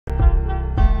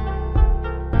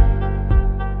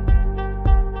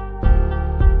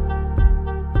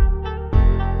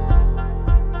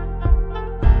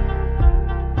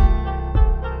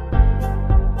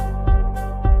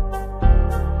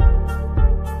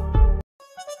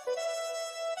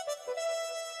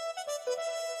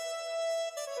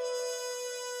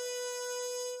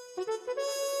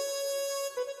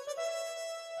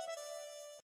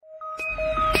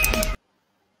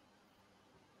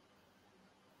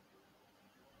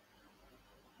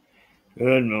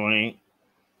Good morning.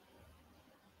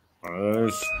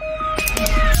 Yes.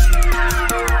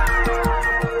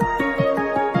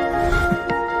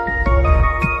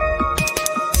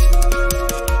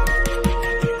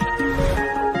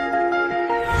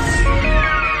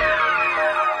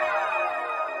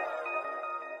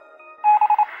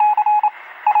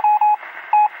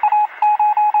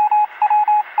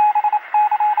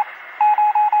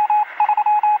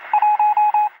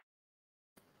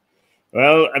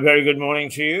 Well, a very good morning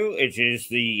to you. It is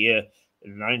the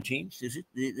 19th, is it?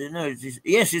 No,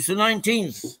 yes, it's the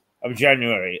 19th of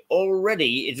January.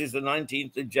 Already it is the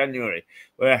 19th of January.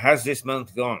 Where has this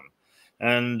month gone?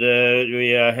 And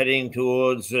we are heading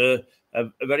towards a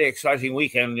very exciting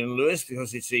weekend in Lewis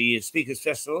because it's the Speakers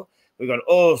Festival. We've got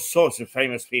all sorts of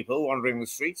famous people wandering the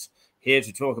streets here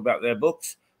to talk about their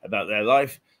books, about their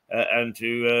life, and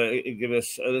to give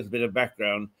us a little bit of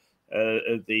background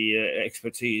of the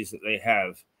expertise that they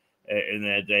have in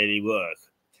their daily work.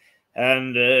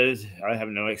 And I have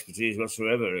no expertise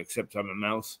whatsoever, except I'm a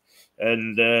mouse.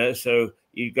 And so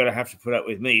you've got to have to put up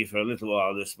with me for a little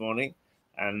while this morning.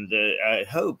 And I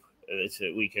hope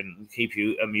that we can keep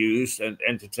you amused and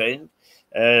entertained.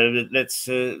 Let's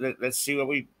see what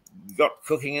we got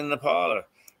cooking in the parlor.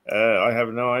 I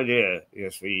have no idea.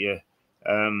 Yes, we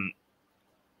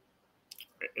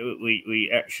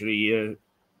actually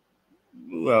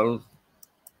well,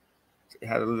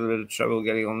 had a little bit of trouble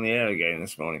getting on the air again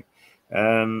this morning.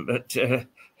 But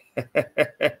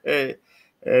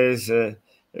as we'll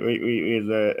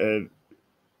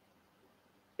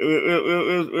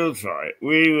try.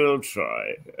 We will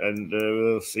try, and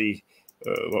we'll see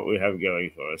what we have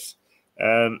going for us.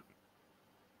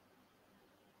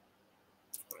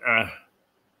 I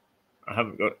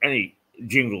haven't got any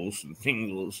jingles and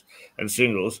tingles and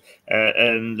singles.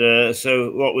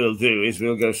 So what we'll do is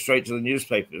we'll go straight to the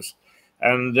newspapers.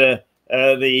 And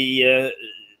the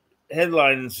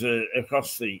headlines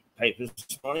across the papers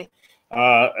this morning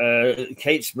are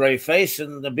Kate's brave face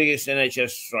and the biggest NHS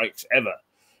strikes ever.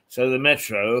 So the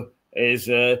Metro is,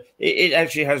 it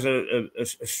actually has a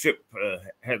strip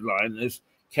headline as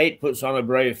Kate puts on a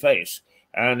brave face.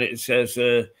 And it says,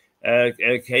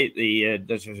 Kate, the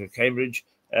Duchess of Cambridge,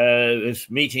 was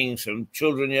meeting some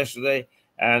children yesterday,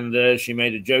 and she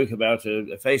made a joke about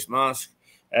a face mask,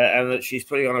 and that she's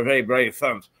putting on a very brave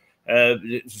front,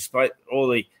 despite all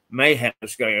the mayhem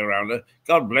that's going around her.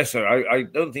 God bless her. I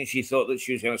don't think she thought that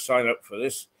she was going to sign up for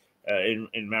this in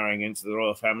marrying into the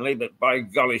royal family, but by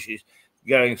golly, she's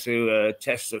going through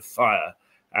tests of fire,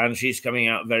 and she's coming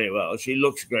out very well. She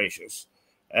looks gracious.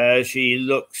 She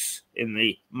looks in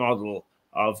the model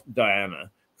of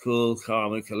Diana, cool,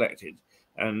 calm, and collected,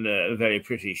 and very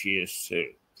pretty she is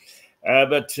too.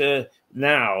 But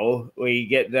now we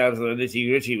get down to the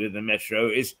nitty-gritty with the Metro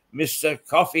is Mr.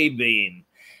 Coffee Bean.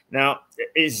 Now,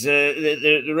 is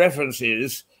the reference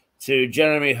is to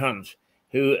Jeremy Hunt,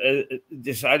 who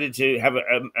decided to have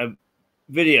a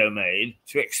video made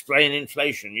to explain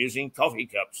inflation using coffee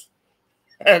cups.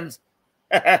 And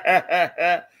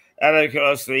and of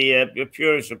course, the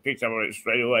purists have picked up on it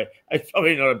straight away. It's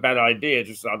probably not a bad idea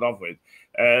to start off with,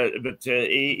 but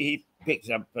he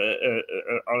picked up on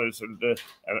it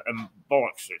and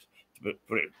bollocks it, to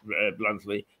put it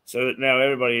bluntly. So that now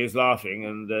everybody is laughing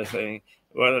and saying,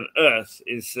 "What on earth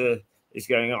is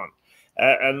going on?"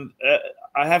 And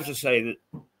I have to say that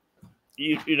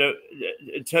you know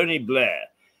Tony Blair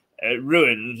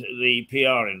ruined the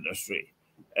PR industry.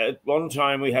 At one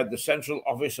time, we had the Central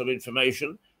Office of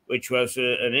Information, which was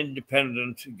an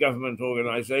independent government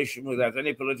organization without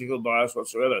any political bias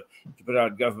whatsoever to put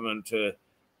out government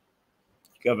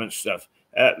stuff.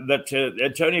 But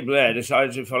Tony Blair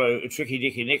decided to follow Tricky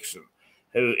Dicky Nixon,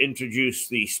 who introduced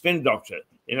the spin doctor.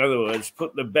 In other words,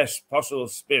 put the best possible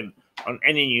spin on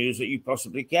any news that you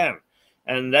possibly can.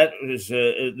 And that was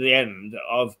the end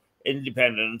of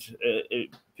independent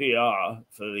PR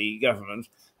for the government.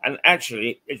 And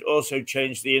actually, it also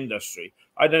changed the industry.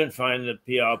 I don't find that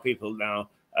PR people now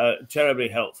terribly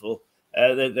helpful.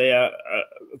 That they are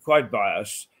quite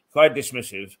biased, quite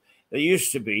dismissive. There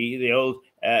used to be the old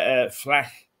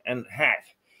Flack and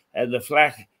Hack. The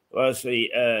Flack was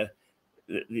the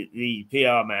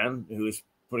PR man who was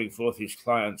putting forth his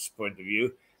client's point of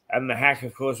view, and the Hack,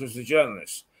 of course, was the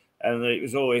journalist. And it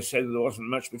was always said that there wasn't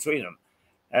much between them.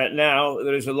 Now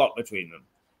there is a lot between them,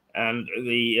 and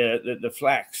the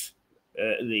Flacks,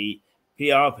 the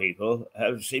PR people,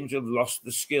 have seemed to have lost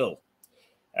the skill.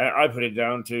 I put it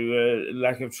down to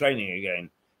lack of training again.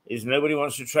 Is nobody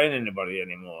wants to train anybody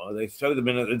anymore. They throw them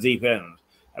in at the deep end,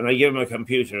 and they give them a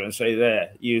computer and say,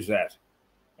 "There, use that,"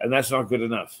 and that's not good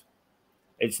enough.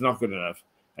 It's not good enough.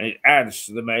 And it adds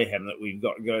to the mayhem that we've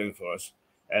got going for us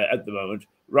at the moment,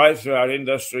 right throughout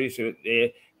industry, through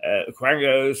the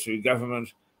quangos, through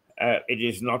government. It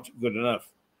is not good enough.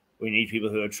 We need people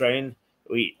who are trained.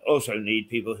 We also need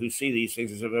people who see these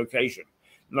things as a vocation,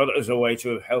 not as a way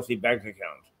to a healthy bank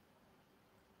account.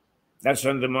 That's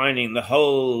undermining the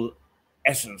whole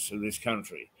essence of this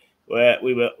country, where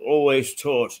we were always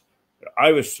taught,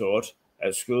 I was taught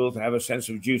at school, to have a sense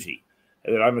of duty,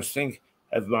 that I must think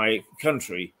of my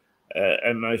country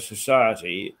and my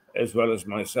society as well as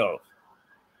myself.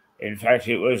 In fact,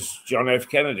 it was John F.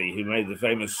 Kennedy who made the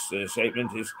famous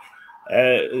statement, is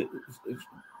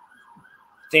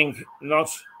think not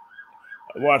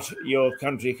what your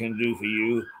country can do for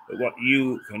you, but what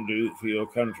you can do for your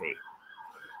country.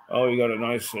 Oh, we got a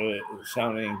nice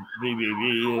sounding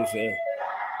BBB.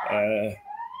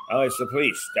 Oh, it's the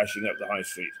police dashing up the high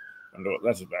street. I wonder what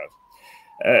that's about.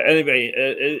 Anyway,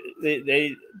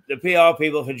 the PR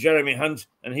people for Jeremy Hunt,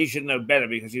 and he should know better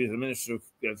because he was the Minister of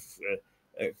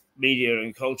Media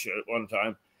and Culture at one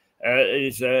time,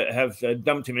 have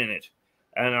dumped him in it.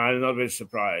 And I'm not very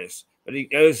surprised. But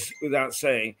it goes without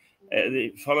saying,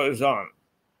 it follows on.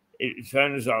 It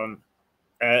turns on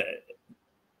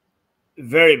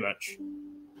very much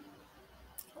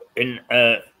in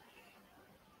the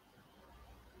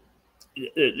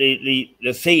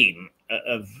theme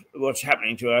of what's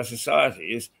happening to our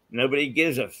society is nobody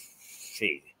gives a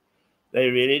fig. They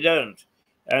really don't.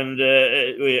 And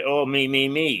we're all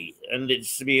me, and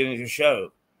it's beginning to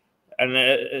show.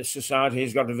 And society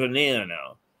has got a veneer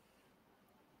now.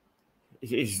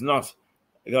 It's not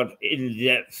got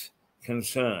in-depth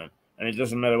concern. And it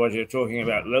doesn't matter what you're talking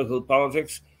about, local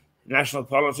politics, national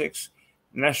politics,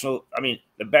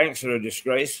 the banks are a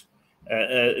disgrace.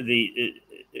 The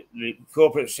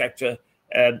corporate sector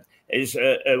is,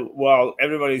 while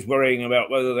everybody's worrying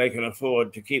about whether they can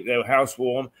afford to keep their house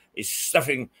warm, is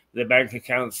stuffing the bank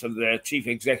accounts of their chief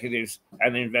executives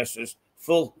and investors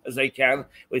full as they can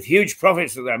with huge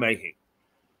profits that they're making.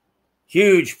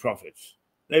 Huge profits.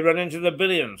 They run into the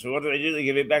billions. So what do? They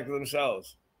give it back to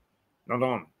themselves. Not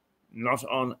on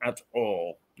at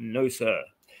all. No, sir.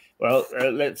 Well,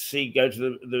 let's see, go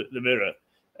to the mirror.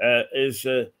 A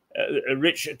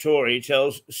rich Tory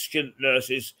tells skint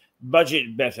nurses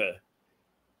budget better.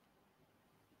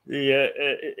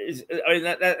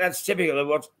 That's typical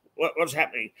of what's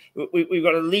happening. We've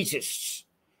got elitists.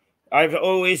 I've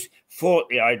always fought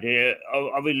the idea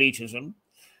of elitism.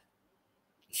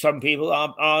 Some people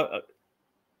are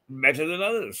better than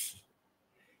others.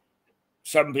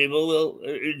 Some people will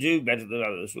do better than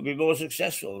others, will be more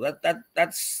successful.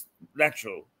 That's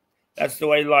natural. That's the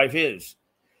way life is.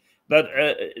 But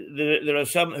there are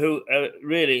some who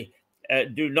really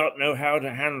do not know how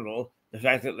to handle the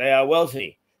fact that they are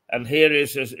wealthy. And here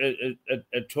is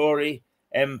a Tory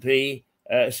MP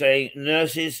saying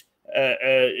nurses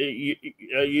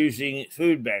are using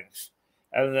food banks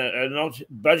and are not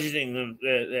budgeting them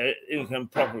their income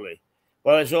properly.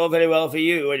 Well, it's all very well for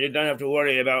you, and you don't have to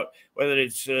worry about whether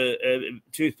it's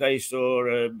toothpaste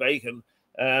or bacon.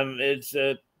 It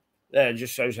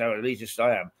just shows how elitist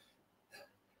I am.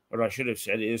 What I should have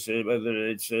said is whether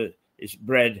it's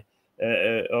bread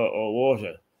or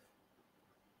water.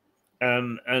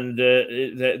 And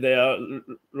they are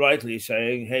rightly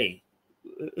saying, hey,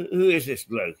 who is this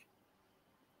bloke?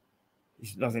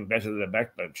 He's nothing better than a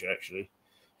backbencher, actually.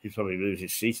 He'll probably lose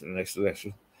his seat in the next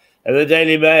election. And the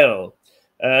Daily Mail.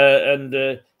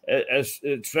 As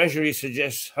Treasury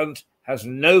suggests, Hunt has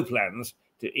no plans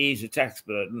to ease the tax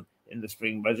burden in the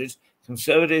spring budget.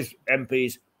 Conservative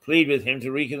MPs plead with him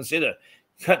to reconsider.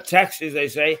 Cut taxes, they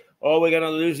say, or we're going to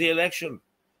lose the election.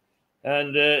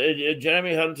 And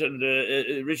Jeremy Hunt and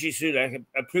Rishi Sunak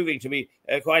are proving to be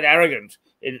quite arrogant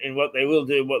in what they will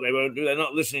do and what they won't do. They're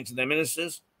not listening to their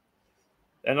ministers.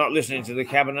 They're not listening to the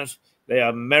cabinet. They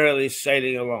are merrily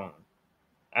sailing along.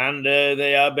 And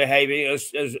they are behaving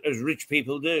as rich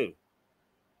people do.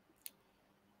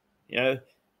 You know,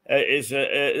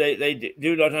 they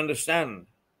do not understand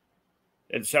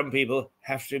that some people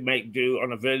have to make do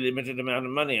on a very limited amount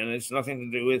of money, and it's nothing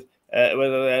to do with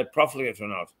whether they're profligate or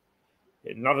not.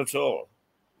 Not at all.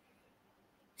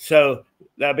 So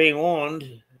they're being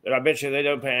warned, but I bet you they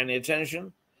don't pay any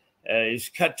attention. Is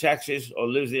cut taxes or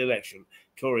lose the election.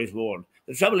 Tories warned.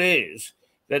 The trouble is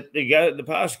that the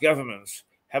past governments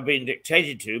have been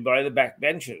dictated to by the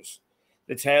backbenchers.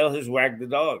 The tail has wagged the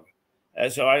dog.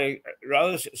 So I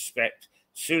rather suspect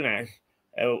Sunak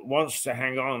wants to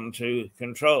hang on to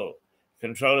control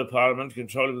of Parliament,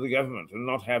 control of the government, and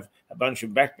not have a bunch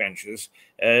of backbenchers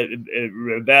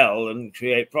rebel and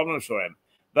create problems for him.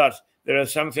 But there are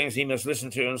some things he must listen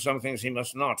to and some things he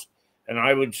must not. and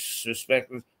I would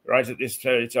suspect that right at this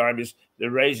very time is the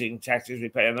raising taxes, we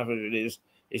pay enough as it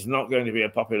is not going to be a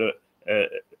popular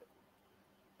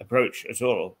approach at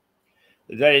all.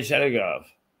 The Daily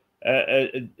Telegraph,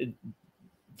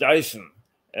 Dyson,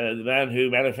 the man who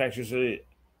manufactures the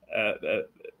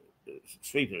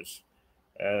sweepers,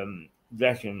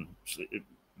 vacuum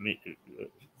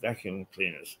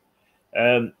cleaners.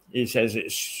 He says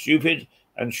it's stupid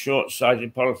and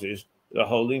short-sighted policies that are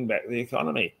holding back the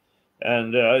economy.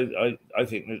 And I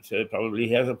think that probably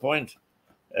he has a point.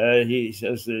 He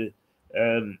says the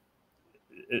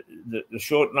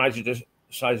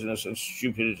short-sightedness and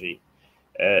stupidity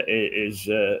is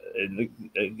in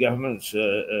the government's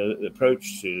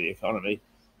approach to the economy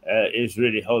is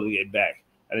really holding it back,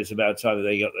 and it's about time that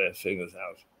they got their fingers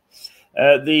out.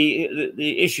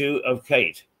 The issue of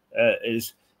Kate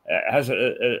has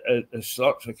a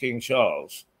slot for King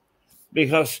Charles,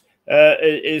 because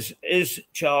is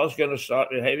Charles going to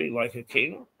start behaving like a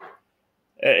king?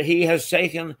 He has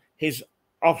taken his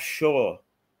offshore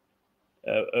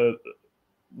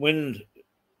wind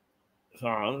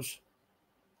farms,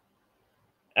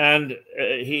 and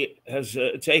he has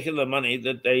taken the money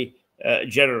that they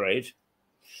generate,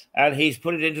 and he's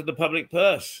put it into the public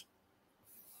purse.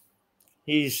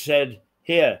 He's said,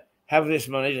 here, have this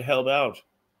money to help out.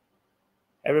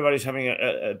 Everybody's having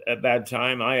a bad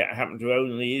time. I happen to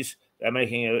own these. They're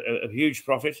making a huge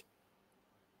profit.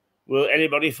 Will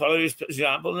anybody follow his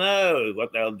example? No.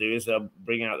 What they'll do is they'll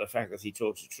bring out the fact that he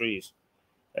talks to trees.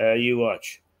 You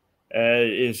watch.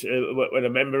 When a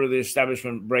member of the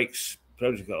establishment breaks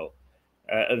protocol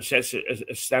and sets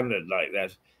a standard like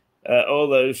that, all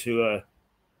those who are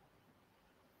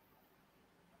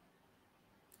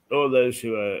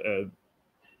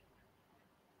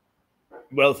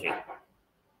wealthy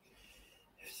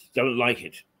don't like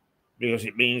it, because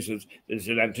it means that there's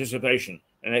an anticipation,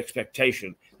 an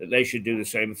expectation that they should do the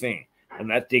same thing, and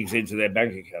that digs into their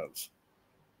bank accounts.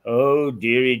 Oh,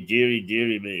 dearie, dearie,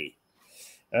 dearie me.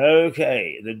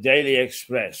 Okay, the Daily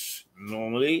Express,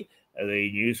 normally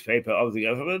the newspaper of the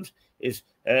government, is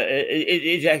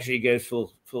it actually goes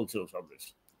full tilt on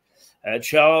this.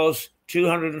 Charles,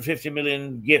 250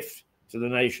 million gift to the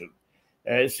nation.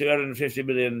 250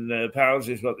 million pounds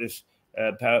is what this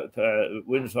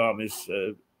wind farm is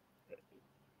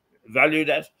valued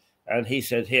at, and he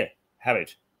said, here, have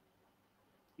it.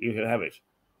 You can have it.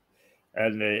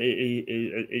 And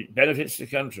it benefits the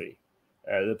country.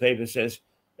 The paper says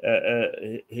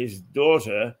his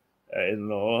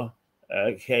daughter-in-law,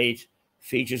 Kate,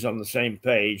 features on the same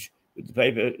page with the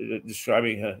paper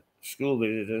describing her school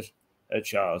visitors at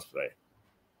Child's Play.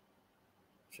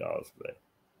 Child's Play.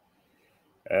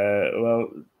 Well,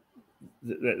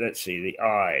 let's see, the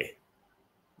eye.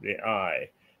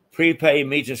 Prepay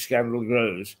meter scandal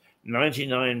grows.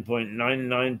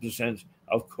 99.99%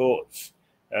 of courts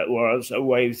warrants are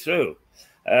waved through.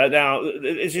 Now,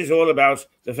 this is all about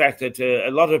the fact that a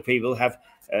lot of people have,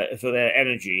 for their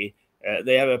energy,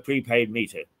 they have a prepaid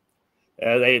meter.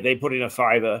 They put in a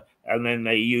fiver, and then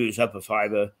they use up a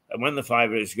fiver. And when the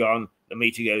fiver is gone, the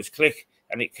meter goes click,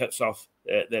 and it cuts off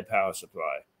their power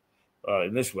supply. Well,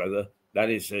 in this weather, that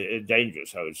is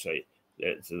dangerous, I would say,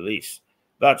 to the least.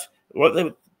 But what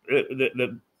the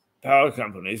power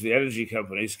companies, the energy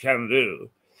companies, can do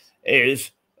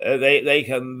is they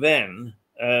can then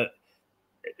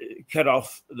cut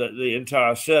off the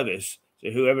entire service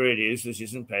to whoever it is that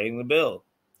isn't paying the bill.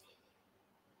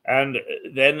 And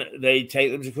then they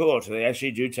take them to court. They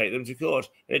actually do take them to court.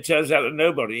 It turns out that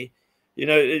nobody,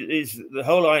 the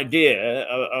whole idea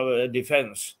of a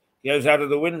defense goes out of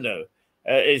the window.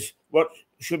 Is what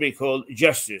should be called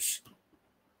justice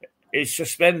is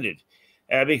suspended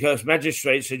because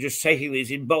magistrates are just taking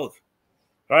these in bulk,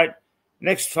 right?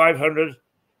 Next 500,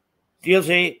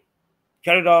 guilty,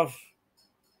 cut it off.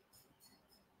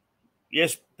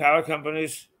 Yes, power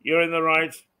companies, you're in the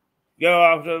right. Go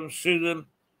after them, sue them,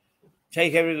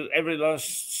 take every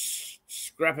last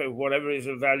scrap of whatever is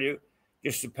of value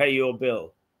just to pay your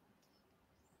bill.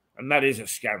 And that is a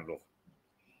scandal.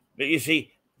 But you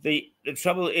see, the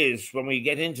trouble is when we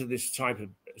get into this type of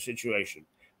situation,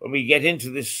 when we get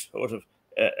into this sort of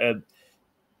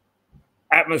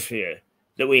atmosphere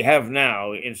that we have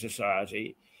now in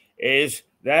society,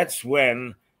 that's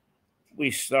when we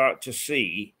start to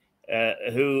see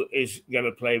who is going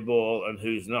to play ball and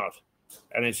who's not.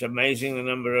 And it's amazing the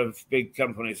number of big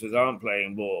companies that aren't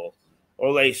playing ball.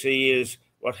 All they see is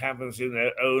what happens in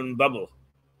their own bubble.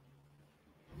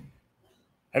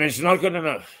 And it's not good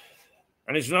enough.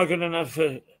 And it's not good enough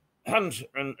for Hunt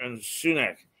and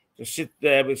Sunak to sit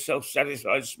there with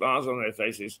self-satisfied smiles on their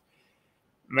faces,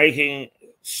 making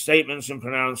statements and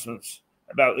pronouncements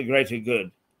about the greater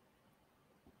good,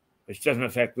 which doesn't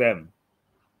affect them.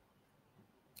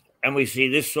 And we see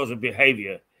this sort of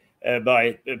behavior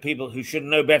by people who should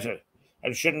know better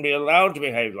and shouldn't be allowed to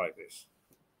behave like this.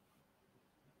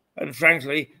 And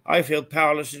frankly, I feel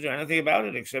powerless to do anything about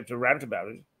it except to rant about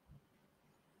it,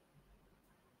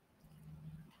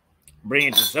 bring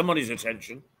it to somebody's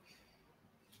attention.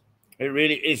 It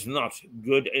really is not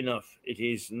good enough. It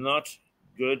is not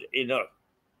good enough.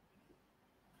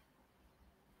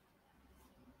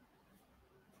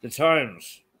 The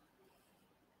Times.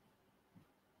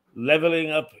 Leveling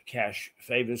up cash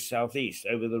favors Southeast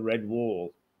over the Red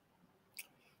Wall.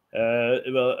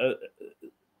 The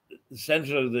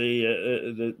center of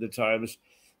the Times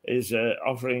is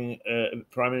offering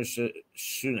Prime Minister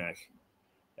Sunak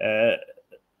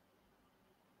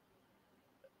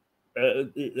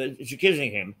it's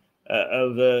accusing him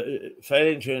of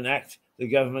failing to enact the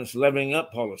government's levelling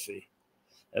up policy.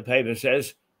 The paper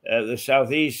says the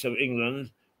southeast of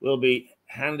England will be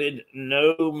handed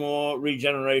no more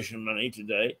regeneration money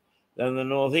today than the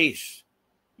northeast,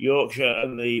 Yorkshire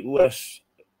and the West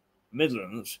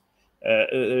Midlands.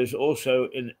 There's also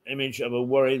an image of a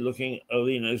worried-looking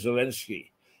Olena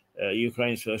Zelensky,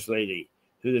 Ukraine's first lady,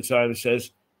 who the Times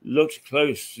says looked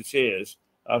close to tears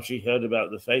after she heard about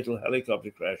the fatal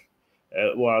helicopter crash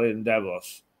while in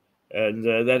Davos. And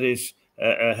that is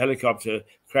a helicopter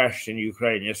crashed in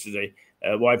Ukraine yesterday,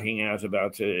 wiping out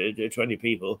about 20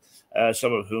 people,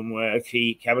 some of whom were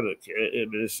key cabinet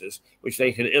ministers, which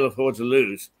they can ill afford to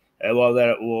lose while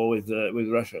they're at war with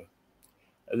Russia.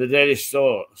 The Daily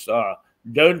Star,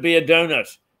 don't be a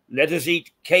donut. Let us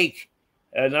eat cake.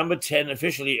 Number 10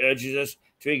 officially urges us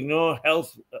to ignore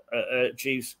health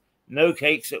chiefs' no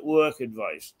cakes at work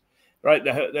advice. Right,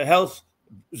 the health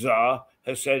czar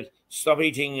has said stop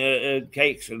eating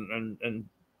cakes and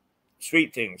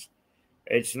sweet things.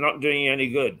 It's not doing you any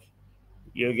good.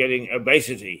 You're getting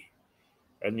obesity,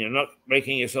 and you're not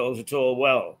making yourselves at all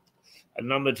well. And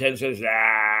number 10 says, go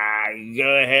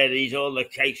ahead, eat all the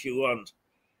cakes you want.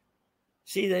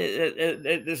 See,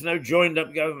 there's no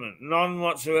joined-up government, none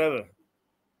whatsoever,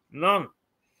 none.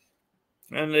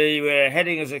 And we're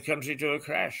heading as a country to a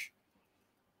crash.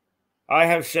 I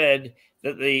have said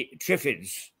that the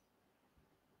Triffids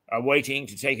are waiting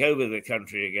to take over the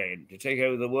country again, to take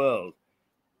over the world,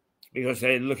 because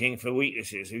they're looking for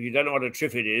weaknesses. If you don't know what a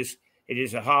Triffid is, it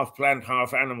is a half plant,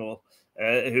 half animal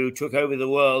who took over the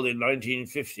world in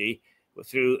 1950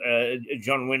 through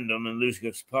John Wyndham and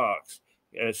Lucas Sparks,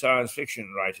 science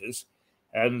fiction writers.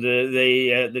 And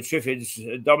the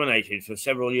Triffids dominated for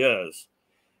several years.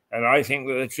 And I think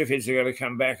that the Triffids are going to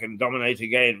come back and dominate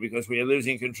again because we are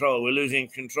losing control. We're losing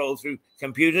control through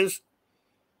computers.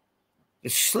 The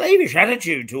slavish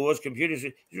attitude towards computers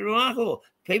is remarkable.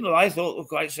 People I thought were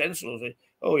quite sensible say,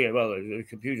 oh, yeah, well, the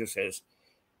computer says.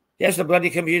 Yes, the bloody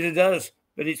computer does,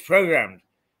 but it's programmed.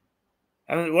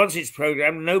 And once it's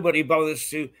programmed, nobody bothers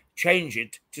to change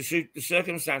it to suit the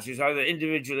circumstances, either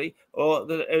individually or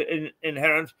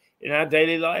inherent in our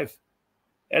daily life.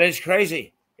 And it's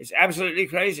crazy. It's absolutely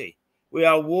crazy. We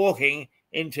are walking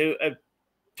into a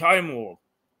time warp.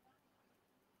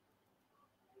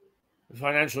 The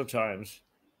Financial Times,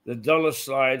 the dollar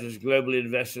slides as global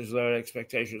investors lower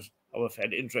expectations of a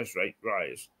Fed interest rate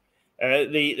rise.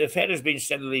 The Fed has been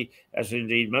steadily, as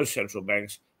indeed most central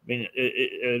banks, been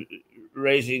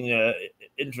raising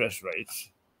interest rates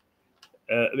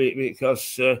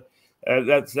because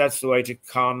that's the way to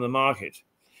calm the market.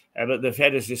 But the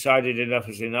Fed has decided enough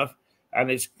is enough, and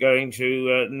it's going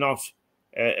to not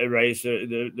raise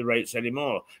the rates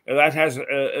anymore. Now, that has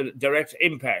a direct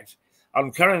impact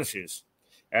on currencies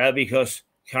because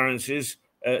currencies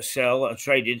are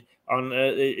traded on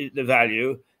the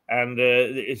value, and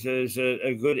if there's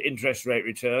a good interest rate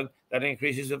return, that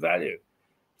increases the value.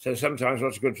 So sometimes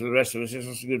what's good for the rest of us is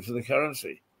also good for the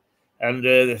currency. And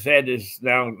the Fed is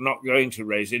now not going to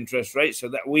raise interest rates, so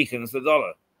that weakens the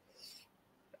dollar.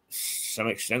 To some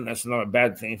extent, that's not a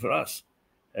bad thing for us.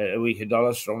 A weaker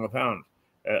dollar, stronger pound.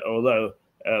 Although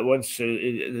once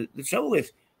the trouble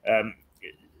with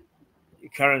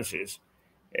currencies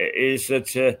is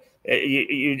that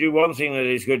you do one thing that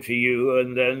is good for you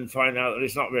and then find out that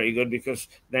it's not very good because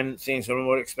then things are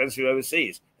more expensive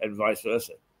overseas and vice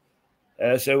versa.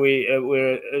 So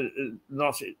we're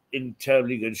not in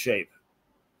terribly good shape.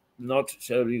 Not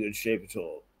terribly good shape at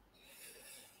all.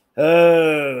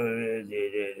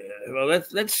 Well,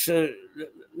 let's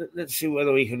see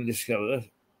whether we can discover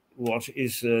what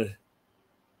is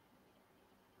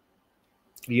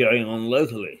going on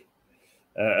locally,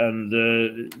 and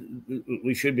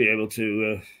we should be able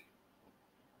to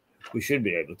we should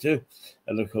be able to.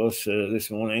 And of course, this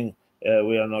morning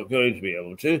we are not going to be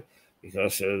able to,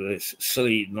 because this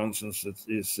silly nonsense that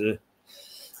is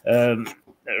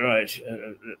right.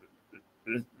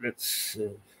 Let's.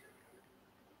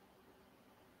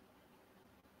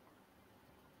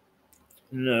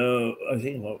 No, I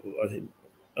think.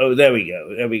 Oh, there we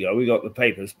go. There we go. We got the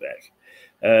papers back.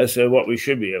 So what we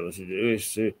should be able to do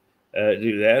is to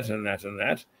do that and that and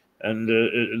that, and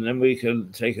then we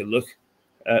can take a look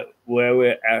at where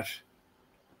we're at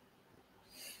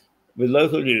with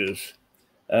local news.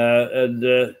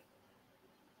 And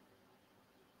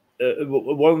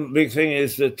one big thing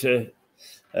is that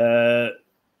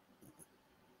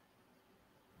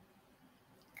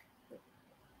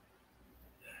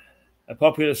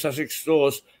popular Sussex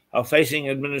stores are facing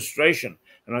administration.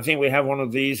 And I think we have one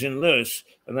of these in Lewis,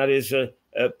 and that is a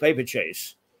paper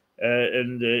chase.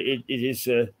 And it is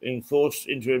being forced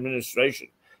into administration.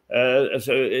 So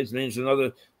it means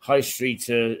another high street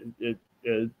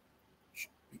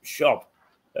shop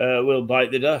will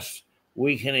bite the dust,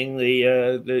 weakening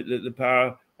the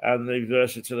power and the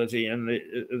versatility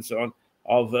and so on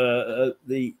of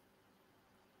the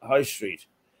high street.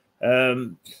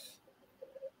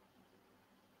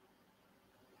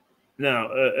 Now,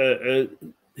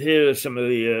 here are some of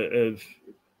the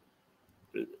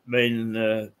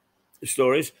main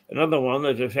stories. Another one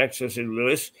that affects us in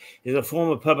Lewis is a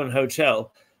former pub and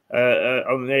hotel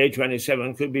on the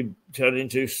A27 could be turned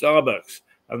into Starbucks,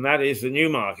 and that is the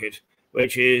Newmarket,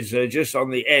 which is just on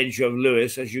the edge of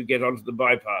Lewis as you get onto the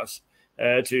bypass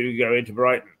to go into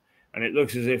Brighton. And it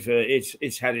looks as if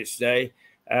it's had its day,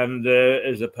 and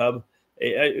as a pub,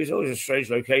 it's always a strange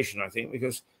location, I think,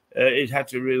 because it had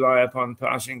to rely upon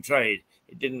passing trade.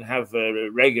 It didn't have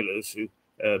regulars who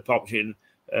popped in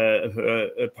for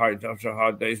a pint after a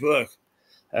hard day's work.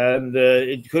 And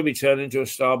it could be turned into a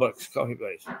Starbucks coffee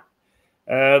place.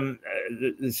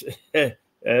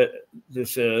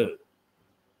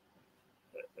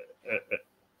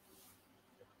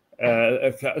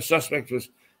 A suspect was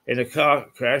in a car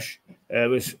crash,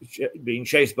 was being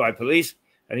chased by police,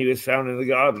 and he was found in the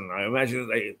garden. I imagine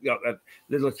that they got that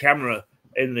little camera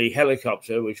in the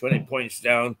helicopter, which when it points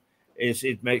down,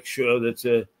 it makes sure that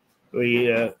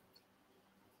you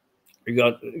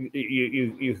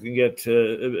can get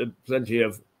plenty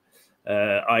of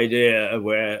idea of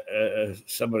where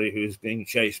somebody who's being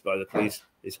chased by the police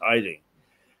is hiding.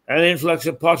 An influx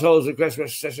of potholes across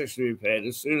West Sussex to be repaired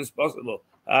as soon as possible.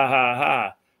 Ha ha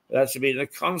ha! That's been a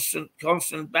constant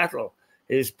battle.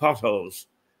 Is potholes,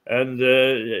 and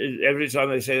every time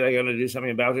they say they're going to do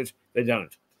something about it, they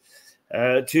don't.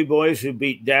 Two boys who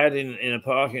beat dad in a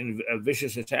park in a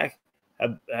vicious attack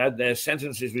have had their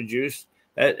sentences reduced.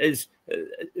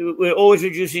 We're always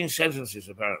reducing sentences,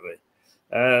 apparently.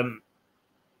 And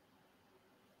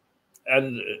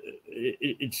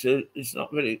it's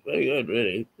not very good,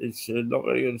 really. It's not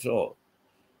very good at all.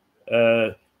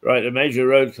 Right, a major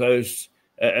road closed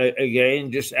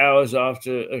again just hours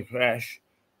after a crash.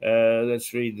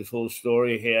 Let's read the full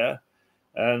story here.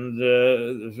 And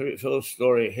the full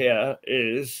story here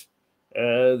is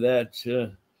that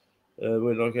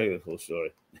we're not getting the full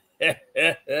story.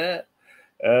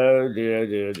 Oh dear.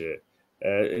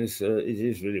 It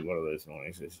is really one of those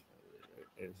mornings.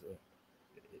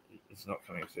 It's not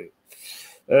coming through.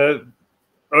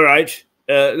 All right.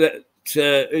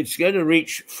 It's going to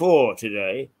reach 4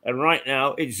 today, and right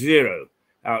now it's 0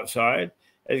 outside.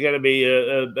 There's going to be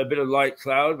a bit of light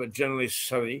cloud, but generally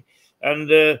sunny. And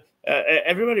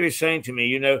everybody was saying to me,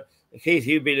 you know, Keith,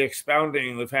 you've been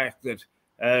expounding the fact that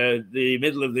the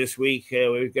middle of this week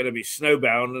we're going to be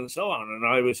snowbound and so on. And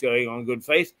I was going on good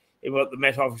faith in what the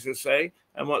Met Office is saying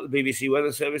and what the BBC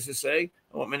Weather Service is saying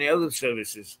and what many other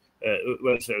services,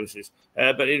 weather services.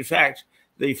 But in fact,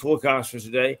 the forecast for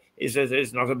today is that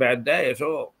it's not a bad day at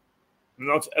all.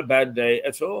 Not a bad day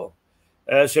at all.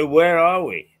 So where are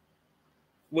we?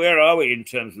 Where are we in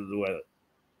terms of the weather?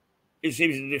 It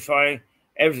seems to defy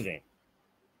everything.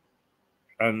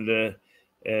 And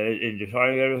in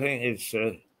defying everything, it's,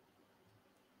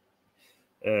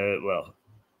 well,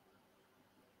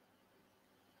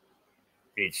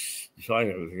 it's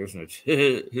defying everything, isn't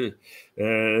it?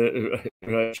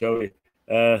 Right, shall we?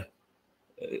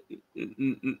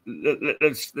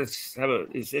 Let's have a.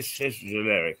 Is this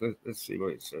generic? Let's see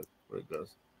what it does.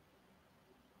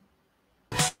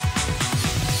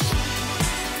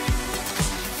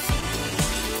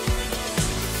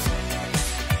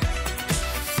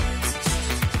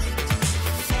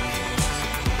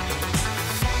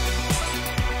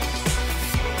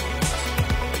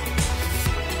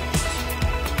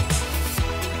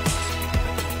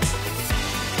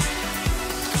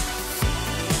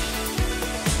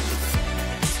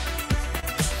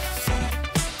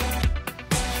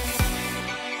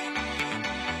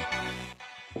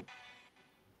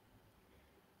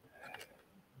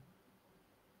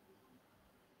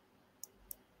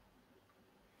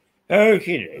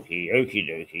 Okie dokie, okie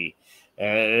dokie.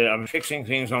 I'm fixing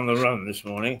things on the run this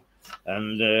morning,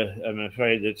 and I'm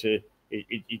afraid that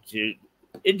it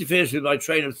interferes with my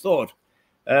train of thought.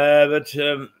 But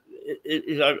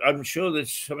I'm sure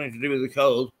there's something to do with the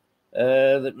cold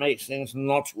that makes things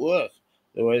not work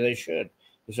the way they should.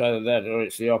 It's either that or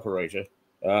it's the operator.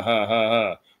 Ha ha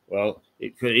ha. Well,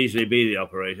 it could easily be the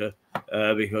operator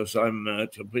because I'm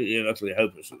completely and utterly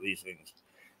hopeless at these things.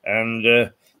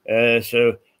 And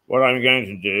so what I'm going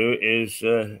to do is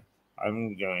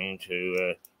I'm going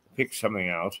to pick something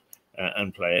out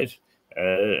and play it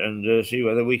and see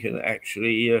whether we can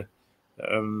actually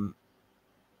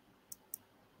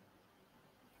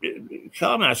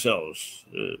calm ourselves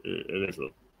a little.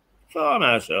 Calm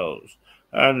ourselves.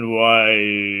 And why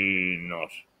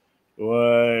not?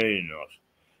 Why not?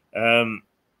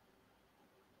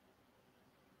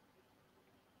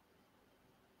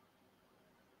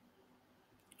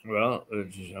 Well,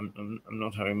 I'm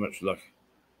not having much luck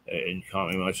in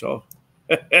calming myself.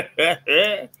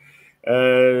 Let's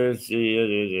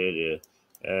see.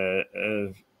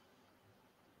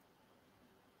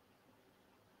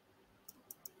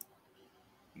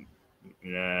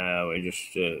 No, we're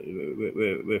just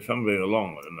we're fumbling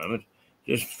along at the moment,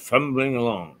 just fumbling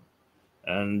along,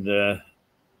 and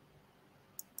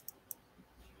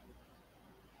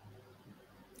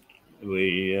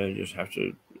we just have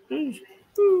to.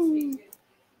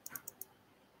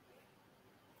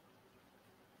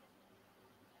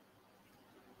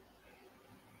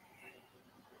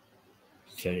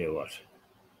 Tell you what,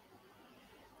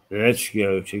 let's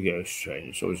go to Ghost Train.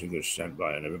 It's always a good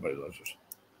standby, and everybody loves it.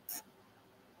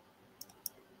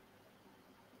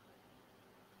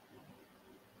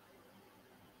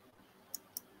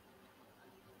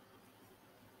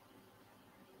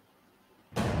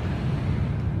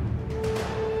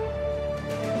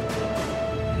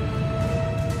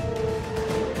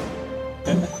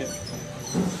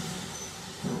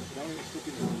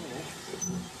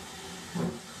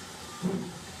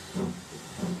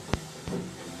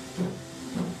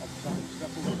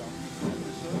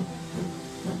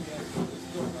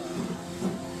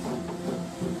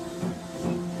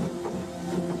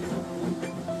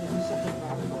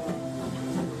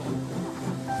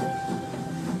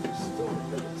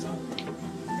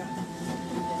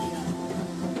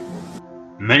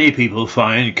 Many people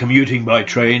find commuting by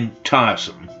train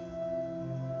tiresome.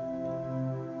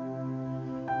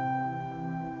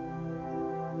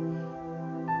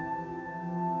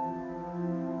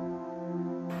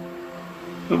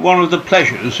 But one of the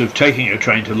pleasures of taking a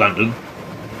train to London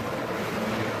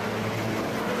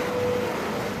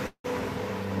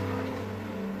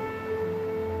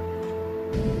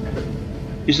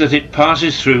is that it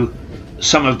passes through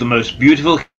some of the most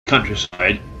beautiful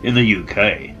countryside in the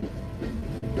UK.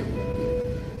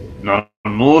 Not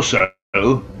more so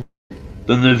than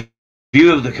the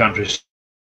view of the countryside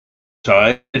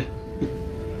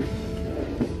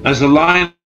as the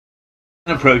line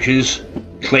approaches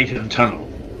Clayton Tunnel,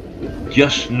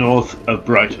 just north of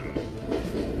Brighton.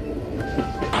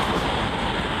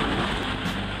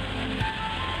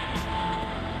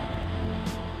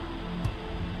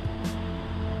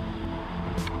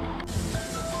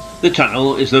 The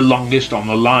tunnel is the longest on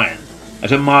the line,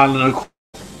 at 1.25 miles,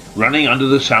 running under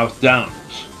the South Downs.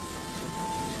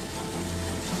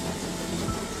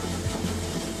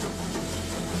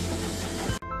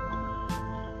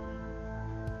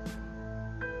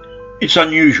 It's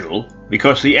unusual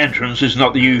because the entrance is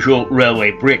not the usual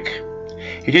railway brick.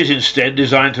 It is instead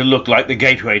designed to look like the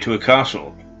gateway to a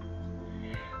castle.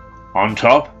 On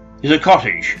top is a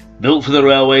cottage built for the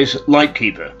railway's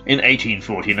lightkeeper in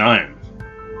 1849.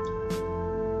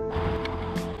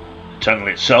 The tunnel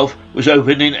itself was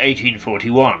opened in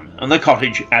 1841 and the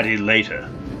cottage added later.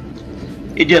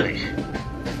 Idyllic.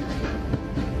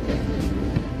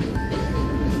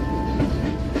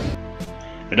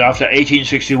 But after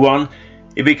 1861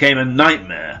 it became a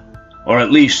nightmare, or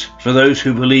at least for those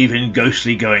who believe in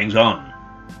ghostly goings-on.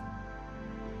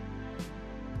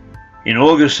 In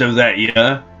August of that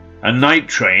year, a night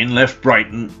train left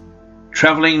Brighton,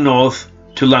 travelling north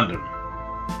to London.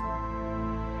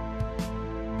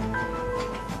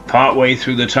 Partway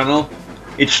through the tunnel,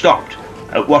 it stopped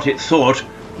at what it thought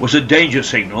was a danger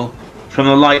signal from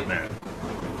the lightman.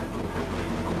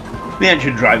 The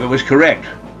engine driver was correct.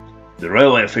 The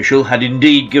railway official had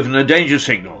indeed given a danger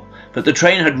signal, but the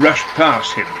train had rushed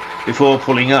past him before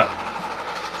pulling up.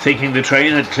 Thinking the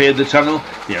train had cleared the tunnel,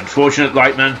 the unfortunate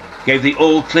lightman gave the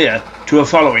all clear to a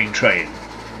following train.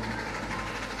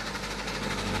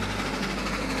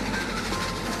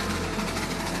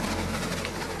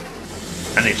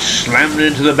 And it slammed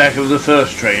into the back of the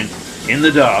first train in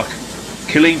the dark,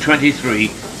 killing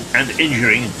 23 and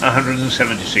injuring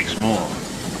 176 more.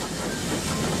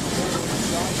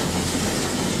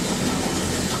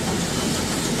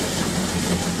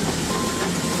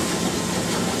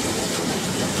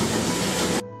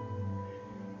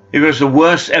 It was the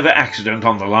worst ever accident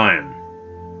on the line.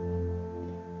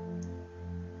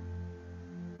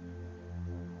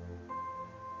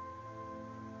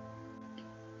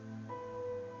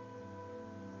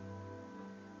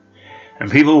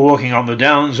 And people walking on the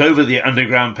downs over the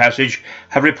underground passage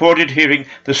have reported hearing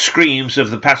the screams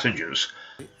of the passengers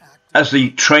as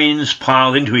the trains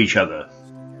pile into each other.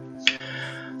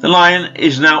 The line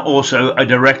is now also a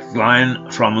direct line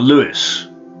from Lewis.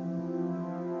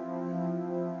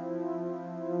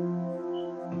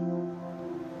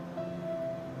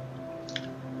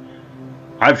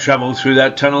 I've travelled through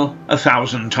that tunnel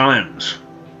 1,000 times.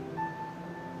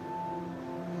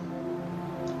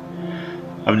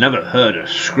 I've never heard a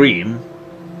scream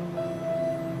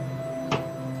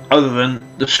other than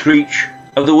the screech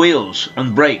of the wheels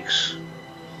and brakes.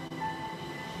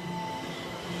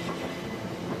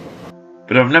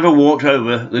 But I've never walked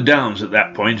over the downs at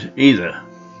that point either.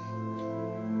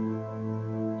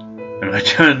 And I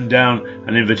turned down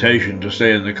an invitation to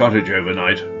stay in the cottage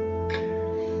overnight.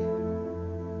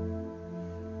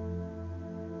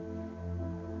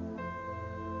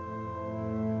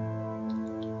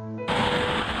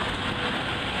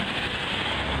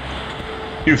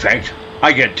 In fact,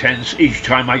 I get tense each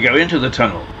time I go into the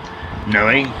tunnel,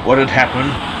 knowing what had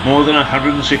happened more than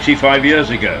 165 years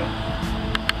ago.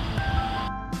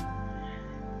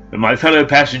 But my fellow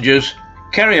passengers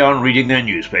carry on reading their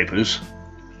newspapers,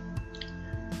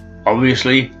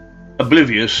 obviously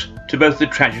oblivious to both the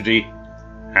tragedy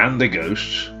and the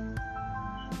ghosts.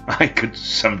 I could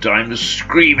sometimes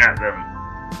scream at them.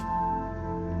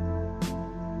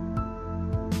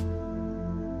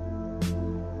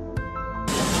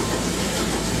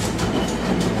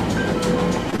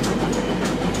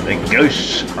 The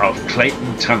ghosts of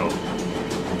Clayton Tunnel.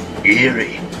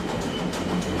 Eerie.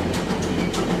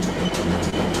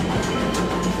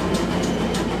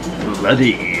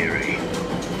 Bloody eerie.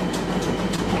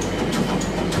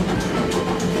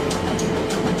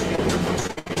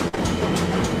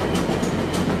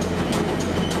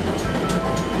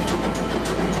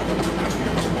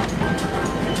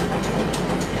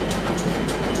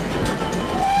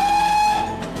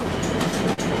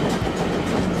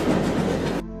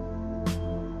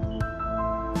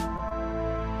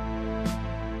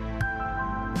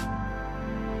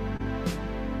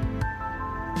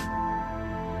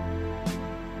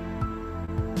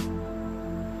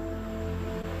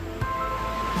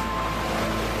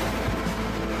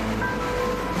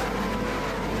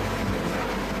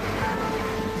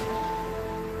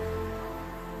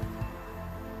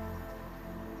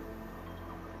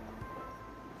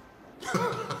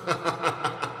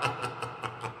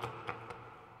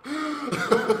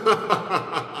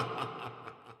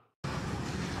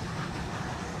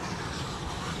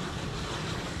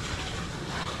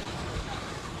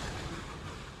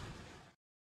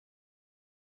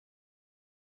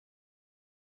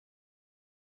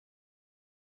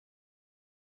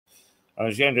 I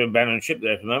was going to abandon ship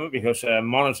there for a moment because a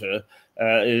monitor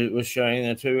was showing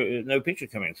no picture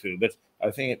coming through, but I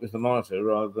think it was the monitor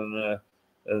rather than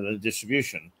the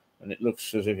distribution, and it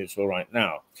looks as if it's all right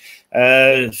now.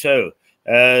 So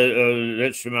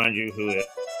let's remind you who we are.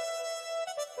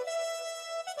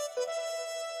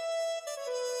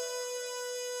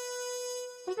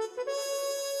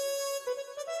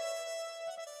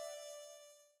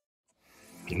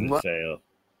 In the sale.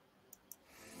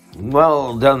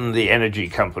 Well done, the energy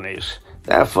companies.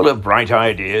 They're full of bright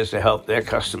ideas to help their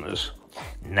customers.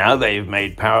 Now they've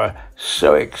made power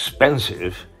so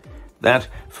expensive that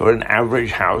for an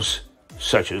average house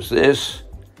such as this,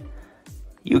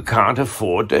 you can't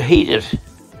afford to heat it.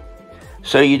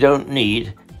 So you don't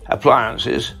need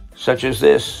appliances such as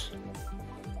this.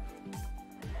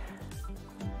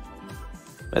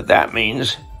 But that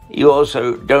means you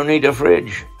also don't need a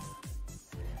fridge,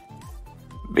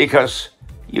 because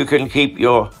you can keep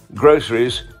your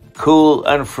groceries cool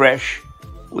and fresh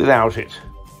without it.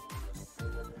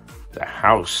 The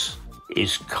house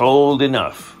is cold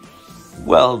enough.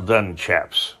 Well done,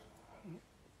 chaps.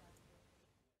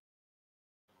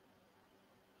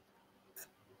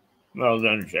 Well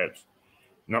done, chaps.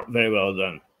 Not very well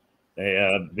done. They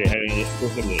are behaving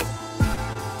inexplicably.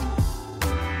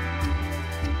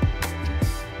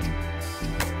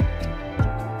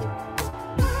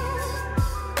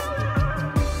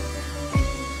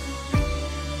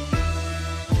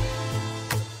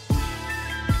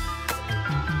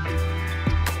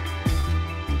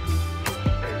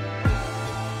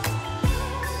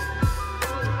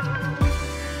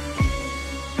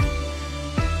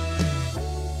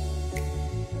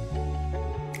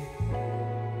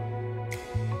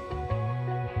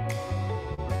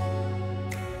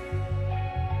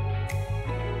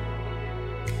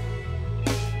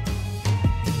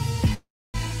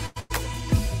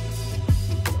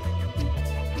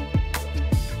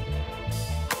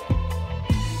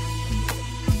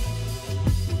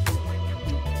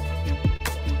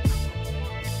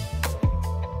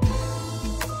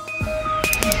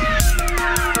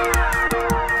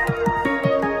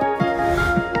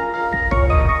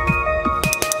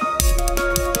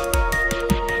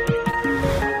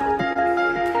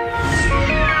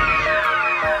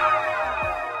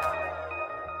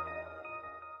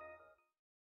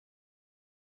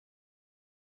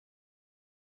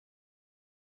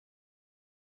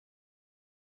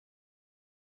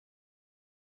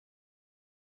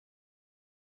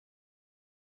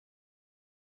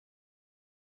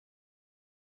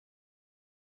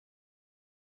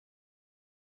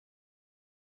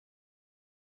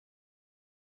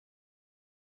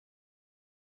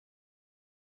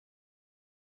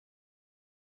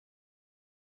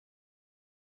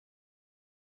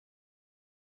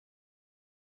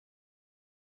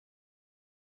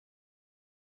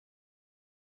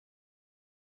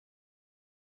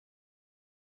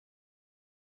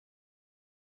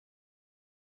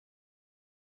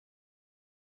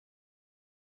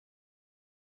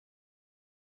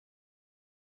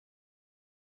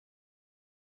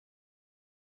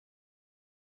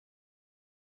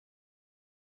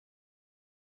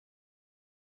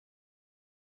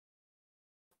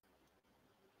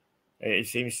 It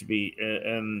seems to be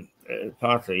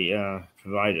partly our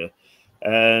provider,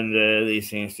 and these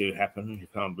things do happen. You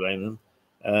can't blame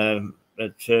them.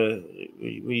 But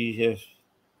it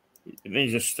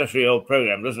needs a stuttery old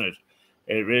program, doesn't it?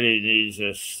 It really needs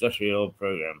a stuttery old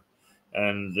program,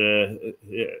 and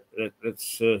yeah,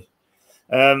 let's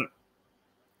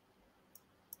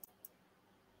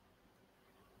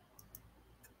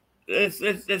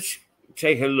let's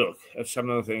take a look at some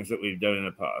of the things that we've done in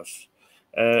the past,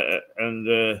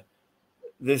 and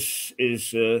this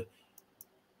is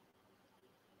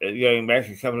going back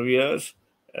a couple of years,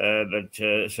 but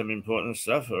some important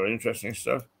stuff or interesting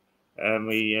stuff, and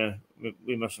we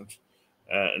mustn't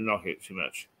knock it too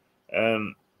much.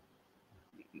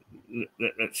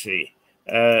 Let's see,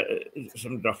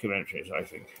 some documentaries, I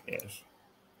think. Yes.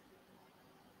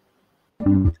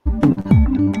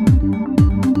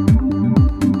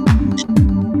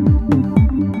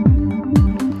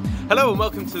 Hello and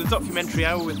welcome to the Documentary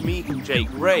Hour with me, Jake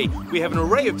Ray. We have an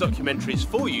array of documentaries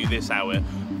for you this hour.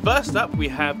 First up, we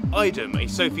have Idem, a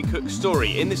Sophie Cook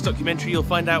story. In this documentary, you'll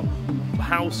find out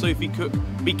how Sophie Cook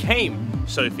became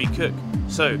Sophie Cook.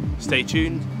 So, stay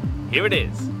tuned. Here it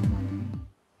is.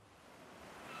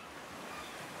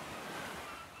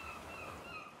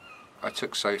 I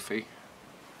took Sophie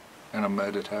and I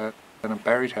murdered her and I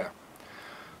buried her.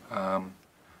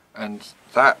 And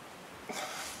that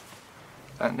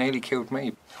nearly killed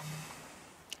me.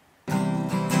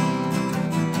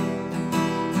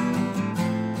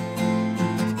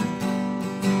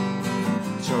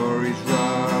 Tories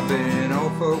robbing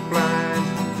old folk blind,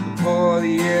 the poor,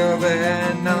 the ill,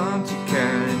 and none too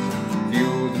kind.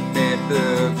 Fuel the myth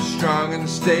of the strong and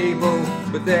stable,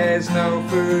 but there's no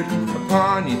food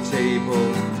upon your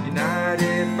table.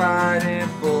 United fighting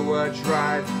for what's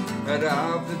right, out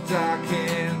of the dark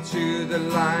into the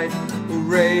light. We'll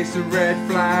raise the red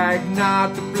flag,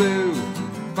 not the blue.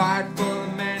 Fight for the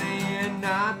many and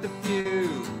not the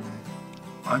few.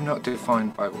 I'm not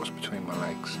defined by what's between my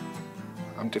legs.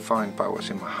 I'm defined by what's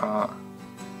in my heart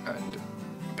and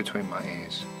between my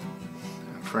ears.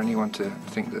 And for anyone to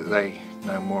think that they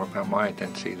know more about my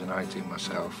identity than I do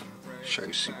myself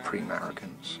shows supreme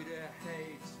arrogance.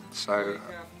 So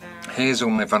here's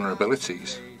all my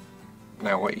vulnerabilities.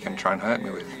 Now what you can try and hurt me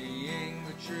with.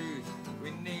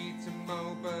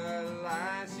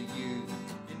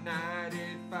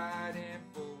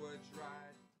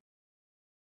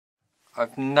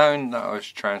 I've known that I was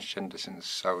transgender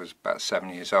since I was about 7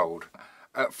 years old.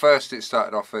 At first it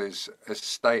started off as a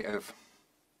state of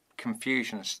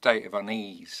confusion, a state of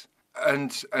unease.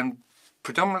 And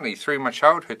predominantly through my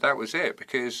childhood that was it,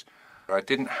 because I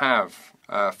didn't have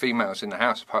females in the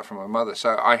house apart from my mother,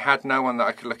 so I had no one that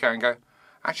I could look at and go,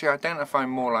 actually I identify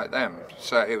more like them.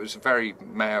 So it was a very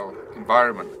male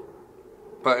environment.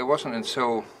 But it wasn't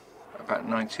until about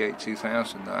 98,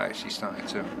 2000 that I actually started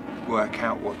to work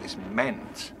out what this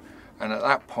meant. And at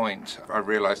that point I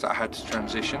realised that I had to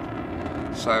transition.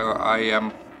 So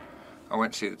I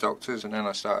went to see the doctors and then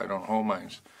I started on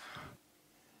hormones.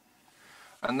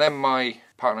 And then my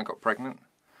partner got pregnant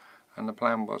and the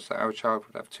plan was that our child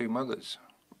would have two mothers.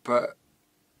 But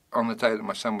on the day that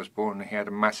my son was born, he had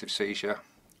a massive seizure.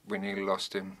 We nearly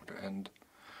lost him, and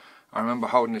I remember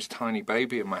holding this tiny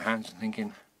baby in my hands and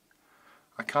thinking,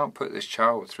 I can't put this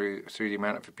child through the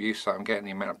amount of abuse that I'm getting,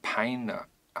 the amount of pain that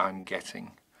I'm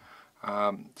getting.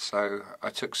 So I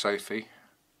took Sophie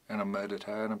and I murdered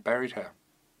her and I buried her.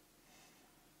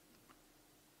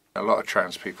 A lot of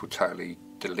trans people totally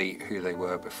delete who they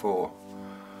were before.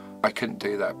 I couldn't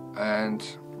do that, and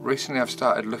recently I've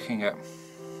started looking at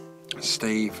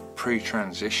Steve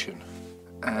pre-transition,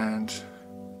 and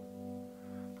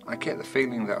I get the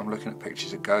feeling that I'm looking at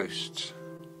pictures of ghosts,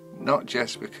 not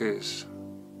just because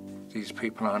these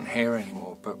people aren't here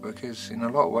anymore, but because in a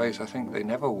lot of ways I think they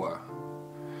never were.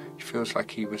 It feels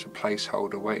like he was a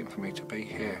placeholder waiting for me to be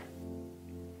here.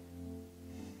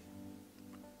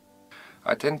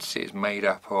 Identity is made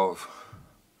up of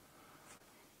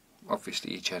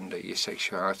obviously your gender, your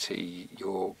sexuality,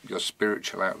 your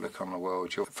spiritual outlook on the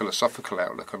world, your philosophical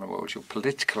outlook on the world, your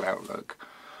political outlook.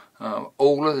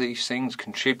 All of these things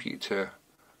contribute to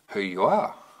who you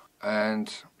are.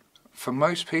 And for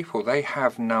most people, they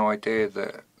have no idea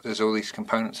that there's all these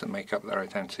components that make up their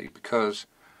identity because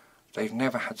they've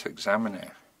never had to examine it.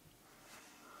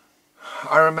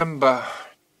 I remember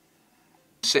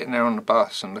sitting there on the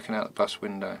bus and looking out the bus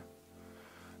window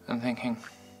and thinking,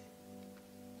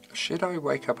 should I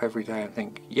wake up every day and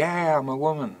think, yeah, I'm a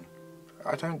woman?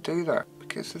 I don't do that,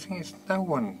 because the thing is, no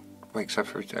one wakes up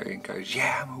every day and goes,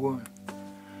 yeah, I'm a woman.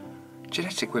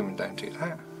 Genetic women don't do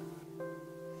that.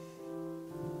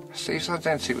 Steve's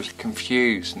identity was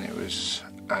confused, and it was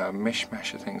a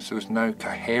mishmash of things. There was no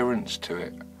coherence to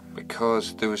it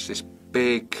because there was this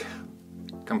big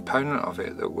component of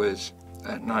it that was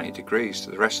at 90 degrees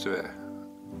to the rest of it,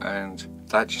 and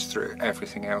that just threw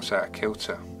everything else out of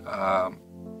kilter.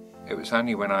 It was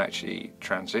only when I actually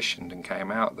transitioned and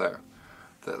came out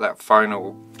that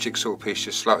final jigsaw piece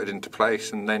just slotted into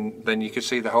place, and then you could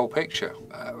see the whole picture.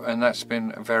 And that's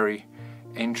been a very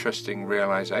interesting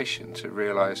realization, to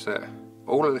realize that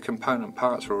all of the component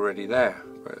parts are already there,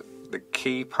 but the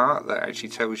key part that actually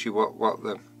tells you what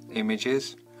the image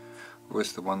is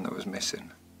was the one that was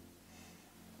missing.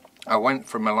 I went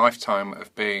from a lifetime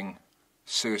of being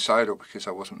suicidal because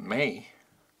I wasn't me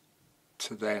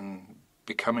to then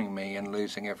becoming me and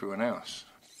losing everyone else.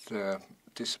 The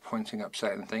disappointing,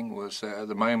 upsetting thing was at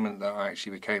the moment that I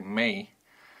actually became me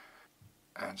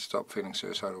and stopped feeling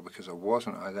suicidal because I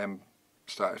wasn't, I then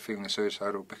started feeling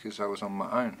suicidal because I was on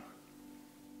my own.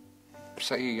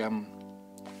 Say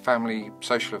family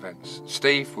social events,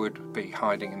 Steve would be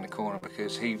hiding in the corner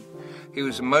because he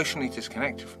was emotionally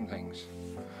disconnected from things.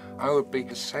 I would be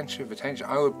the centre of attention.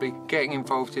 I would be getting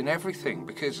involved in everything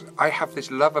because I have this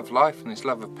love of life and this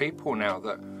love of people now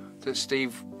that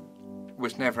Steve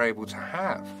was never able to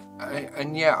have.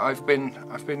 And yeah, I've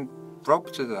been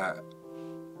robbed of that.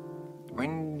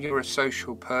 When you're a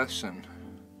social person,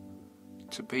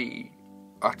 to be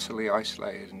utterly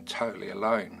isolated and totally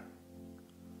alone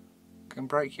can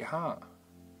break your heart.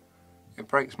 It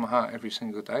breaks my heart every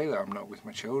single day that I'm not with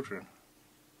my children.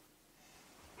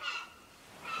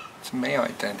 To me,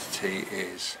 identity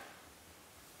is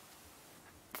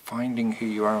finding who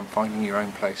you are and finding your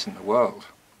own place in the world.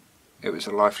 It was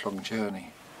a lifelong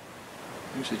journey.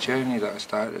 It was a journey that I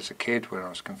started as a kid when I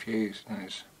was confused, and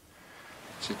it's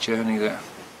a journey that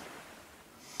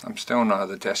I'm still not at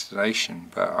the destination,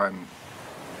 but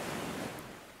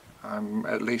I'm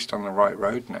at least on the right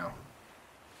road now.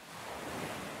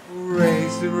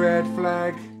 Raise the red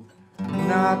flag,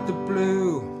 not the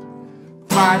blue.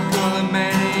 Fight for the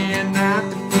many and not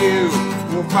the few.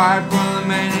 We'll fight for the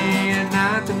many and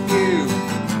not the few.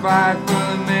 Fight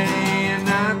for the many and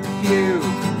not the few.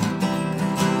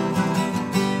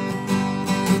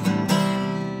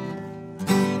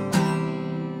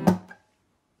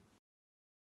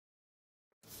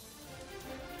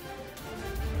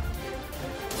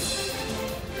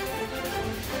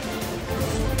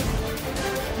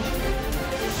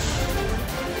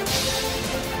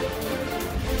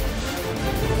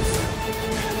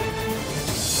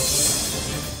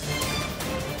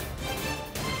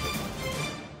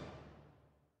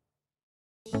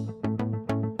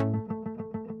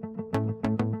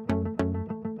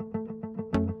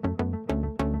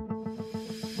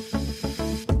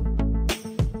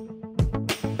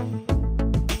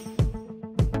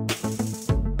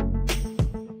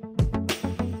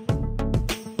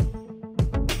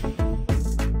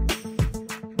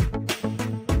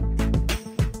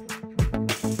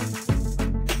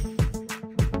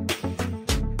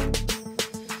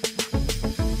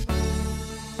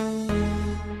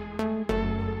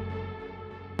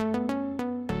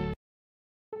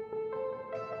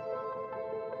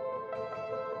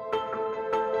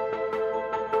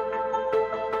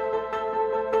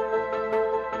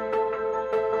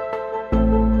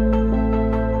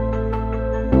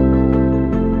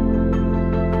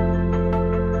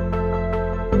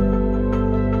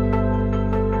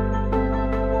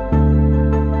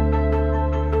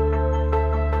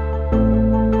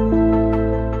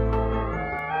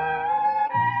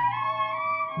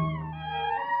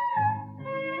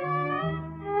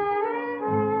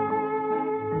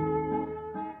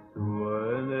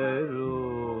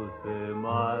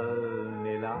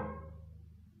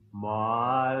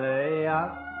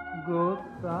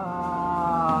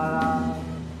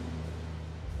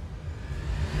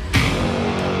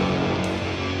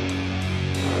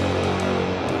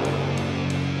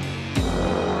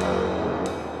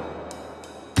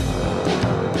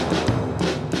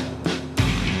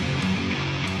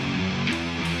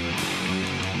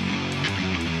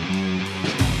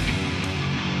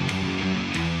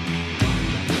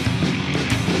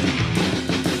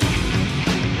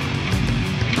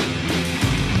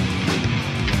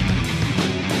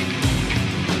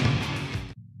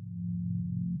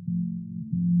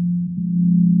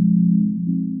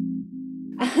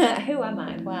 Who am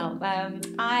I? Well,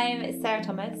 I'm Sarah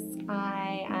Thomas.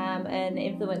 I am an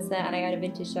influencer and I own a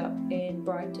vintage shop in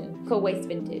Brighton called Waste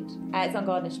Vintage. It's on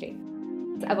Gardner Street.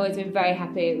 I've always been very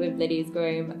happy with Lydia's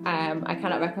groom. I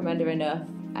cannot recommend her enough.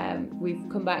 We've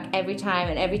come back every time,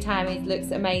 and every time he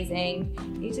looks amazing.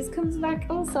 He just comes back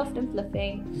all soft and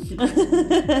fluffy.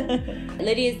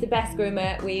 Lydia's the best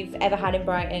groomer we've ever had in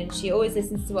Brighton. She always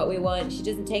listens to what we want. She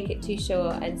doesn't take it too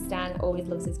short, and Stan always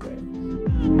loves his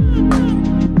groom.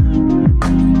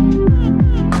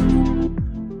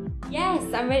 Yes,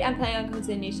 I'm planning on coming to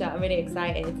the new shop. I'm really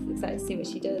excited to see what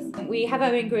she does. We have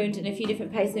her been groomed in a few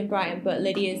different places in Brighton, but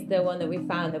Lydia's the one that we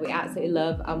found that we absolutely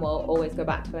love, and we'll always go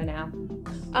back to her now.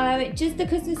 Just the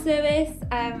customer service.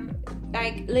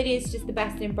 Like, Lydia's just the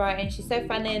best in Brighton. She's so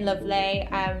friendly and lovely.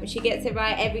 She gets it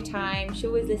right every time. She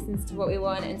always listens to what we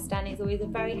want, and Stanley's always a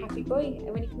very happy boy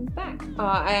when he comes back. Oh,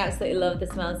 I absolutely love the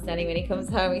smell of Stanley when he comes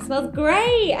home. He smells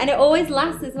great, and it always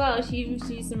lasts as well. She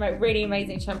used some like really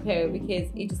amazing shampoo because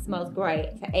it just smells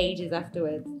great for ages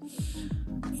afterwards.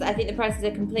 So I think the prices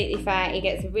are completely fair. He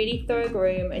gets a really thorough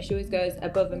groom, and she always goes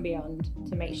above and beyond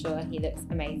to make sure he looks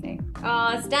amazing.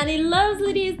 Oh, Stanley loves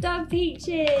Lydia's dog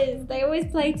Peaches. They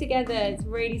always play together. It's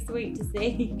really sweet to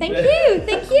see. Thank you,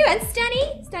 thank you. And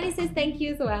Stanley says thank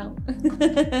you as well.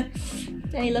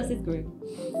 Stanley loves his groom.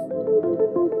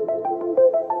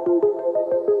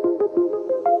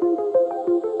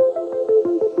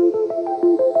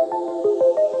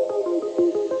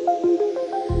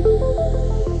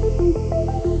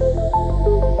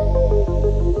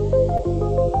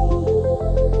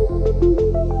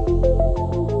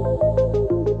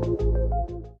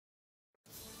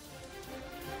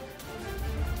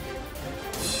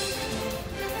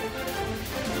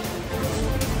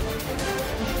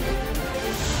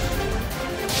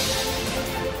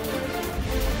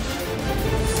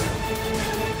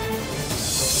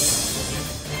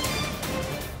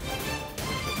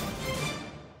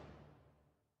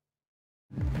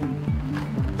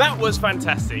 That was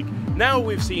fantastic. Now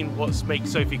we've seen what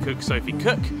makes Sophie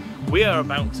Cook, we are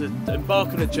about to embark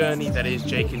on a journey that is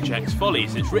Jake and Jack's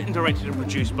Follies. It's written, directed and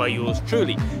produced by yours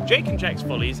truly. Jake and Jack's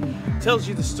Follies tells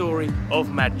you the story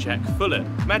of Mad Jack Fuller.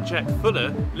 Mad Jack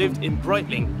Fuller lived in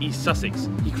Brightling, East Sussex.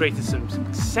 He created some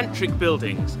eccentric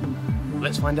buildings.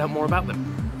 Let's find out more about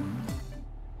them.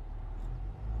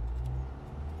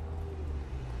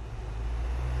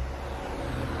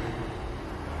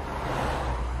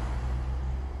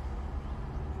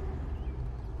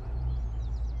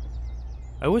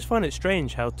 I always find it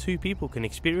strange how two people can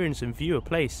experience and view a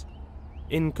place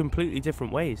in completely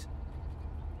different ways.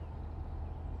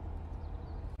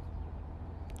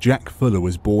 Jack Fuller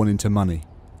was born into money,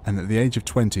 and at the age of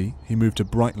 20 he moved to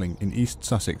Brightling in East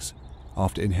Sussex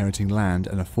after inheriting land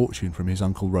and a fortune from his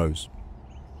uncle Rose.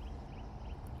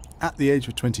 At the age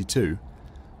of 22,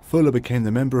 Fuller became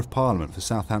the Member of Parliament for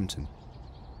Southampton.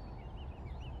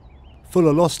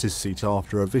 Fuller lost his seat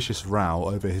after a vicious row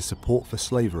over his support for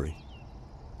slavery.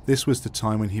 This was the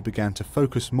time when he began to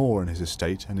focus more on his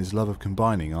estate and his love of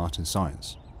combining art and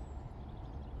science.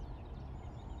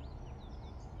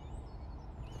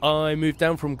 I moved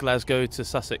down from Glasgow to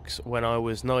Sussex when I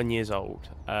was 9 years old,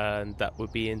 and that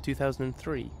would be in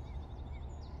 2003.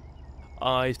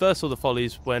 I first saw the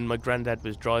Follies when my granddad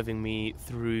was driving me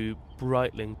through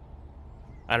Brightling,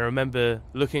 and I remember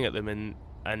looking at them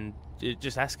and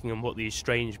just asking him what these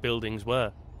strange buildings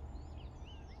were.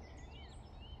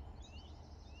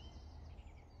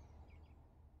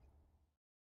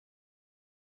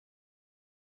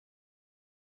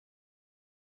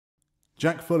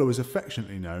 Jack Fuller was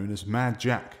affectionately known as Mad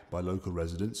Jack by local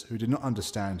residents who did not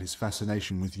understand his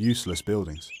fascination with useless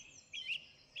buildings.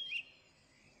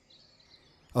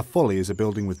 A folly is a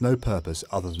building with no purpose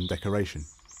other than decoration.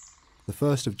 The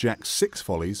first of Jack's 6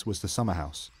 follies was the summer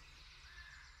house.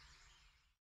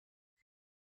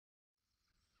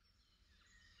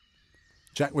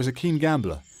 Jack was a keen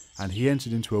gambler, and he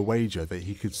entered into a wager that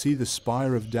he could see the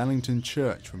spire of Dallington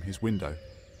Church from his window.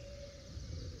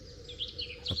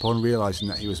 Upon realising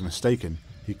that he was mistaken,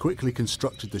 he quickly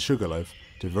constructed the sugarloaf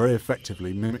to very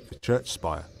effectively mimic the church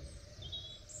spire.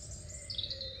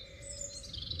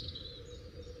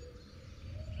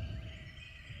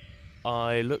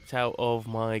 I looked out of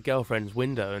my girlfriend's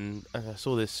window and I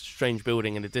saw this strange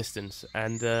building in the distance,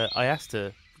 and I asked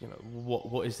her,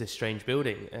 what is this strange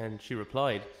building? And she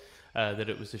replied that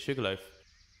it was the sugarloaf.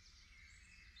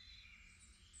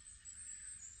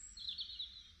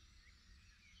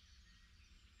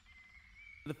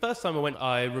 The first time I went,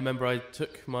 I remember I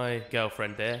took my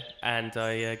girlfriend there and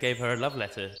I gave her a love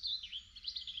letter.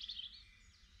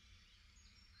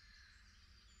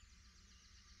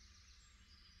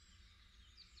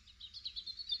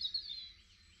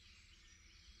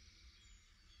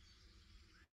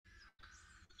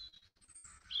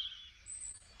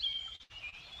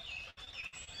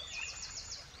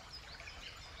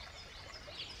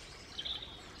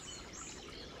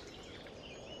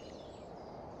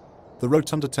 The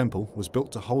Rotunda Temple was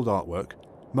built to hold artwork,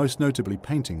 most notably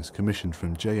paintings commissioned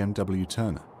from J.M.W.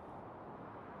 Turner.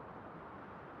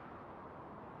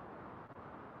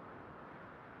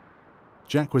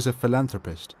 Jack was a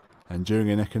philanthropist, and during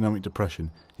an economic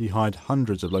depression he hired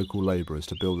hundreds of local labourers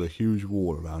to build a huge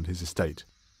wall around his estate.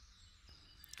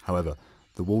 However,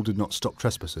 the wall did not stop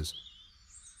trespassers.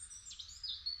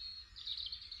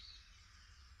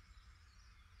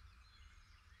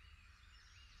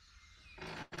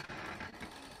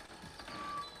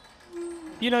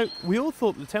 You know, we all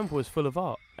thought the temple was full of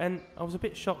art, and I was a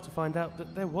bit shocked to find out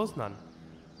that there was none.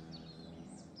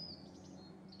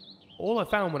 All I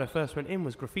found when I first went in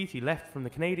was graffiti left from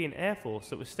the Canadian Air Force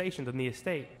that was stationed on the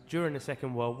estate during the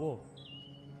Second World War.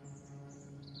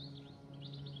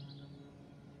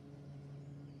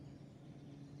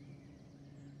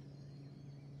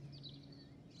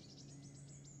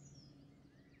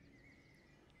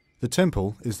 The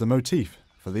temple is the motif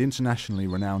for the internationally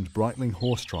renowned Breitling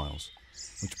horse trials,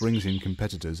 which brings in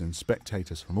competitors and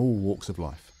spectators from all walks of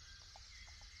life.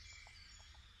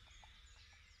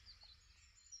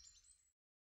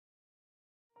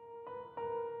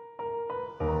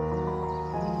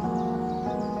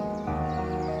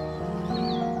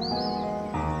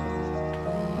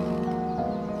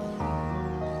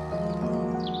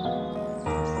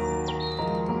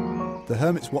 The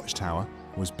Hermit's Watchtower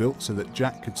was built so that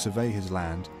Jack could survey his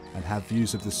land and have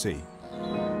views of the sea.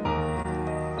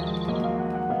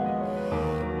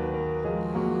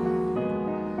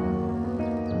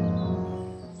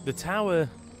 The tower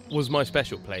was my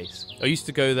special place. I used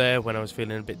to go there when I was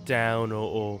feeling a bit down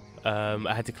or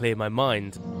I had to clear my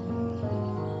mind.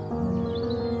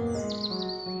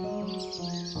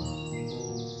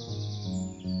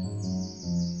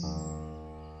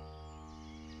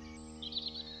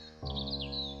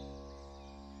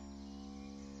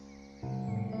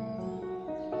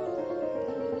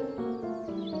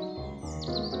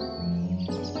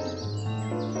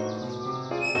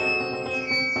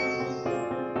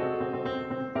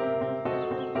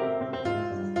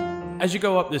 As you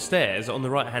go up the stairs, on the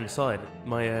right-hand side,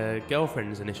 my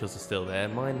girlfriend's initials are still there.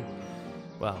 Mine,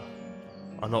 well,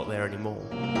 are not there anymore.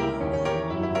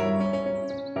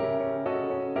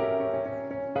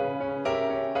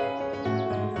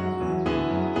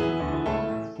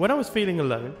 When I was feeling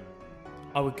alone,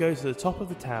 I would go to the top of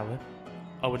the tower,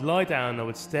 I would lie down, I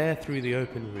would stare through the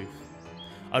open roof.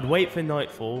 I'd wait for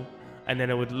nightfall, and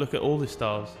then I would look at all the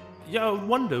stars. Yeah, I would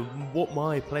wonder what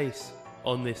my place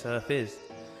on this earth is.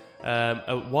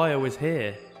 Why I was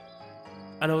here,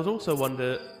 and I would also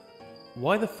wonder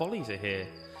why the Follies are here.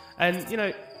 And you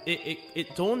know,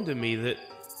 it dawned on me that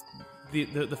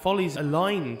the Follies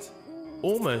aligned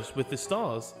almost with the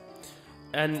stars,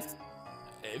 and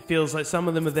it feels like some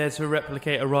of them are there to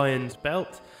replicate Orion's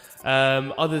belt,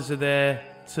 others are there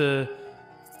to,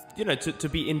 you know, to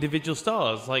be individual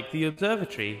stars, like the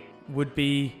observatory would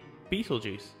be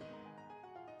Betelgeuse.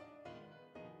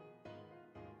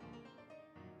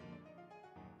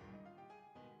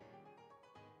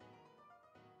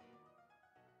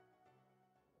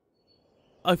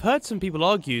 I've heard some people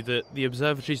argue that the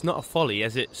observatory is not a folly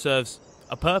as it serves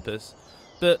a purpose,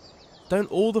 but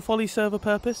don't all the follies serve a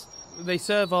purpose? They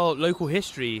serve our local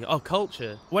history, our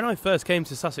culture. When I first came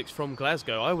to Sussex from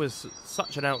Glasgow, I was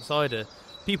such an outsider.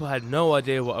 People had no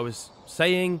idea what I was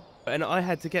saying, and I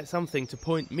had to get something to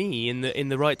point me in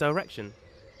the right direction.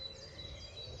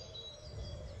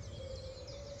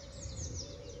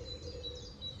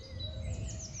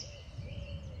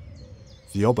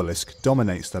 The obelisk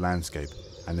dominates the landscape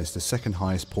and is the second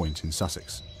highest point in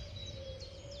Sussex.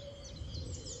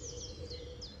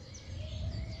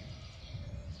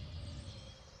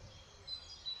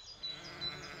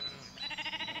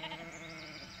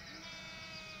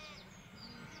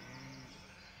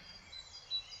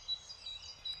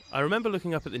 I remember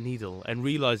looking up at the needle and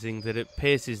realising that it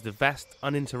pierces the vast,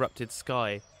 uninterrupted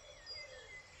sky.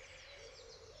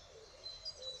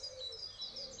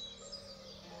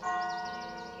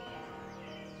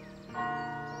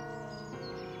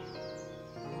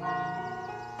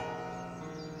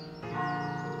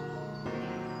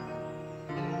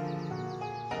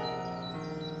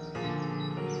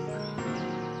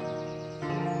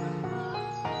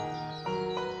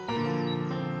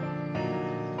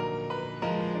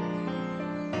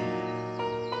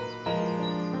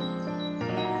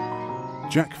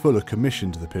 Jack Fuller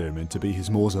commissioned the pyramid to be his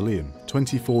mausoleum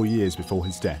 24 years before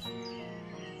his death.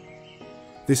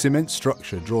 This immense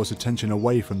structure draws attention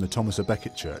away from the Thomas à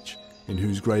Becket church, in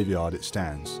whose graveyard it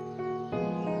stands.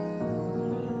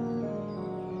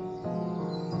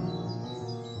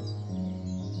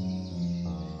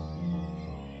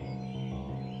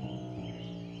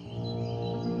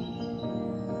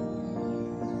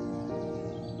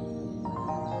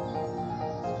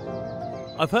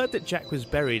 I've heard that Jack was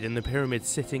buried in the pyramid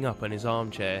sitting up in his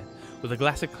armchair, with a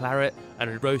glass of claret and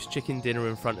a roast chicken dinner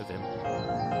in front of him.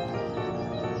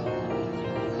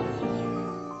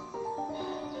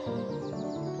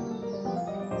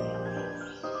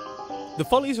 The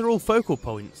Follies are all focal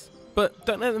points, but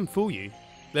don't let them fool you.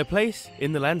 Their place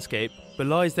in the landscape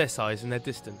belies their size and their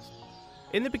distance.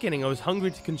 In the beginning I was hungry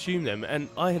to consume them, and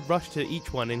I had rushed to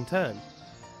each one in turn.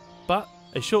 But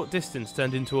a short distance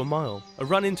turned into a mile, a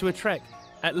run into a trek.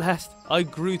 At last, I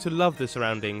grew to love the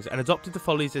surroundings and adopted the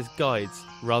Follies as guides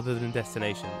rather than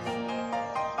destinations.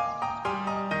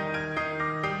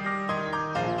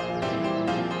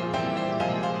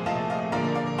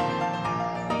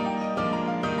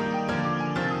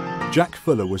 Jack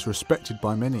Fuller was respected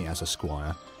by many as a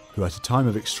squire who, at a time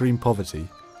of extreme poverty,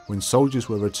 when soldiers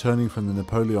were returning from the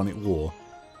Napoleonic War,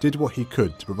 did what he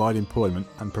could to provide employment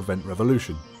and prevent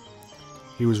revolution.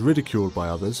 He was ridiculed by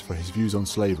others for his views on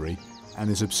slavery and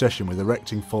his obsession with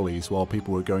erecting follies while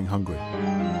people were going hungry.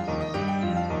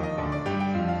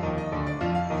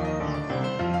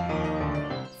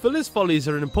 Fuller's Follies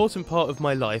are an important part of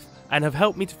my life and have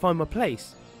helped me to find my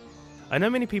place. I know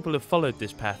many people have followed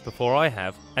this path before I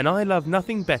have, and I love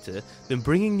nothing better than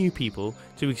bringing new people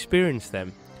to experience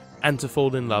them and to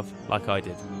fall in love like I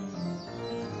did.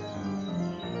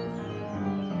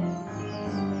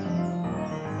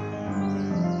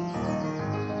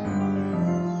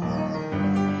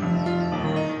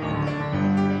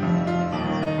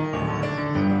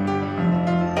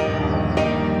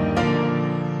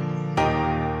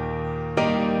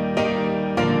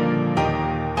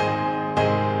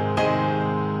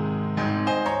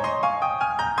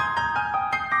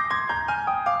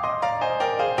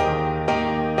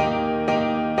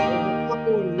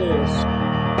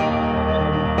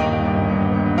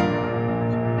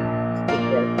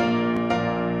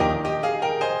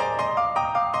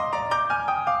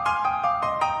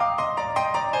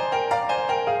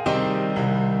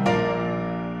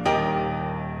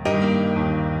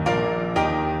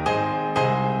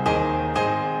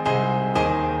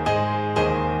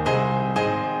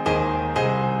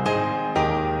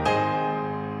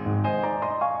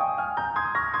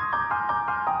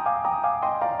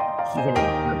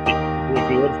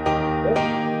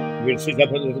 We'll sit up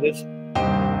a little bit.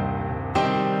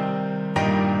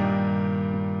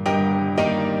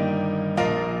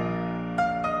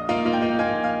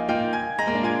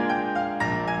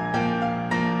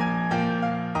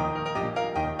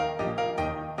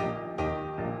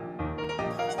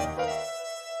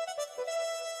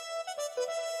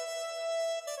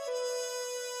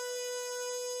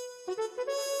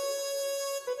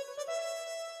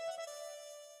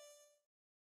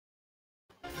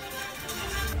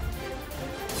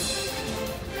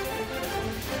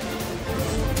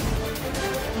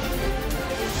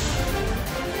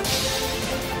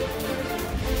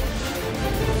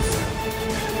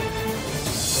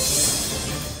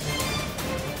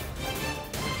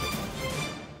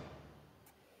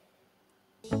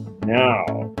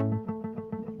 Now,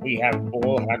 we have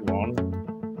all had one.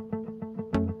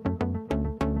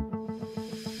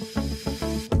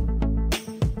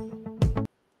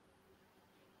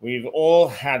 We've all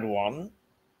had one,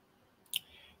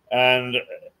 and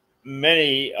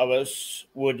many of us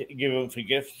would give them for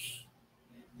gifts.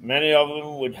 Many of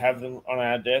them would have them on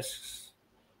our desks,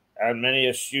 and many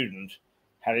a student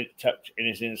had it tucked in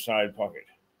his inside pocket.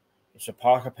 It's a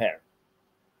Parker pen.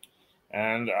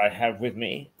 And I have with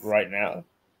me right now,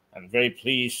 I'm very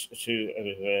pleased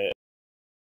to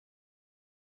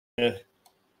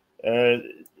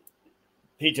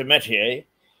Peter Metier,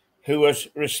 who was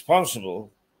responsible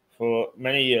for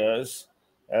many years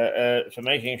for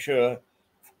making sure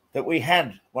that we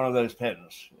had one of those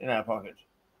pens in our pocket.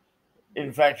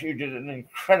 In fact, you did an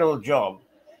incredible job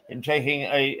in taking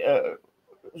it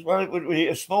would be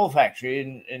a small factory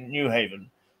in New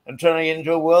Haven and turning it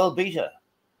into a world beater.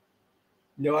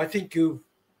 No, I think you've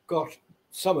got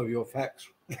some of your facts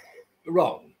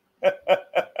wrong.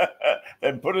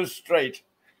 Then put us straight.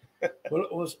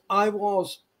 Well, I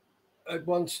was at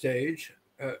one stage,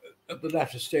 at the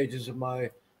latter stages of my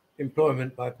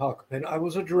employment by Parker Pen, I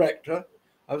was a director.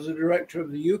 I was a director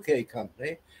of the UK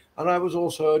company, and I was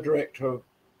also a director of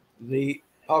the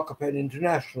Parker Pen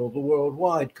International, the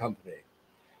worldwide company.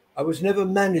 I was never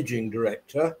managing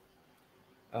director.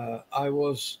 I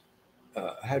was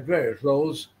had various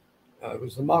roles. I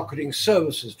was the marketing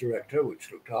services director, which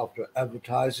looked after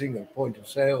advertising and point of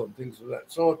sale and things of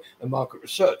that sort, and market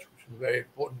research, which was a very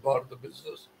important part of the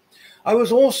business. I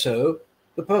was also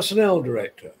the personnel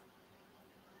director.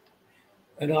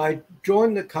 And I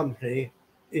joined the company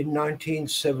in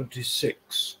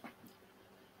 1976.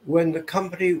 when the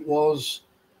company was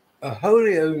a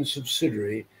wholly owned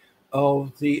subsidiary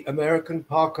of the American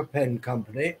Parker Pen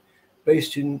Company,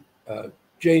 based in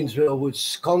Janesville,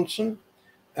 Wisconsin,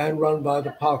 and run by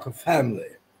the Parker family.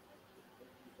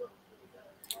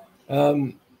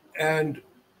 And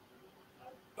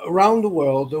around the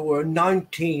world, there were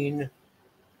 19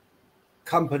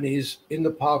 companies in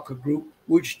the Parker Group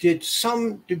which did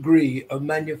some degree of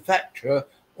manufacture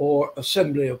or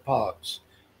assembly of parts.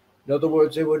 In other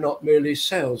words, they were not merely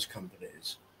sales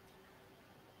companies.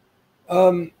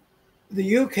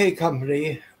 The UK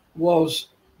company was,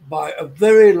 by a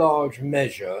very large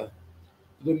measure,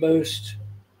 the most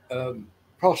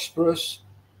prosperous,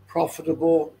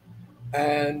 profitable,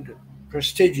 and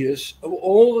prestigious of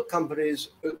all the companies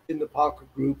in the Parker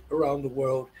Group around the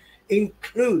world,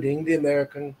 including the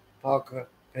American Parker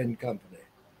Pen Company.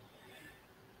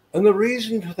 And the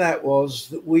reason for that was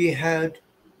that we had,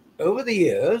 over the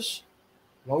years,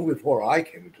 long before I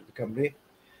came into the company,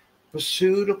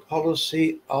 pursued a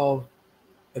policy of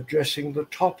addressing the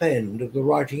top end of the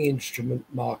writing instrument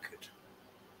market.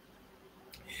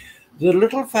 The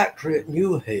little factory at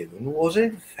New Haven was,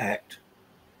 in fact,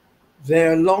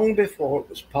 there long before it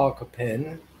was Parker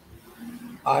Pen.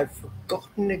 I've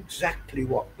forgotten exactly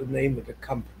what the name of the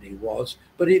company was,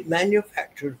 but it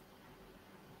manufactured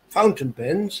fountain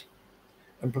pens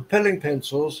and propelling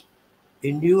pencils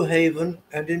in New Haven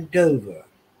and in Dover.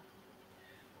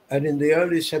 And in the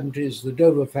early 70s, the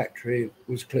Dover factory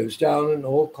was closed down and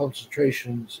all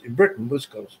concentrations in Britain was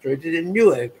concentrated in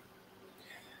New Haven.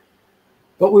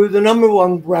 But we were the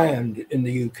 #1 brand in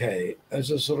the UK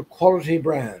as a sort of quality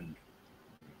brand.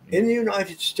 In the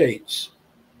United States,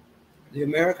 the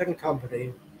American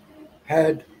company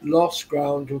had lost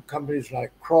ground to companies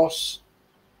like Cross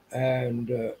and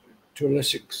to a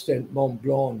less extent Mont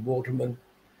Blanc and Waterman,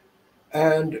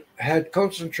 and had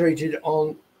concentrated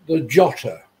on the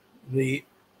Jotter, the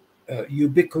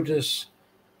ubiquitous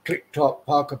click-top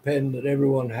Parker pen that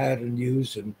everyone had and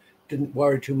used and didn't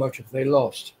worry too much if they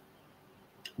lost.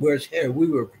 Whereas here we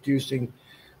were producing,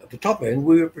 at the top end,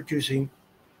 we were producing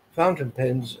fountain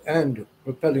pens and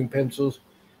propelling pencils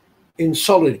in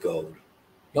solid gold,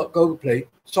 not gold plate,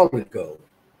 solid gold.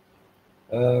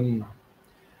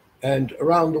 And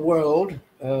around the world,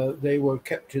 they were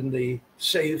kept in the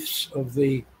safes of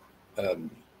the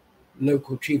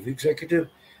local chief executive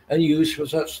and used for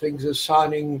such things as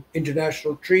signing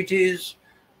international treaties,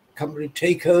 company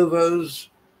takeovers,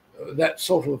 that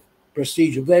sort of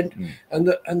prestige event. And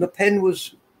the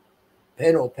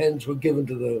pen or pens were given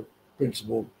to the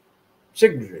principal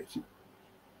signatories.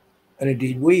 And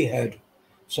indeed, we had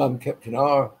some kept in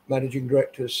our managing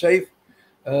director's safe,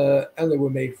 and they were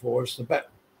made for us.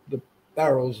 The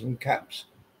barrels and caps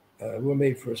were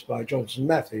made for us by Johnson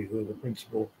Matthey, who are the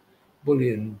principal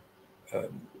bullion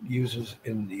users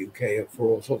in the UK for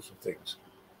all sorts of things.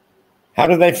 How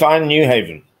did they find New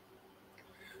Haven?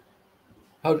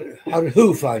 How did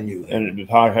who find New Haven? And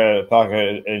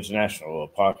Parker International, or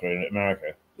Parker in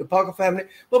America? The Parker family?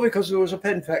 Well, because there was a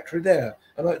pen factory there,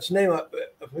 and its name I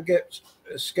forget,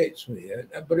 escapes me,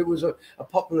 but it was a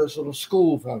popular sort of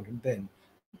school fountain pen.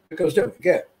 Because don't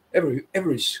forget, every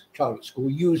child at school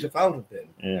used a fountain pen.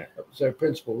 Yeah. That was their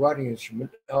principal writing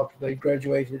instrument after they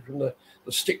graduated from the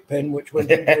stick pen, which went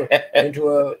into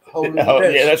a hole in the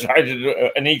desk. Yeah, that's right.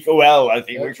 An EQL, I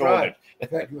think That's we called right. it. In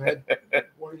fact, you had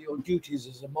one of your duties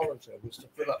as a monitor was to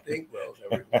fill up the inkwells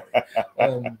every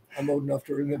morning. I'm old enough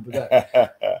to remember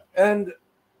that. And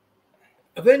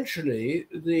eventually,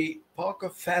 the Parker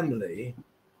family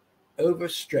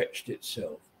overstretched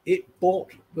itself. It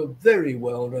bought the very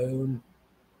well-known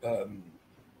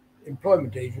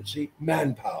employment agency,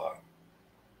 Manpower.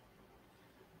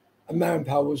 And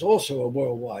Manpower was also a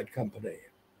worldwide company.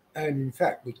 And in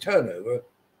fact, with turnover,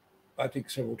 I think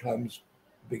several times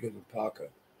bigger than Parker.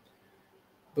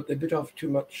 But they bit off too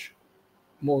much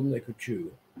more than they could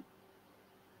chew.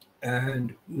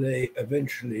 And they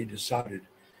eventually decided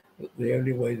that the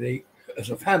only way they, as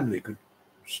a family, could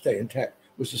stay intact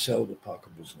was to sell the Parker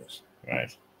business.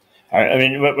 Right. I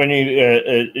mean, when you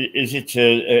is it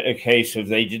a case of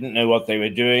they didn't know what they were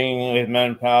doing with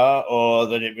Manpower, or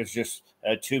that it was just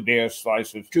too big a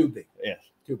slice of Too big. Yes,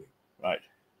 Too big. right.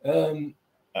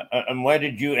 And where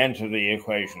did you enter the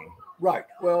equation? Right.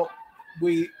 Well,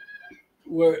 we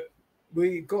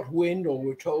got wind, or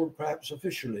were told, perhaps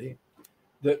officially,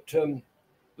 that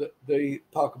that the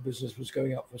Parker business was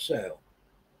going up for sale.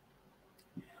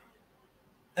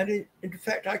 And in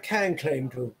fact, I can claim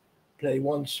to play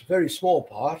one very small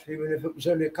part, even if it was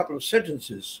only a couple of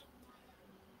sentences.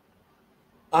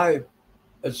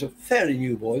 As a fairly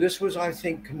new boy, this was, I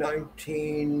think,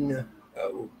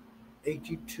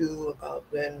 82 about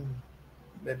then,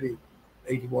 maybe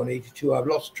 81, 82. I've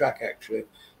lost track actually.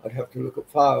 I'd have to look at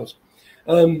files.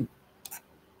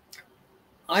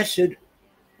 I said,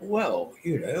 well,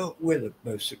 you know, we're the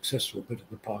most successful bit of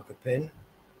the Parker pen.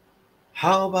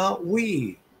 How about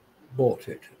we bought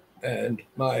it? And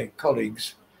my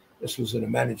colleagues, this was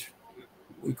in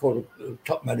we call it the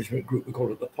top management group, we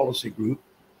call it the policy group.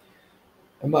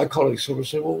 And my colleagues sort of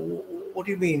said, well, what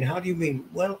do you mean? How do you mean?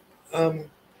 Well,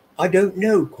 I don't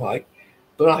know quite,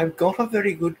 but I've got a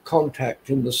very good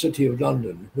contact in the City of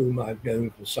London, whom I've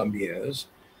known for some years.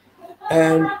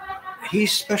 And he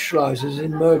specializes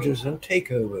in mergers and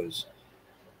takeovers.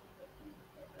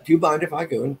 Do you mind if I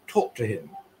go and talk to him?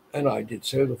 And I did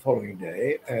so the following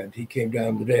day, and he came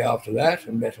down the day after that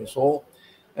and met us all.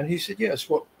 And he said, yes,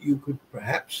 what you could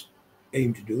perhaps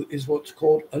aim to do is what's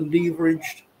called a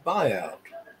leveraged buyout,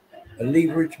 a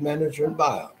leveraged management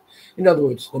buyout. In other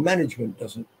words, the management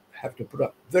doesn't have to put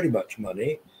up very much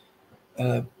money.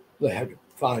 They have to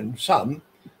find some,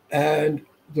 and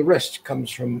the rest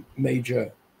comes from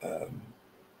major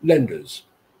lenders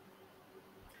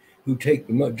who take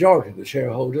the majority of the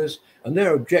shareholders, and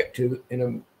their objective in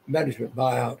a management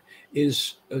buyout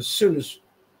is, as soon as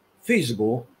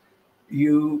feasible,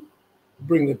 you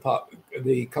bring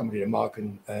the company to market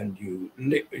and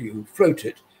you float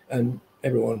it, and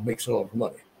everyone makes a lot of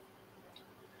money.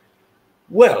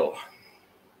 Well,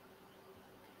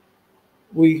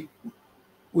 we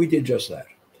did just that.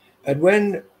 And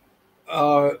when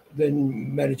our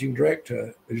then managing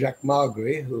director, Jacques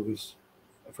Margry, who was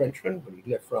a Frenchman, but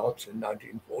he left France in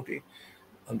 1940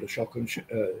 under shock and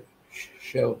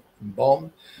shell and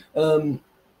bomb,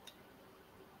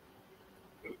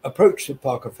 approached the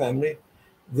Parker family.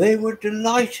 They were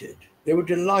delighted. They were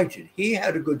delighted. He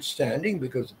had a good standing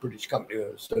because the British company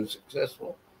was so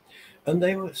successful. And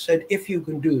they said, if you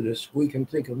can do this, we can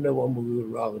think of no one we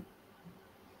would rather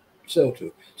sell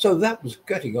to. So that was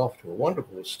getting off to a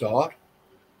wonderful start.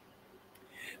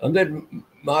 And then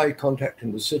my contact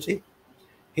in the city,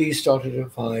 he started to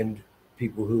find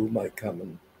people who might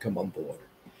come on board.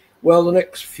 Well, the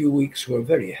next few weeks were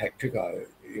very hectic. I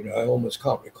almost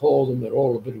can't recall them. They're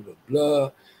all a bit of a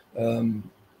blur.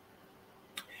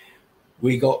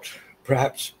 We got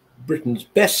perhaps Britain's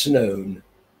best known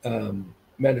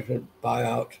management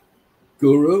buyout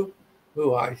guru,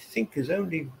 who I think has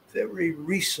only very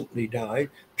recently died,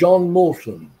 John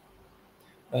Morton,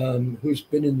 who's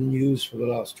been in the news for the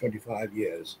last 25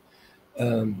 years.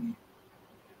 And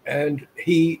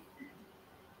he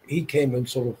came and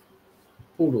sort of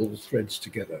pulled all the threads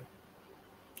together.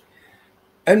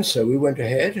 And so we went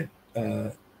ahead.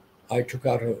 I took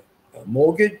out a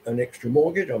mortgage, an extra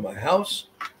mortgage on my house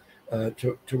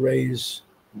to raise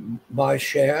my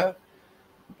share.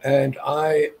 And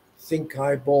I think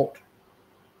I bought,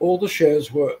 all the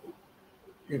shares were,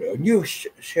 new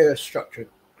share structure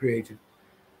created.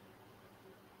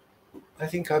 I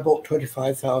think I bought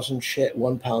 25,000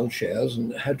 £1 shares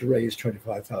and had to raise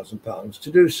 £25,000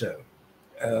 to do so.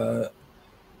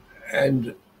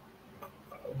 And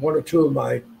one or two of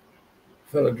my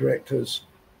fellow directors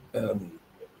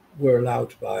were allowed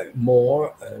to buy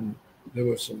more, and there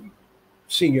were some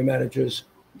senior managers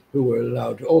who were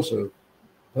allowed to also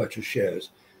purchase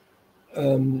shares,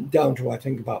 down to I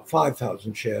think about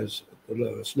 5,000 shares at the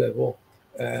lowest level.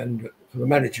 And for the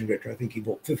managing director, I think he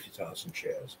bought 50,000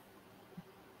 shares,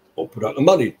 or put out the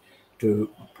money to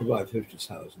provide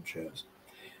 50,000 shares.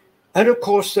 And of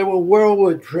course, there were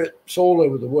whirlwind trips all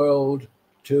over the world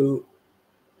to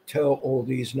tell all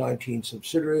these 19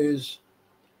 subsidiaries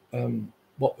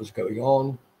what was going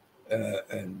on,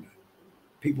 and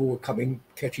people were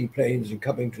catching planes and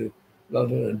coming to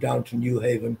London and down to New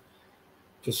Haven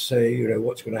to say,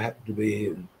 what's going to happen to me,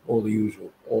 and all the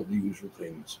usual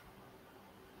things.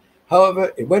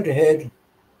 However, it went ahead,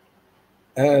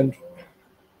 and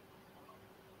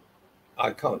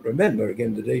I can't remember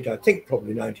again the date. I think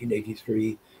probably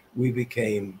 1983. We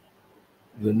became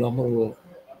the nominal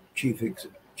chief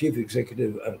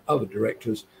executive, and other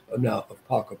directors are now of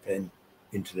Parker Pen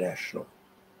International.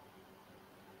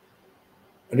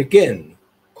 And again,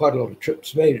 quite a lot of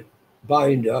trips made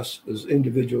bind us as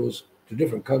individuals to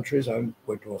different countries. I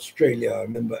went to Australia, I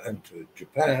remember, and to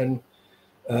Japan.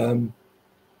 And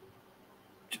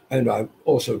I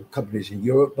also companies in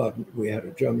Europe. We had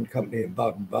a German company in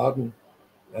Baden-Baden,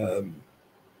 and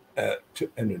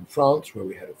in France, where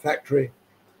we had a factory.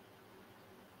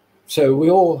 So we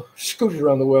all scooted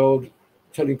around the world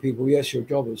telling people, yes, your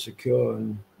job is secure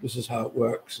and this is how it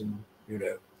works. And,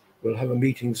 we'll have a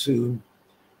meeting soon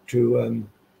to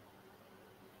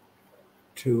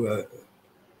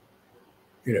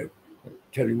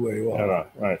tell you where you are. Oh,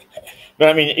 right. But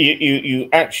I mean, you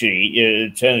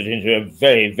actually turned it into a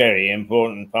very, very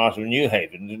important part of New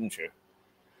Haven, didn't you?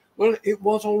 Well, it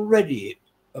was already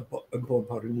an important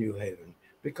part of New Haven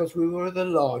because we were the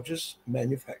largest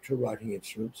manufacturer of writing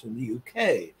instruments in the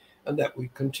UK, and that we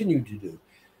continue to do.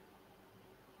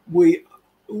 We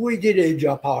did edge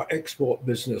up our export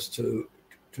business to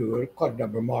quite a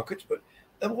number of markets, but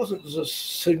that wasn't a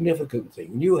significant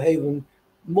thing. New Haven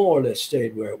more or less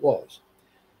stayed where it was.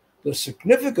 The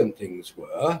significant things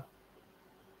were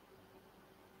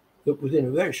that within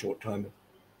a very short time,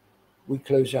 we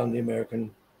closed down the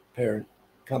American parent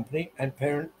company and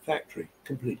parent factory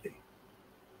completely.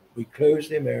 We closed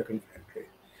the American factory.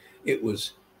 It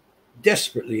was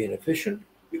desperately inefficient.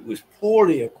 It was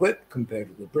poorly equipped compared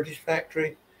to the British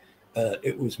factory.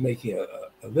 It was making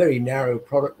a very narrow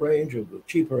product range, of the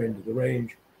cheaper end of the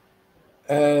range.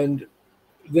 And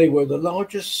they were the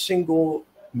largest single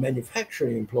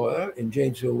manufacturing employer in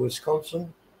Janesville,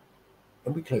 Wisconsin,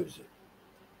 and we closed it.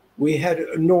 We had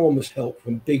enormous help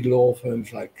from big law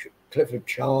firms like Clifford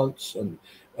Chance and,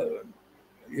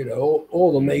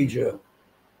 all the major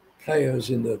players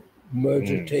in the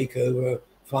merger takeover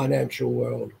financial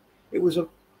world. It was a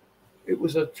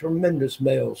tremendous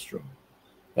maelstrom.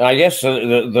 I guess the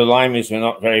limeys were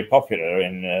not very popular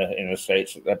in the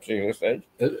States at that particular stage.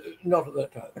 Not at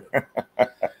that time.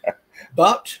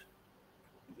 But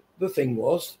the thing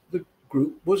was, the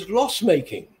group was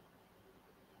loss-making.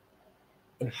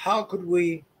 And how could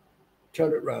we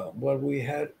turn it around? Well, we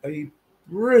had a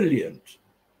brilliant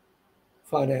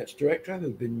finance director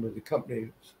who'd been with the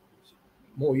company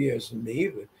more years than me,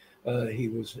 but he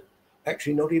was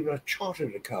actually not even a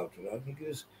chartered accountant. I think he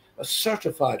was a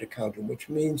certified accountant, which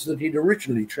means that he'd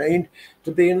originally trained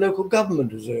to be in local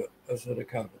government as an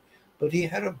accountant. But he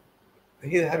had a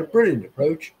brilliant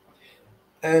approach,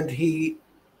 and he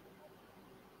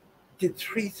did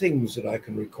three things that I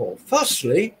can recall.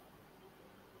 Firstly,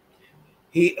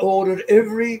 he ordered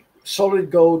every solid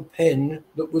gold pen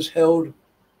that was held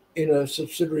in a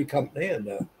subsidiary company, and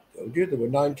I told you there were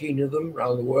 19 of them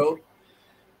around the world,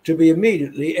 to be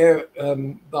immediately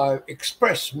by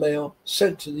express mail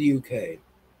sent to the UK.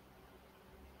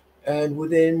 And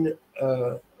within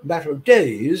a matter of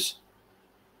days,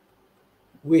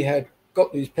 we had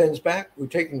got these pens back.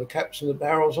 We'd taken the caps and the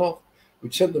barrels off.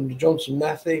 We'd sent them to Johnson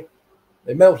Matthey.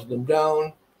 They melted them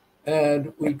down.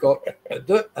 And we got, at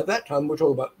that time, we're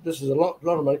talking about, this is a lot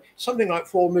of money, something like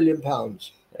 £4 million.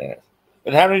 Yeah.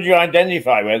 But how did you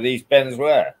identify where these pens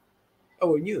were?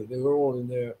 Oh, we knew. They were all in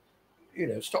their,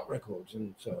 stock records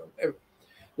and so on.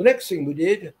 The next thing we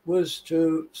did was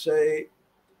to say,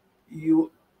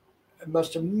 you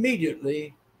must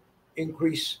immediately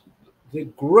increase the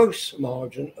gross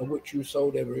margin at which you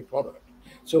sold every product.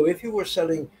 So if you were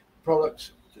selling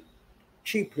products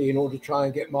cheaply in order to try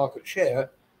and get market share,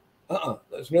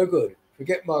 that's no good.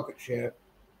 Forget market share,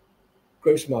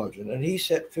 gross margin. And he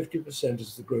set 50%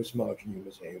 as the gross margin you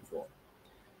must aim for.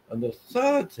 And the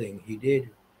third thing he did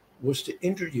was to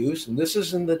introduce, and this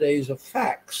is in the days of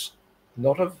fax,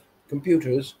 not of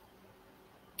computers,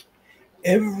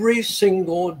 every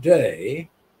single day,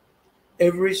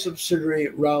 every subsidiary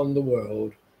around the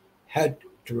world had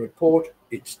to report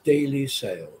its daily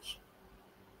sales.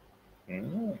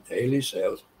 Daily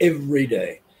sales, every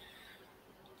day.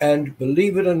 And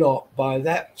believe it or not, by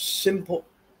that simple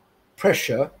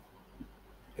pressure,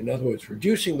 in other words,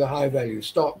 reducing the high value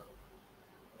stock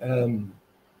and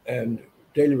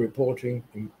daily reporting,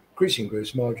 increasing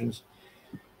gross margins,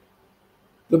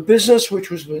 the business, which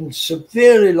was been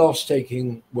severely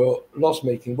loss-making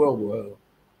worldwide,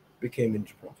 became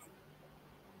into profit.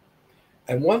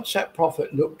 And once that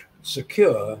profit looked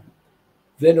secure,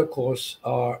 then of course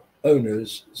our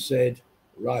owners said,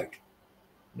 right,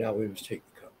 now we must take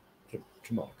the cup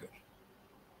to market.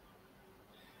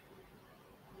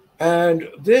 And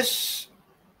this,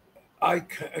 I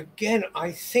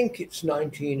think it's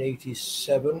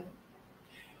 1987.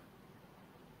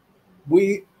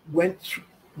 We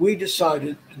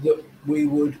decided that we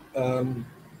would go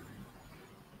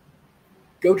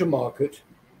to market,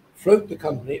 float the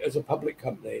company as a public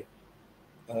company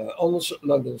on the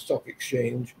London Stock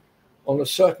Exchange on a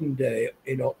certain day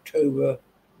in October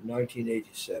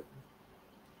 1987.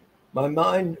 My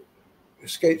mind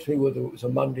escapes me whether it was a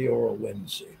Monday or a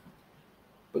Wednesday.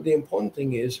 But the important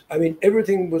thing is,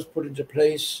 everything was put into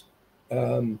place.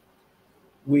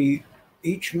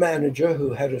 Each manager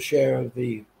who had a share of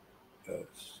the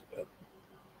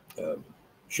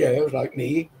shares, like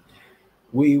me,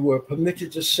 we were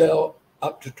permitted to sell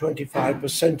up to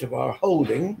 25% of our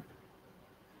holding.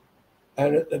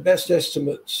 And at the best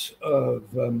estimates of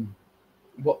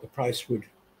what the price would,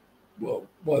 well,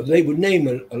 they would name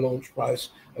a launch price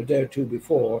a day or two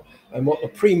before, and what the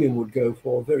premium would go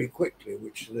for very quickly,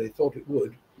 which they thought it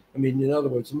would. I mean, in other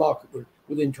words, the market would,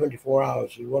 within 24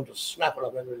 hours, would want to snap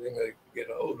up everything they could get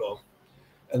a hold of,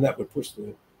 and that would push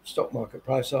the stock market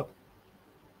price up.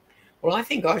 Well, I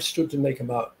think I stood to make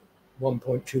about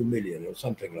 1.2 million or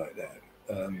something like that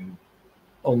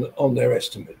on their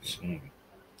estimates.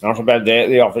 Not a bad day at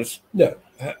the office. No,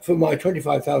 for my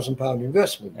 £25,000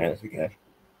 investment. Yes, yes.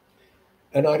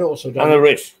 And I'd also done... And the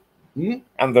risk. Hmm?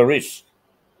 And the risk.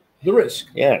 The risk?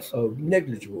 Yes. Oh,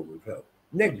 negligible, we felt.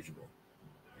 Negligible.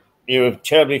 You were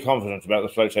terribly confident about the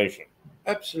flotation.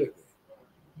 Absolutely.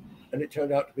 And it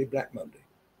turned out to be Black Monday.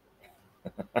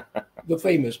 The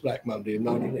famous Black Monday in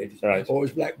 1980. Right. Or it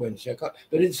was Black Wednesday. I can't,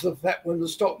 but it's the fact when the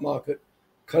stock market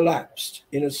collapsed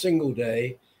in a single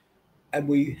day and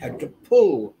we had to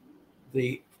pull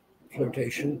the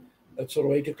flotation at sort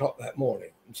of 8 o'clock that morning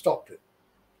and stopped it.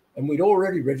 And we'd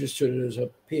already registered it as a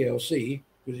PLC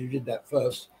because you did that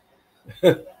first.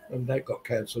 And that got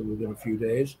cancelled within a few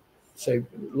days. So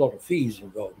a lot of fees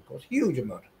involved, of course. Huge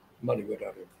amount of money went out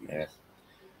of fees. Yes.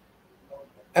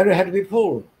 And it had to be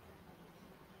pulled.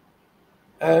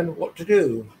 And what to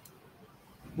do?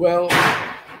 Well,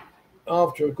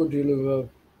 after a good deal of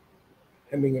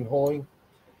hemming and hawing,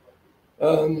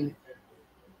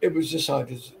 it was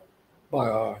decided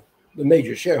by the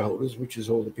major shareholders, which is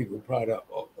all the people proud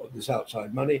of this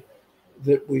outside money,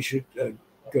 that we should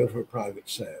go for a private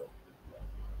sale.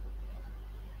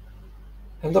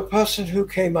 And the person who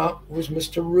came up was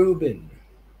Mr. Rubin,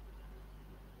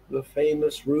 the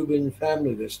famous Rubin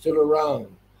family. They're still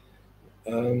around.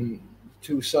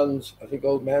 2 sons, I think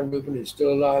old man Rubin is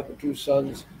still alive. The 2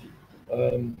 sons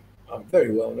are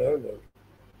very well known.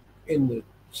 They're in the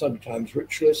Sunday Times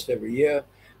Rich List every year.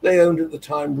 They owned at the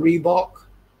time Reebok,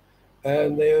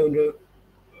 and they owned a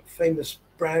famous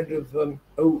brand of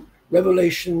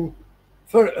Revelation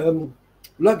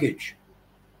luggage,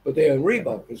 but they own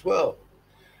Reebok as well.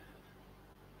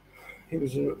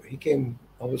 He came,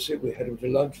 obviously, we had him to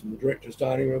lunch in the director's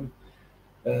dining room.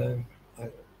 I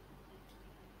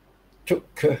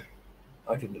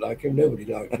didn't like him. Nobody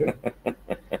liked him.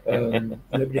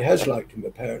 Nobody has liked him,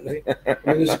 apparently. I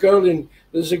mean,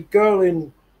 there's a girl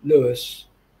in Lewis,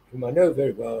 whom I know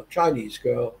very well, a Chinese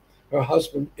girl. Her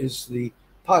husband is the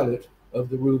pilot of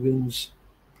the Rubin's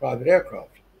private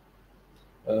aircraft.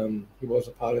 He was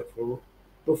a pilot for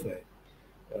Buffet,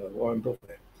 Warren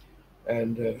Buffet.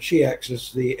 And she acts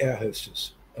as the air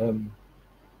hostess. But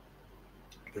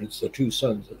it's the 2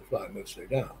 sons that fly mostly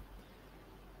down.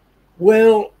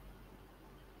 Well,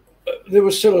 there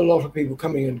was still a lot of people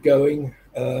coming and going.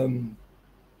 The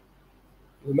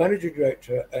managing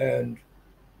director and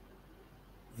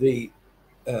the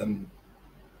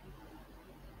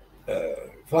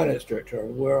finance director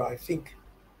were, I think,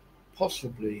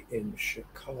 possibly in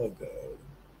Chicago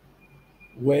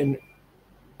when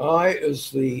I, as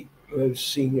the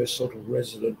most senior sort of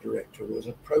resident director, was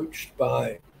approached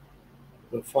by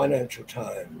the Financial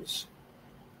Times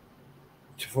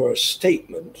for a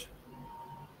statement.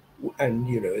 And,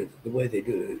 you know, the way they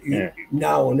do it,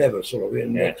 now or never, sort of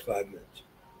in the next 5 minutes,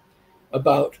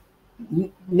 about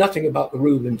nothing about the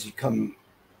Rubins had come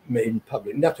made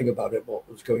public, nothing about it, what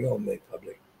was going on made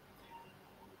public.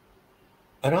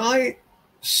 And I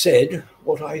said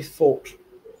what I thought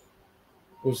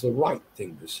was the right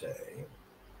thing to say,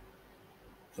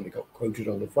 and it got quoted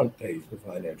on the front page of the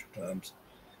Financial Times.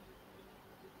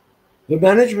 The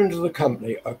management of the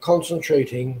company are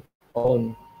concentrating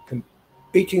on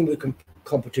beating the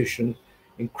competition,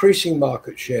 increasing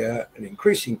market share and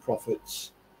increasing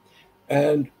profits,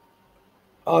 and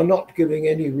are not giving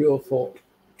any real thought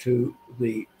to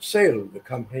the sale of the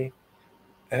company.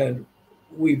 And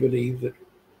we believe that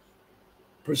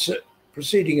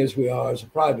proceeding as we are as a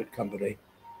private company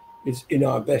is in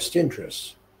our best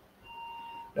interests.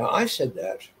 Now, I said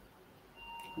that.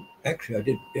 Actually, I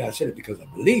did. Yeah, I said it because I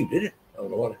believed it. On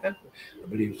the one hand, I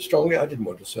believed it strongly. I didn't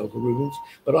want to sell the Rubins,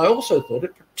 but I also thought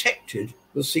it protected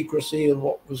the secrecy of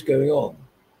what was going on.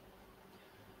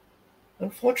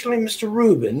 Unfortunately, Mr.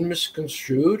 Rubin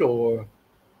misconstrued or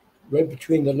read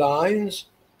between the lines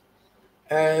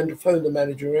and phoned the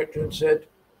managing director and said,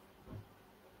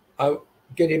 "I'll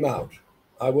get him out.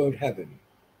 I won't have him."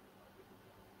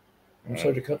 And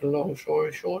so, to cut a long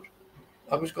story short,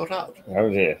 I was got out. Oh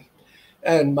dear.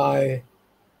 And my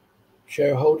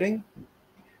shareholding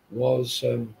was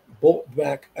bought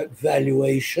back at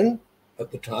valuation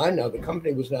at the time. Now, the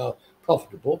company was now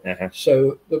profitable,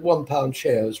 so the £1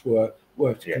 shares were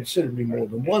worth Yeah. considerably more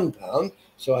than £1.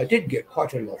 So I did get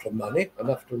quite a lot of money,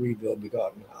 enough to rebuild the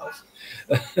garden house.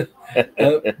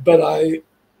 But I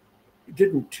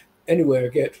didn't anywhere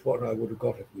get what I would have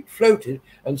got if we'd floated.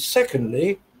 And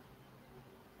secondly,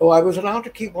 I was allowed to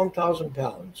keep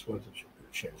 £1,000 worth of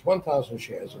shares, 1,000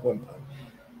 shares of £1.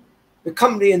 The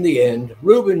company, in the end,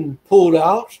 Reuben pulled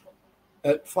out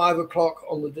at 5 o'clock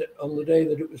on the day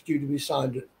that it was due to be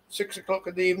signed at 6 o'clock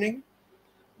in the evening.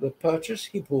 The purchase,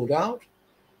 he pulled out,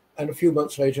 and a few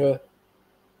months later,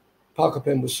 Parker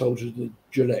Pen was sold to the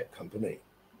Gillette company,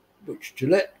 which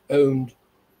Gillette owned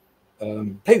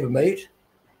Papermate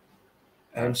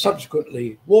and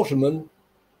subsequently Waterman,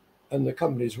 and the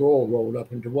companies were all rolled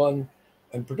up into one,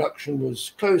 and production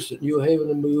was closed at New Haven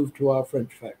and moved to our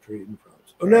French factory in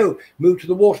France. Oh no, moved to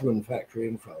the Waterman factory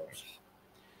in France.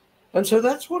 And so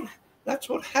that's what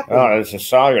happened. Oh, it's a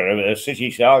saga, a city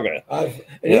saga.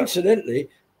 Incidentally,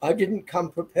 I didn't come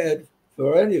prepared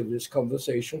for any of this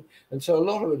conversation, and so a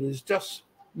lot of it is just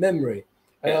memory.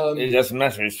 It doesn't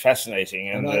matter. It's fascinating,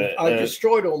 and I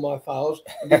destroyed all my files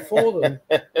before them.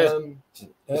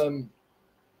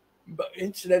 But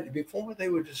incidentally, before they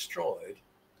were destroyed,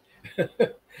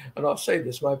 and I'll say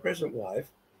this, my present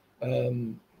wife,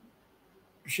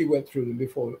 she went through them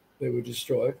before they were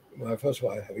destroyed, my first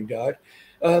wife having died,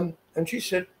 and she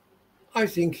said, I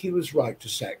think he was right to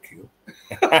sack you.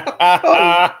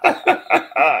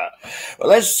 Well,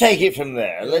 let's take it from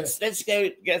there. Let's go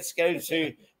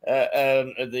to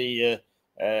the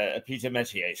Peter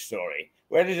Metier story.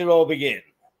 Where did it all begin?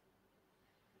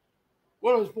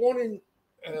 Well, I was born in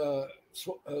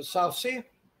Southsea.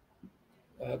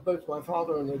 Both my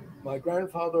father and my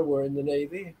grandfather were in the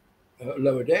Navy,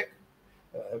 lower deck,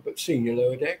 but senior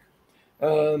lower deck.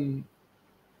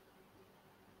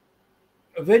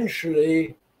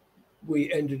 Eventually,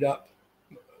 we ended up,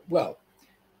 well,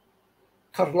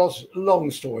 cut a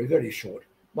long story, very short.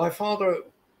 My father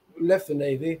left the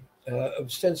Navy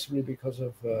ostensibly because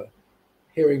of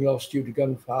hearing loss due to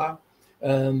gunfire.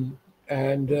 And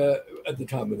at the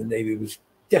time when the Navy was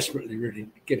desperately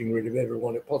getting rid of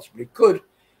everyone it possibly could,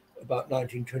 about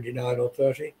 1929 or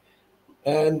 30.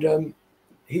 And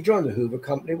he joined the Hoover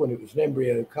Company when it was an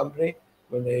embryo company,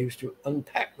 when they used to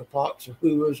unpack the parts of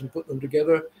Hoovers and put them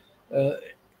together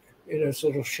in a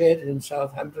sort of shed in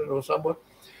Southampton or somewhere,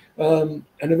 and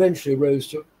eventually rose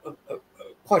to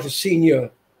quite a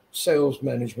senior sales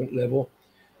management level.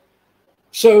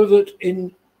 So that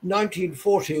in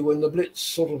 1940, when the Blitz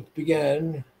sort of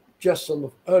began, just on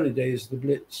the early days of the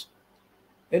Blitz,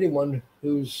 anyone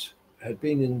who's had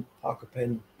been in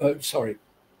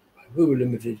Hoover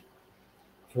Limited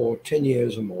for 10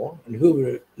 years or more, and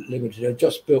Hoover Limited had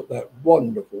just built that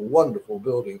wonderful, wonderful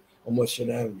building on Western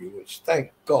Avenue, which,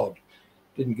 thank God,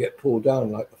 didn't get pulled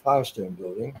down like the Firestone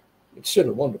building. It's still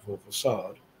a wonderful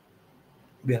facade.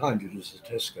 Behind it is a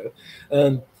Tesco.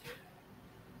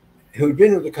 Who had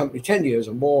been with the company 10 years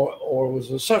or more, or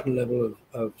was a certain level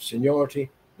of seniority,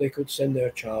 they could send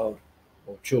their child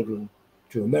or children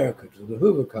to America, to the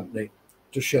Hoover Company,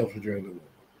 to shelter during the war.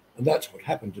 And that's what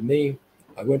happened to me.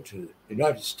 I went to the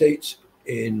United States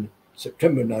in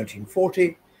September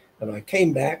 1940, and I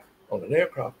came back on an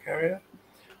aircraft carrier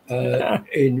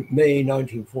in May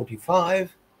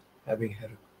 1945, having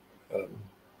had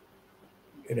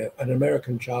an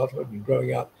American childhood and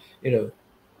growing up in a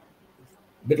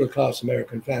middle-class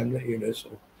American family,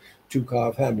 sort of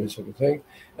two-car family sort of thing.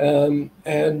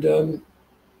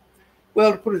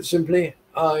 Well, to put it simply,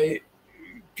 I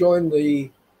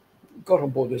got on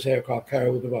board this aircraft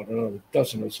carrier with about another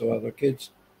dozen or so other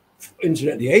kids.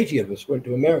 Incidentally, 80 of us went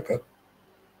to America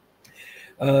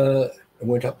and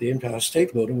went up the Empire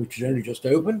State Building, which had only just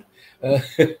opened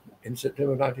in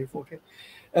September 1940.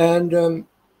 And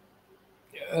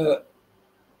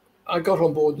I got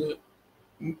on board the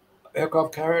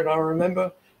aircraft carrier, and I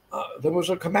remember there was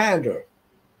a commander.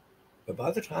 But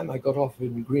by the time I got off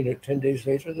in Greenock 10 days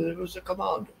later, there was a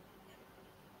commander.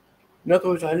 In other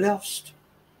words, I lost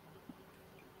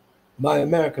my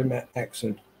American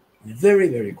accent very,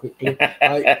 very quickly.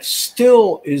 I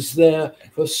still is there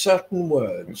for certain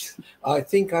words. I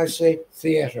think I say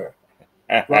theatre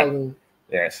rather than...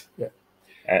 Yes. Yeah.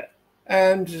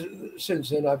 And since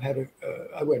then, I've had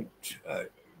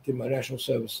did my national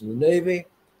service in the Navy.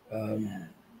 I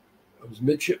was a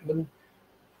midshipman.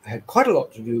 I had quite a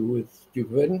lot to do with Duke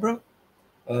of Edinburgh.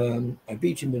 I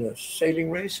beat him in a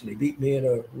sailing race, and he beat me in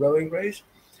a rowing race.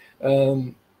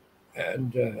 And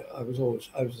I was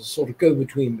a sort of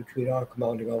go-between between our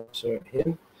commanding officer and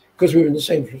him, because we were in the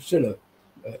same flotilla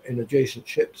in adjacent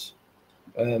ships.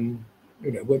 Went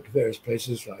to various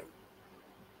places like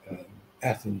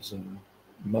Athens and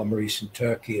Marmaris and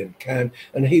Turkey and Cannes,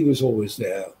 and he was always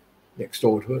there next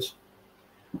door to us.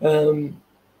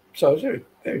 So I was very,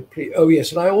 very pleased. Oh,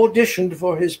 yes, and I auditioned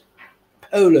for his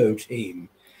polo team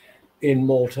in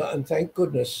Malta, and thank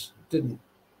goodness didn't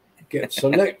get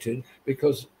selected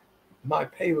because my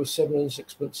pay was 7 and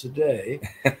 6pence a day,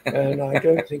 and I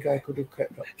don't think I could have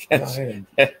kept up my end.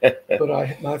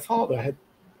 But my father had,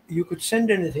 you could send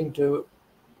anything to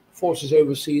forces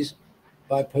overseas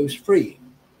by post free,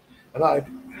 and I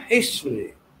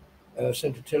hastily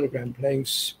sent a telegram saying,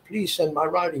 please send my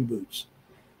riding boots,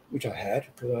 which I had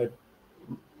because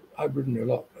I'd ridden a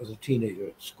lot as a teenager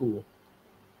at school.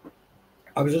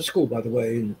 I was at school, by the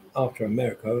way, after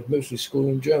America. I was mostly school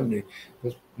in Germany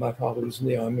because my father was in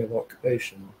the Army of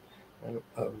Occupation. And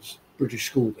I was British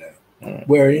school there,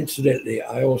 where incidentally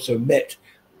I also met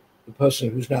the person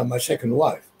who's now my second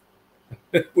wife.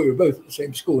 We were both at the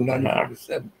same school in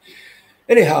 1947.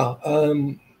 Anyhow,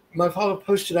 my father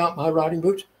posted out my riding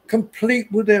boots, complete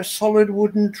with their solid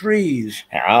wooden trees.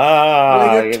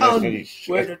 Weighed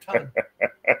a ton.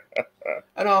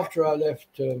 And after I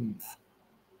left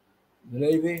the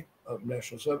Navy,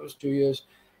 National Service, 2 years,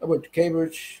 I went to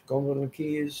Cambridge, Gonville and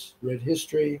Keys, read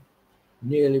history,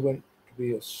 nearly went to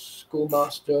be a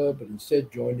schoolmaster, but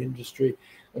instead joined industry,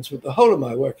 and spent the whole of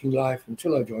my working life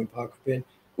until I joined Parker Pin,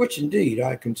 which indeed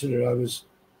I considered I was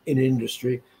in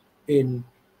industry in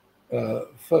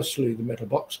firstly the Metal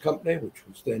Box Company, which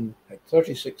was then had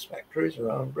 36 factories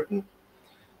around Britain,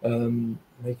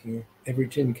 making every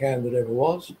tin can that ever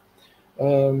was,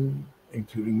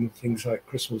 including things like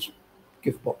Christmas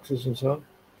gift boxes and so on.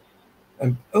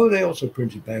 And they also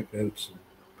printed banknotes and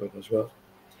God as well.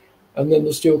 And then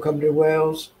the Steel Company of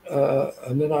Wales,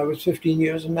 and then I was 15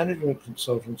 years in management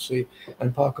consultancy,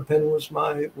 and Parker Pen was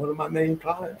one of my main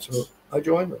clients, so I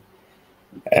joined them.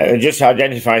 Just to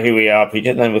identify who we are,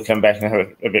 Peter, then we'll come back and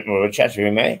have a bit more of a chat, if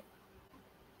we may.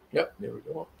 Yep, there we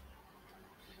go.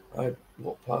 I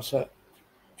walk past that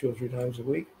 2 or 3 times a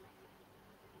week.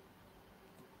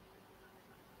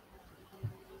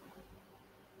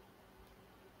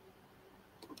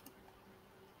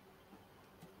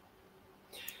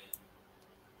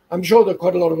 I'm sure there are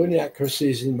quite a lot of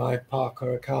inaccuracies in my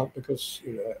Parker account because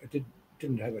I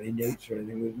didn't have any notes or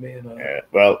anything with me. And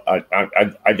well,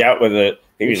 I doubt whether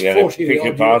he was going to pick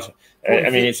apart. I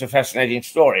mean, it's a fascinating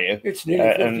story. It's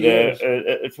nearly 50 years.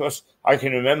 Of course, I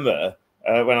can remember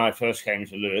when I first came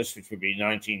to Lewis, which would be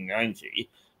 1990,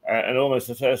 and almost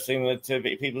the first thing that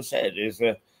people said is,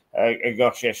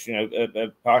 "Gosh, yes,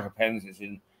 Parker Pens is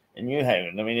in New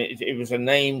Haven." I mean, it was a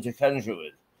name to conjure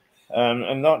with.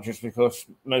 And not just because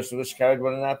most of us carried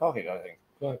one in our pocket, I think.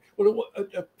 Right. Well,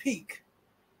 at a peak,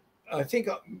 I think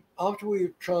after we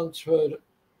transferred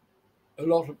a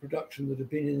lot of production that had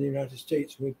been in the United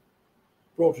States, we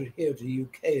brought it here to the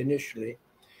UK initially.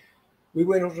 We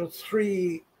went on to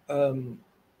 3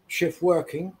 shift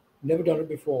working, never done it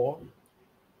before.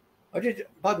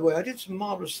 By the way, I did some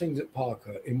marvelous things at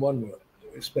Parker in one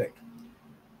respect.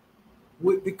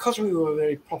 Because we were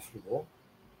very profitable,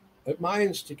 at my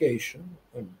instigation,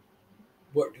 and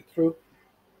worked it through,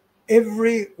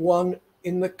 everyone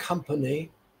in the company,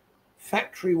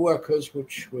 factory workers,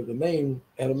 which were the main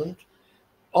element,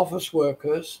 office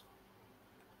workers,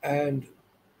 and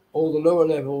all the lower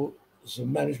levels of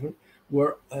management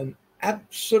were an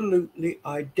absolutely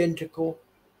identical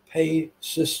pay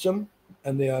system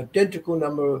and the identical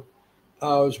number of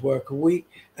hours work a week,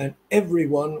 and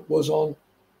everyone was on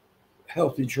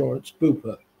health insurance,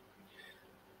 Bupa.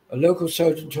 A local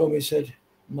surgeon told me, said,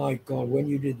 my God, when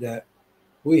you did that,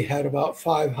 we had about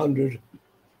 500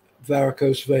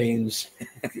 varicose veins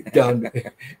done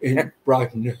in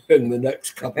Brighton in the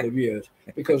next couple of years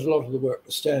because a lot of the work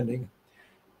was standing.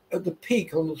 At the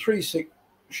peak on the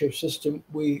 3-shift system,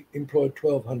 we employed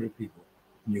 1,200 people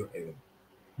in New Haven.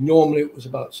 Normally it was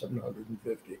about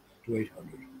 750 to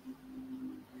 800.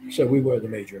 So we were the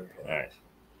major employer. Right.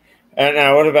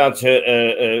 Now, what about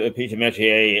Peter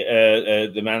Metier,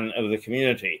 the man of the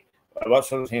community? What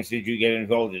sort of things did you get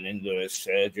involved in Lewis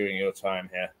during your time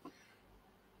here?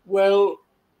 Well,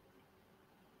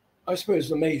 I suppose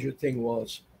the major thing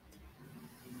was,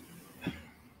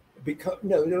 there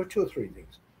were 2 or 3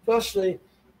 things. Firstly,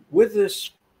 with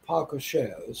this Parker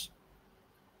shares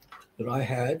that I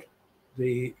had,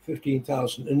 the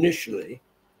 15,000 initially,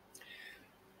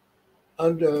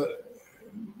 under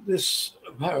this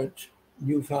apparent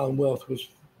newfound wealth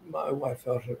my wife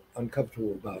felt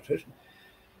uncomfortable about it.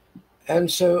 And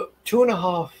so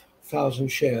 2,500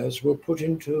 shares were put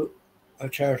into a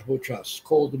charitable trust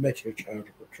called the Metier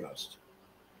Charitable Trust.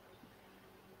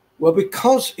 Well,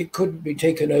 because it couldn't be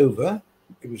taken over,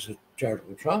 it was a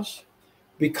charitable trust,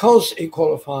 because it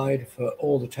qualified for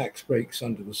all the tax breaks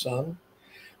under the sun,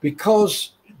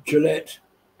 because Gillette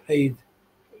paid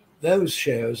those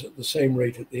shares at the same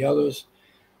rate as the others,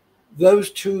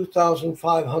 those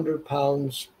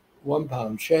 £2,500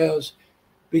 £1 shares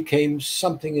became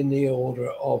something in the order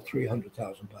of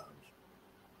 £300,000.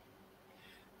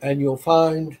 And you'll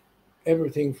find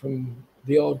everything from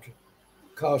the odd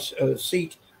car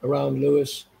seat around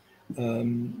Lewis,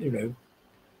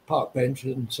 park bench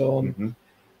and so on,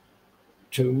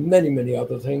 to many, many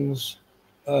other things.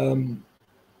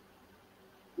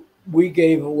 We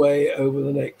gave away over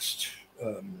the next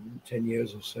 10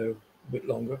 years or so, a bit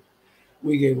longer,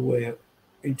 we gave away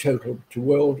in total to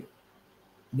world,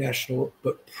 national,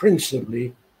 but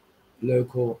principally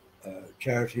local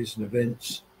charities and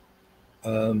events,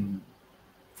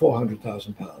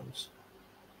 £400,000.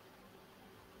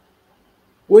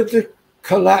 With the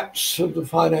collapse of the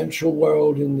financial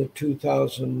world in the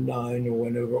 2009 or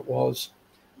whenever it was,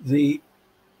 the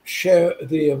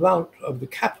amount of the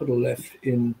capital left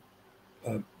in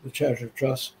the charitable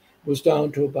trust was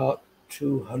down to about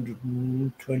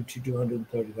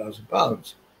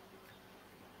 £230,000.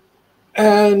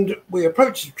 And we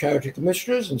approached the charity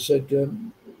commissioners and said,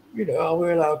 are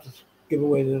we allowed to give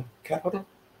away the capital?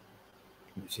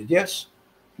 And they said yes.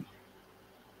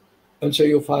 And so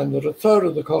you'll find that a third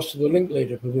of the cost of the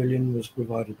Linklater Pavilion was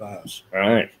provided by us.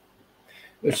 Right.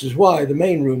 This is why the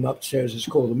main room upstairs is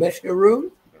called the Meteor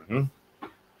Room.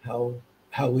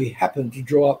 How we happened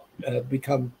to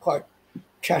become quite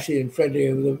chatty and friendly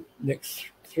over the next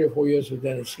 3 or 4 years with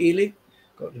Dennis Healy.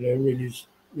 Got to know him really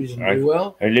reasonably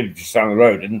well. He lived just down the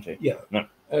road, didn't he? Yeah. No.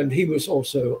 And he was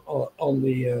also on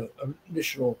the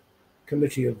initial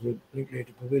committee of the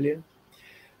Linklater Pavilion.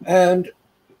 And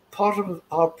part of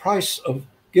our price of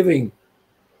giving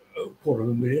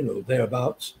 £250,000 or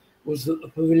thereabouts was that the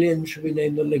pavilion should be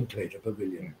named the Linklater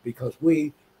Pavilion, because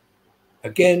we,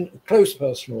 again, a close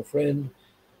personal friend,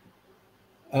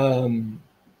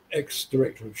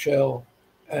 ex-director of Shell,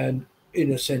 and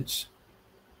in a sense,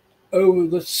 over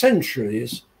the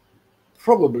centuries,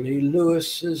 probably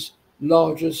Lewis's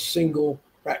largest single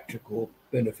practical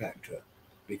benefactor,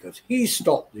 because he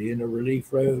stopped the inner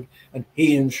relief road and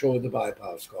he ensured the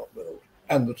bypass got built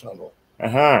and the tunnel.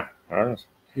 Right.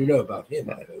 You know about him,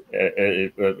 I hope.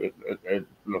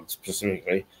 Not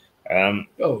specifically.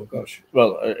 Oh gosh.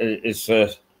 Well, it's I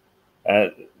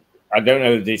don't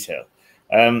know the detail.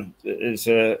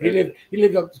 He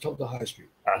lived up the top of the high street.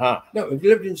 No, he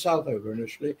lived in Southover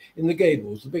initially, in the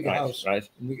Gables, the bigger house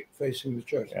facing the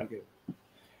church. Yeah.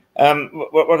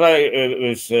 What I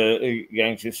was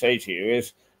going to say to you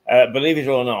is, believe it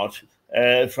or not,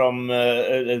 from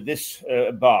this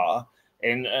bar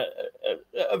in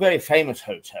a very famous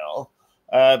hotel,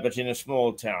 but in a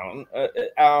small town,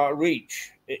 our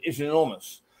reach is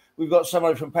enormous. We've got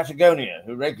somebody from Patagonia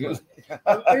who regularly.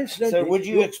 So, would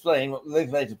you explain what the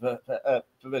Linklater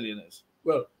Pavilion is?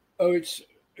 Well, it's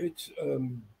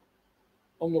on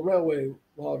the Railway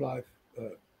Wildlife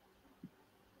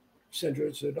Centre.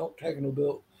 It's an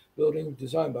octagonal building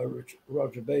designed by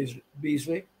Roger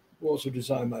Beasley, who also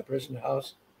designed my present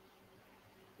house.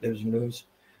 Lives in Lewis,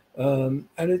 and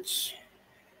it's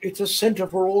a centre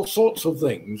for all sorts of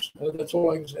things. That's all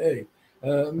I can say.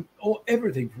 Or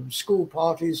everything from school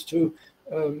parties to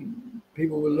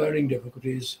people with learning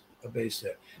difficulties are based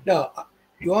there. Now,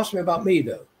 you asked me about me,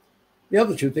 though. The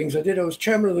other two things I did, I was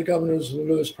chairman of the governors of the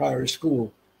Lewis Priory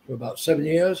School for about 7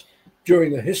 years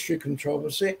during the history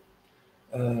controversy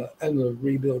and the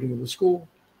rebuilding of the school,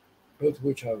 both of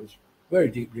which I was very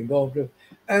deeply involved with.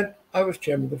 And I was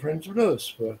chairman of the Friends of Lewis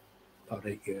for about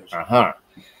 8 years.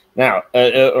 Now,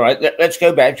 all right, let's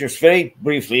go back just very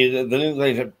briefly. The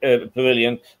Linklater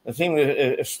Pavilion, the thing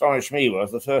that astonished me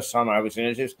was the first time I was in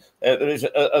it is there is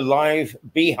a live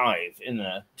beehive in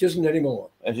there. It isn't anymore.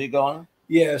 Has it gone?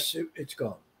 Yes, it's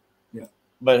gone. Yeah.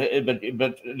 But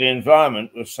the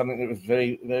environment was something that was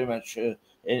very, very much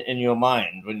in your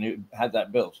mind when you had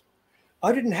that built.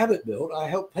 I didn't have it built. I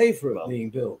helped pay for it being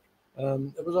built.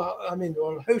 There were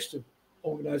a host of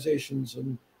organizations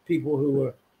and people who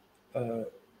were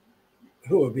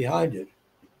behind it.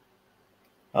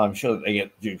 I'm sure that they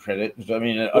get due credit. I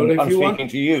mean, I'm speaking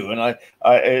to you, and I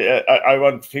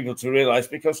want people to realise,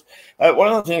 because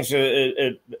one of the things,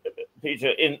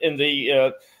 Peter, in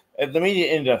the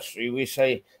media industry, we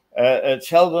say,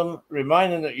 tell them,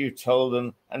 remind them that you told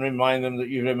them, and remind them that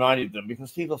you reminded them,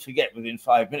 because people forget within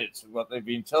 5 minutes of what they've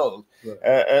been told.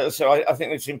 Right. So I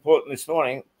think it's important this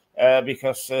morning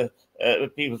because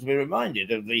people to be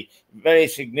reminded of the very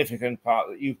significant part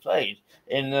that you played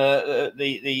in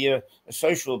the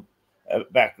social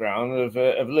background of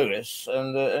Lewis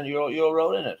and your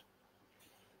role in it.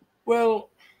 Well,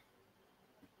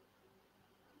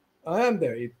 I am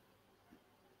very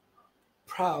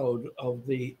proud of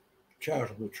the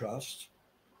charitable trust.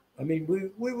 I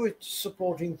mean, we were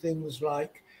supporting things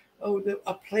like,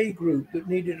 a play group that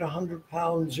needed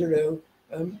 £100,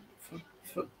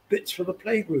 for bits for the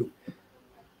play group.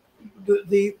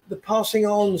 The passing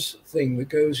ons thing that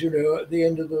goes, at the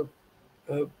end of the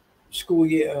school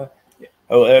year.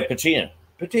 Patina.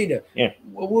 Patina. Yeah.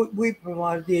 Well, we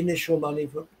provide the initial money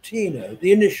for Patina,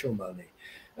 the initial money.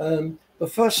 The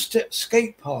first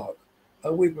skate park,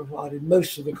 we provided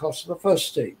most of the cost of the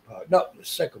first skate park, not the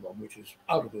second one, which is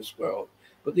out of this world,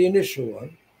 but the initial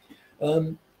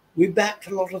one. We backed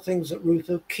a lot of things that Ruth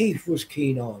O'Keefe was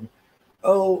keen on.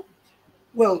 Oh,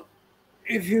 well,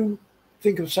 if you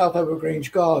think of South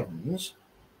Evergrange Gardens,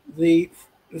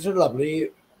 there's a lovely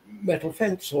metal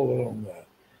fence all along there.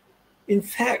 In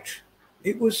fact,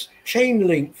 it was chain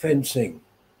link fencing,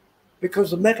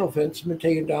 because the metal fence had been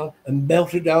taken down and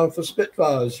melted down for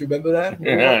Spitfires. You remember that?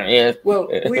 Yes. Well,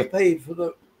 we paid for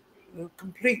the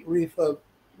complete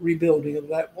rebuilding of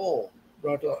that wall,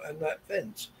 right, and that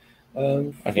fence.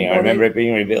 I think I remember it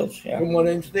being rebuilt. Yeah. From one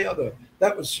end to the other.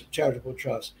 That was charitable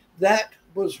trust. That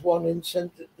was one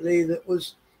incidentally that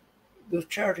was the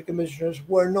charity commissioners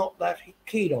were not that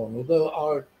keen on, although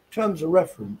our terms of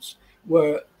reference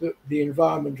were the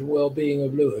environmental well-being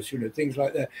of Lewis, things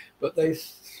like that. But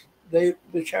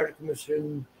the charity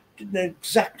commission didn't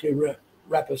exactly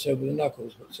wrap us over the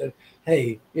knuckles, but said,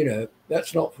 hey,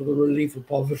 that's not for the relief of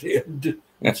poverty and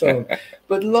so on.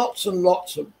 But lots and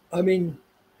lots of,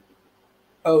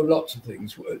 lots of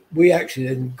things. We actually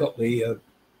then got the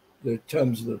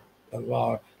terms of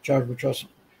our charitable trust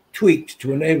tweaked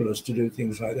to enable us to do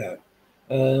things like that.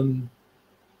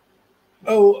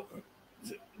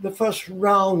 The first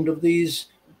round of these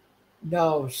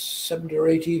now 70 or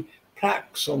 80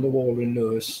 plaques on the wall in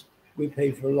Lewis, we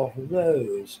paid for a lot of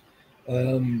those.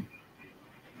 And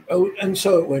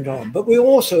so it went on. But we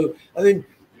also,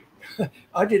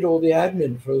 I did all the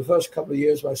admin for the first couple of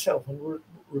years myself and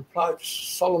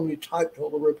solemnly typed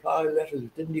all the reply letters,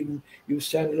 didn't even use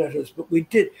standard letters, but we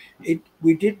did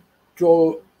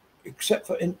draw, except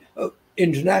for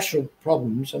international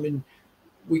problems.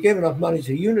 We gave enough money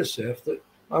to UNICEF that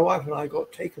my wife and I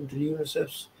got taken to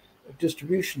UNICEF's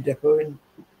distribution depot in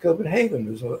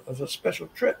Copenhagen as a special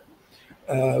trip.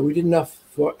 We did enough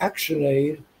for Action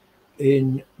Aid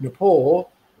in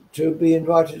Nepal to be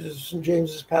invited to St.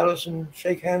 James's Palace and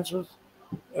shake hands with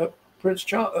Prince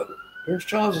Charles,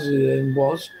 as he then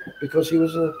was, because he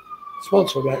was a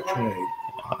sponsor of Action Aid.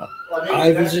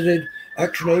 I visited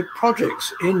Action Aid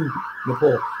projects in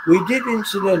Nepal. We did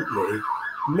incidentally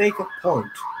make a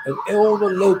point of all the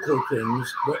local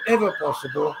things, wherever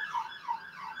possible,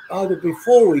 either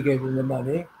before we gave them the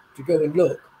money to go and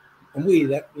look, and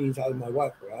that means either my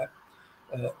wife or I,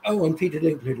 and Peter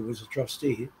Linklater was a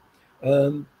trustee,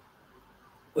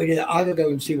 we did either go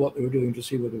and see what they were doing to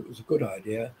see whether it was a good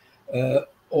idea,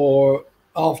 or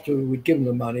after we'd given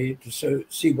them money to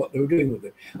see what they were doing with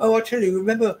it. Oh, I tell you,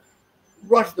 remember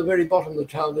right at the very bottom of the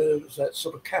town there was that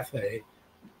sort of cafe.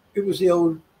 It was the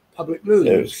old Public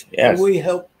Lose. Yes. And we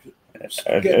helped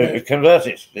convert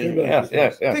it.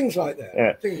 Yes. Things like that.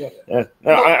 Yeah. Things like that. Yeah.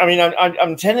 No,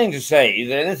 I'm tending to say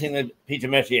that anything that Peter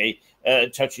Metier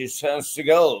touches turns to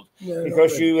gold,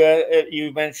 because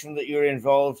you mentioned that you were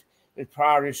involved with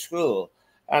Priory School,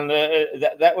 and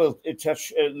that will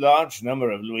touch a large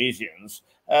number of Louisians,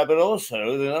 but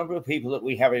also the number of people that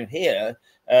we have in here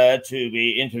to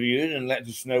be interviewed and let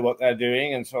us know what they're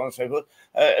doing and so on and so forth.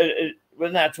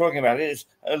 When they're talking about it,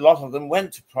 a lot of them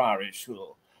went to Priory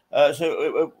School. I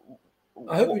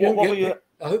hope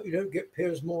you don't get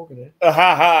Piers Morgan in.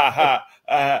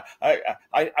 I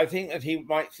think that he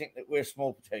might think that we're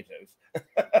small potatoes.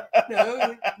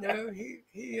 No, he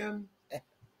I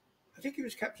think he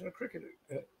was captain of cricket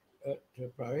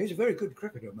at Priory. He's a very good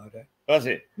cricketer, might I? Was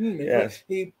he? Yes.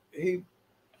 He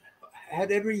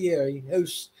had every year he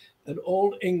hosts an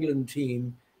All England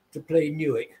team to play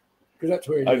Newark, because that's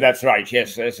where he lives. That's right.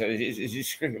 Yes,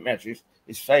 his cricket match is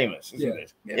famous, isn't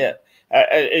it? Yeah.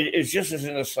 It's just as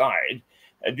an aside.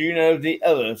 Do you know the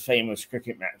other famous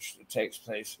cricket match that takes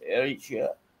place here each year?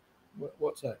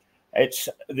 What's that? It's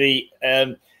the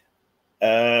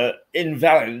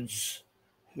Invalids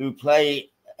who play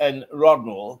in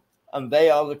Rodnell, and they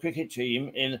are the cricket team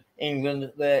in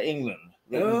England. They're England,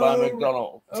 written by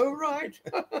MacDonald. Oh, right.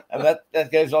 And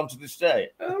that goes on to this day.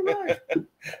 Oh, right.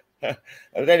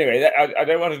 But anyway, I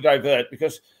don't want to divert,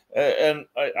 because I'm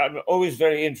always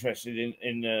very interested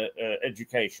in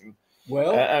education.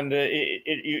 Well, and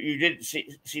you did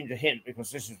seem to hint,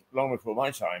 because this is long before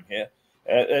my time here,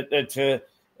 that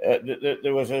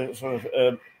there was a sort of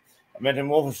a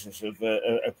metamorphosis of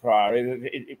a priory.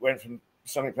 It went from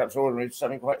something perhaps ordinary to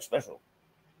something quite special.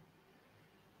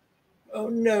 oh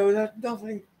no, that's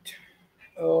nothing.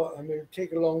 Oh, I mean, it'd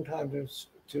take a long time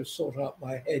to sort out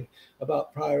my head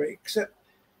about priory, except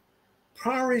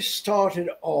priory started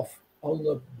off on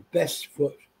the best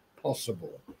foot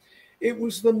possible. It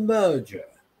was the merger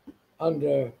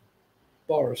under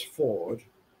Boris Ford,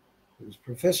 who was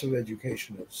Professor of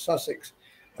Education at Sussex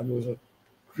and was a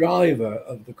driver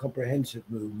of the comprehensive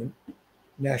movement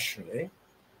nationally,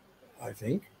 I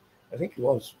think. I think he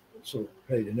was sort of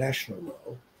played a national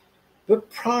role. But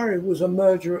Priory was a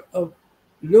merger of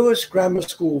Lewis Grammar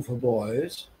School for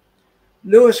boys,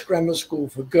 Lewis Grammar School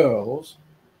for girls,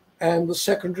 and the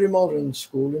Secondary Modern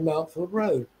School in Mountford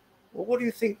Road. Well, what do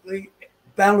you think the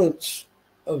balance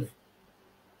of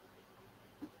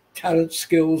talent,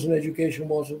 skills, and education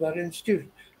was of that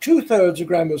institution? 2/3 a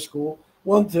grammar school,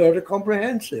 1/3 a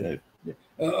comprehensive.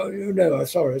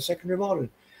 Sorry, a secondary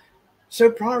modern. So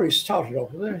Priory started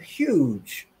off with a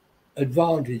huge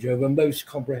advantage over most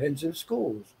comprehensive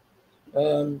schools.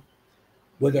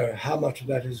 Whether how much of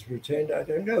that is retained, I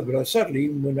don't know. But I certainly,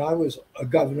 even when I was a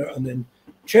governor and then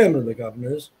chairman of the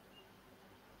governors,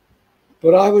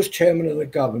 but I was chairman of the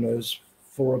governors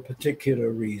for a particular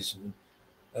reason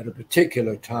at a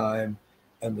particular time,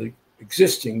 and the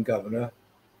existing governor,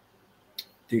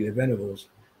 Delia Venables,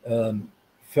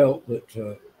 felt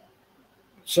that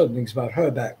certain things about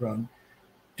her background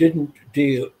didn't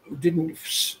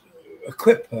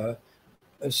equip her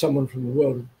as someone from the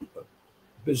world of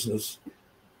business,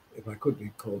 if I could be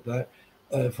called that,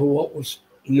 for what was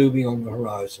looming on the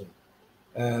horizon.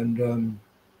 And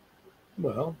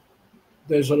well,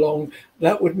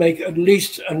 that would make at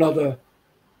least another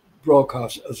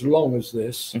broadcast as long as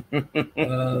this.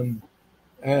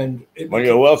 And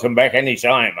you're welcome back any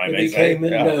time. It became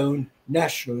known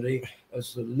nationally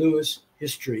as the Lewis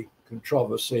History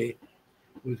Controversy,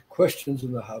 with questions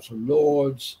in the House of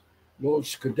Lords, Lord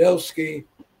Skidelsky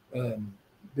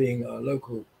being a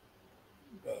local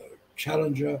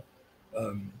challenger.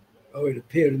 It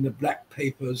appeared in the Black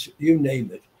Papers, you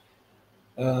name it.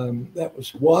 That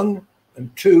was one.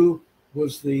 And two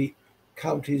was the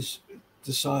counties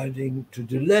deciding to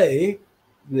delay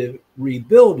the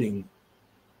rebuilding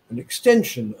an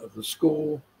extension of the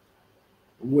school,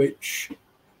 which,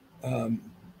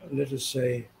 let us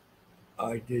say,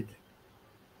 I did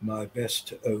my best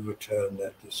to overturn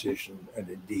that decision, and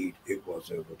indeed it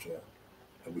was overturned.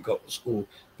 And we got the school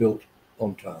built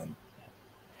on time.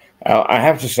 I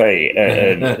have to say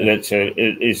that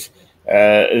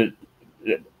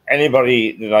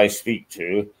anybody that I speak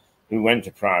to who went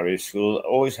to primary school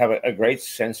always have a great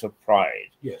sense of pride.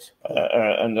 Yes.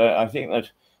 And I think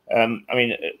that,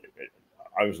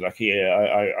 I was lucky.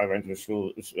 I went to a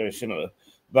school that's very similar,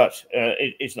 but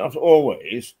it's not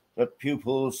always that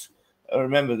pupils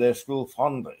remember their school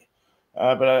fondly.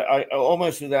 But I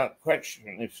almost without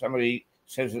question, if somebody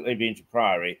says that they've been to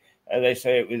Priory, they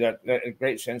say it with that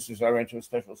great sense as I went to a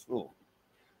special school.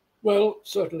 Well,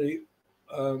 certainly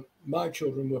my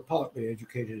children were partly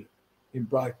educated in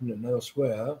Brighton and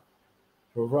elsewhere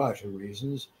for a variety of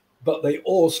reasons, but they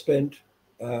all spent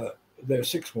their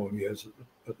sixth form years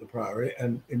at the Priory,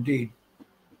 and indeed,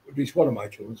 at least one of my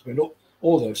children spent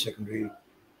all their secondary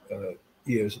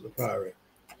years at the Priory.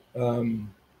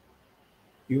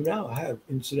 You now have,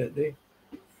 incidentally,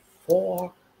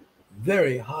 4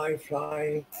 very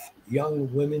high-flying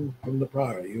young women from the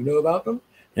Priory. You know about them?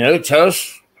 No, tell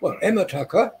us. Well, Emma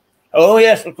Tucker. Oh,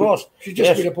 yes, of course. She's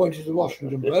just been appointed to the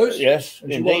Washington Post. Yes,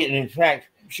 indeed. And in fact,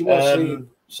 she was the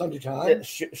Sunday Times.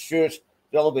 Stuart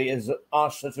Dolby has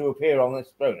asked her to appear on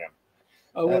this program.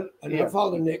 Oh, well, and her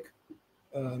father, Nick,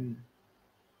 and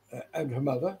her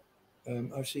mother.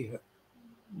 I see her.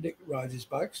 Nick rides his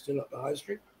bike still up the high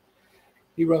street.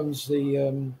 He runs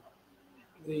the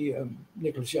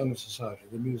Nicholas Young Society,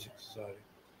 the Music Society,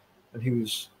 and he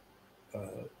was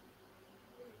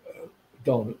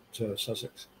Don at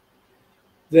Sussex.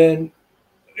 Then,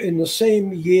 in the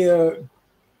same year,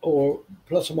 or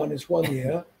plus or minus 1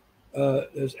 year,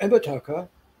 there's Emma Tucker,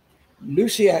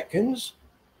 Lucy Atkins,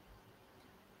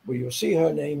 where you'll see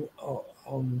her name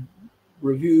on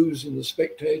reviews in the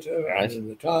Spectator and in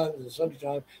the Times and the Sunday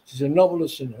Times. She's a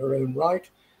novelist in her own right,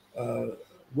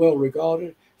 well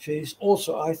regarded. She's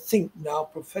also, I think, now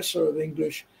professor of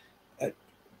English at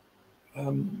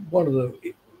one of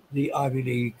the Ivy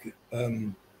League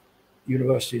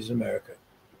universities in America.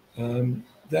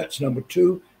 That's number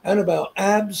 2. Annabelle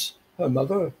Abbs, her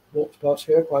mother, walks past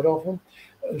here quite often.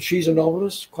 She's a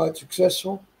novelist, quite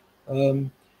successful.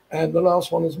 And the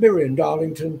last one is Miriam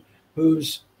Darlington,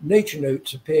 whose nature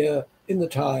notes appear in the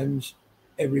Times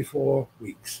every 4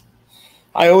 weeks.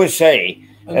 I always say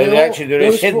that actually there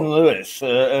is hidden four... Lewis.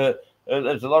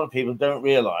 There's a lot of people don't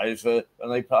realise when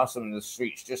they pass them in the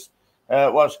streets just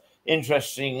what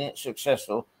interesting,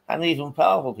 successful, and even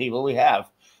powerful people we have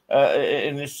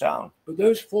in this town. But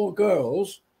those 4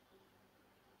 girls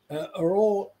are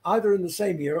all either in the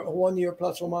same year or 1 year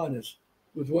plus or minus.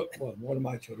 With what? Well, one of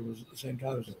my children was at the same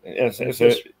time as them. Yes,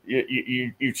 so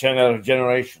you turn out a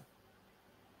generation.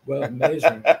 Well,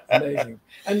 amazing, amazing.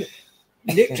 And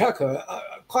Nick Tucker,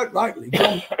 quite rightly,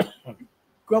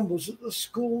 grumbles that the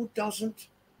school doesn't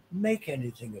make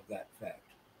anything of that fact.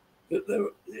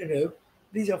 That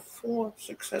these are 4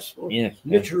 successful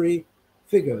literary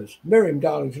figures. Miriam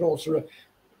Darlington also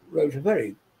wrote a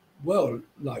very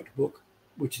well-liked book,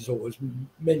 which is always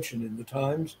mentioned in the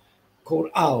Times, called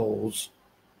Owls.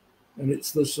 And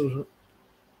it's the sort of...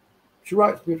 She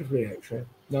writes beautifully, actually.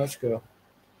 Nice girl.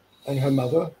 And her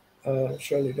mother,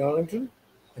 Shirley Darlington,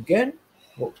 again,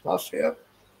 walks past here.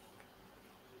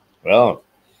 Well,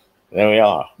 there we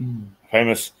are.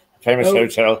 Famous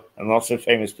hotel and lots of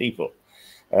famous people.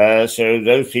 So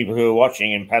those people who are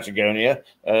watching in Patagonia,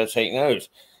 take note.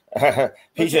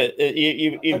 Peter,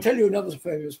 I'll tell you another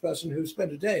famous person who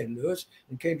spent a day in Lewes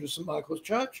and came to St. Michael's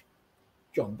Church,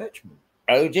 John Betjeman.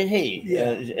 Oh, did he?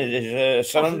 Yeah.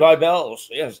 Summoned by bells,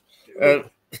 yes.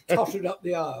 Tottered up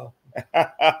the aisle.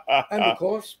 And of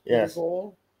course, yes.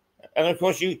 Paul. And of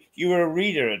course, you were a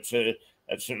reader at St.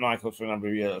 Michael's for a number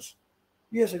of years.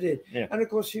 Yes, I did. Yeah. And of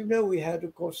course, we had,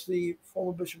 of course, the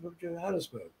former Bishop of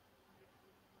Johannesburg.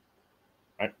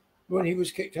 Right. When he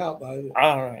was kicked out by...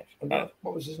 Right.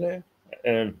 What was his name?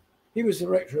 He was the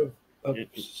rector of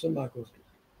St. Michael's.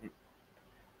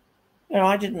 No,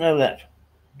 I didn't know that.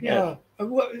 Yeah.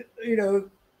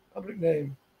 Public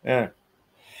name. Yeah.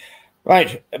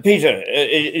 Right, Peter,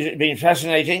 it's been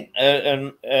fascinating,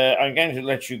 and I'm going to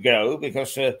let you go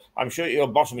because I'm sure your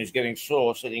bottom is getting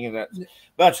sore sitting in that.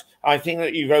 But I think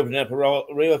that you've opened up a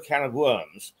real can of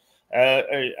worms.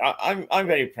 I'm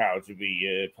very proud to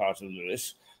be part of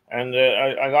Lewes, and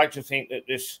I like to think that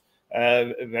this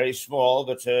very small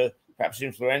but perhaps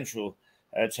influential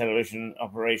television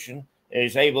operation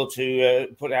is able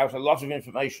to put out a lot of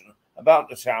information about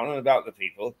the town and about the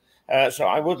people. So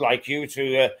I would like you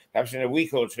to, perhaps in a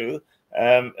week or two,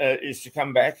 is to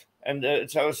come back and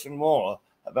tell us some more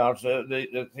about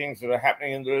the things that are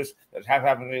happening in Lewes, that have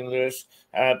happened in Lewes,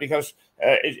 because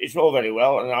it's all very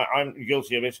well, and I'm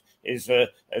guilty of it, is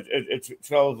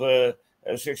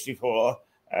 1264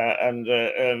 and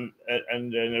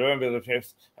November the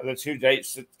 5th are the 2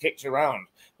 dates that kicked around.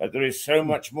 But there is so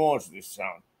much more to this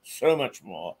town, so much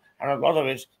more, and a lot of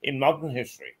it in modern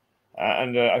history.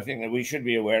 And I think that we should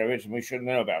be aware of it and we should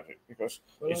know about it because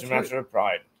it's a matter of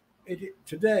pride.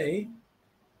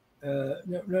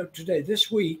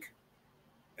 This week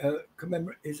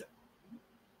is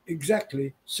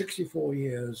exactly 64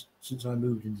 years since I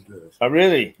moved into Lewes. Oh,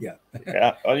 really? Yeah.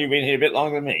 Yeah. Well, you've been here a bit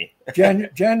longer than me.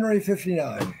 January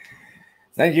 59.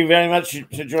 Thank you very much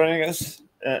for joining us.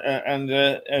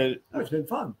 It's been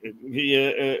fun.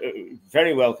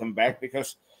 Very welcome back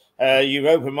because you've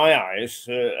opened my eyes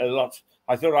a lot.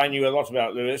 I thought I knew a lot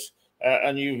about Lewes,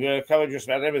 and you've covered just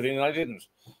about everything that I didn't.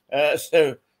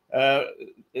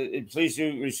 Please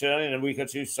do return in a week or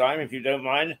two's time, if you don't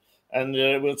mind, and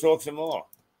we'll talk some more.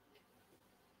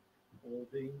 Well,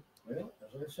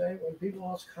 as I say, when people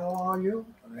ask, how are you?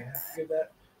 I have to give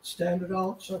that standard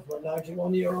answer for a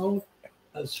 91-year-old.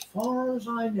 As far as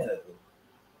I know,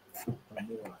 I'm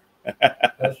all right.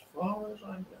 As far as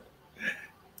I know.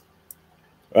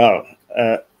 Well,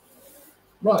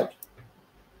 right.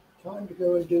 Time to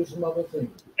go and do some other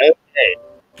things. Okay.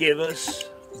 Give us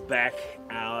back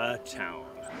our town.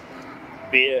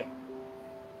 Beer,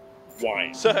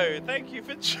 wine. So, thank you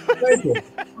for joining.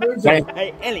 Thank you.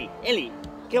 Hey, Ellie,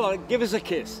 come on, give us a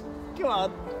kiss. Come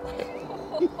on.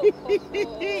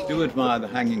 Do admire the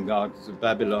hanging gardens of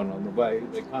Babylon on the way.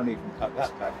 They can't even cut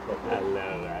that back properly.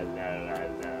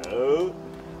 Hello.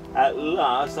 At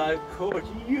last I've caught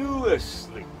you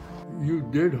asleep. You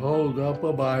did hold up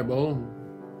a Bible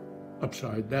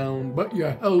upside down, but you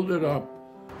held it up.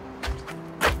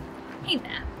 Hey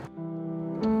there.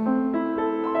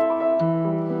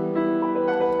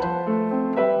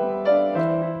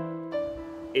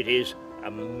 It is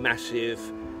a massive,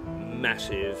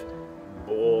 massive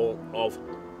ball of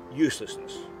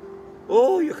uselessness.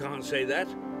 Oh, you can't say that.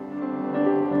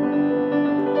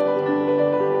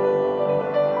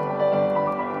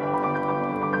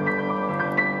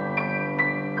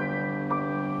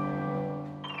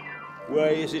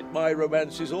 is it my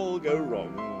romances all go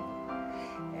wrong?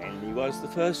 Annie was the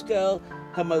first girl.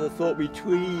 Her mother thought me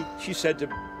twee. She sent a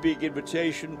big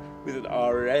invitation with an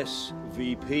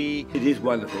RSVP. It is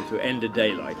wonderful to end a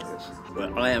day like this,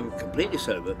 where I am completely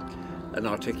sober and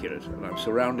articulate, and I'm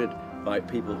surrounded by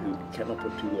people who cannot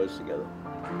put two words together.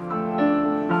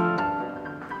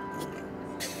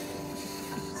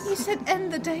 You said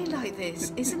end the day like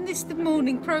this. Isn't this the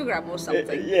morning programme or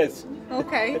something? Yes.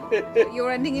 Okay.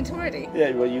 You're ending it already?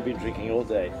 Yeah, well, you've been drinking all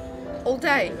day. All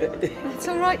day? That's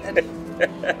all right then.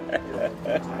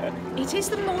 It is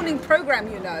the morning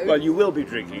programme, you know. Well, you will be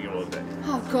drinking all day.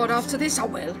 Oh God, after this I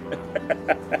will.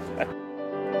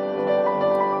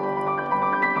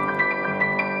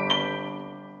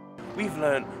 We've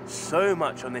learned so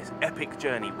much on this epic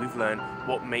journey. We've learned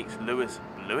what makes Lewis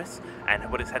Lewis and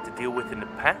what it's had to deal with in the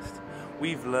past.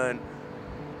 We've learned...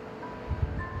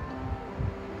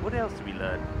 What else did we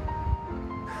learn?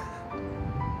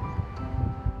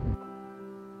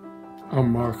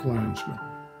 I'm Mark Landsman.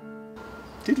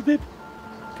 Diddle bib.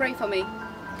 Pray for me.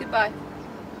 Goodbye.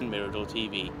 Mirador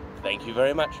TV. Thank you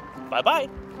very much. Bye-bye.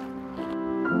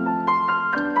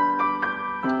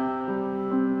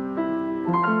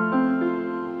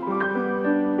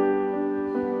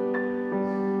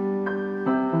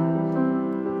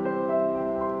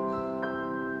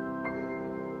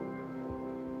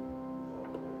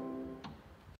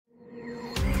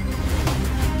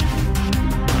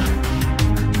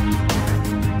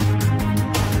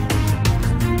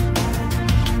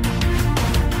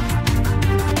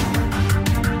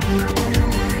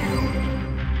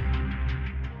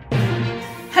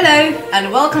 Hello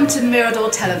and welcome to Mirador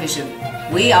Television.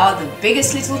 We are the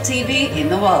biggest little TV in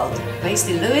the world, based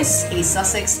in Lewes, East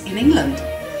Sussex in England.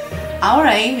 Our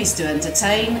aim is to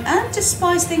entertain and to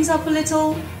spice things up a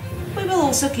little. We will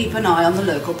also keep an eye on the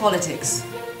local politics,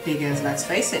 because let's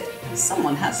face it,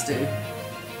 someone has to.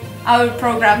 Our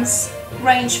programmes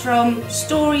range from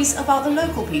stories about the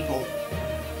local people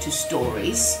to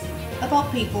stories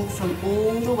about people from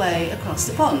all the way across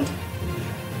the pond.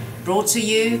 Brought to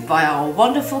you by our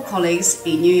wonderful colleagues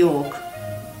in New York.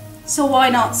 So why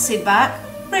not sit back,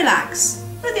 relax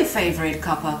with your favourite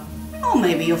cuppa, or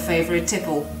maybe your favourite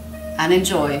tipple, and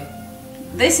enjoy.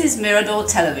 This is Mirador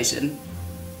Television.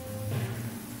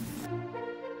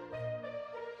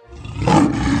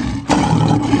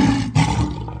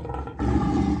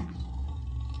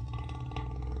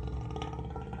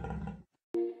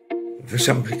 For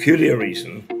some peculiar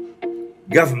reason,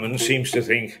 government seems to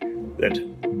think that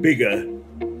bigger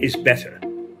is better.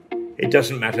 It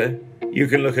doesn't matter. You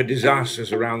can look at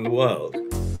disasters around the world.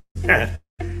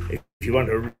 If you want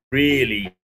a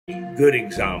really good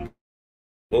example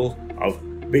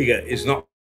of bigger is not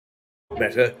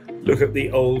better, look at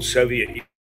the old Soviet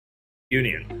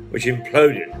Union, which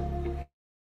imploded.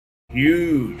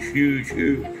 Huge, huge,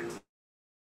 huge.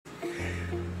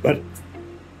 But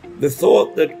the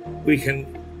thought that we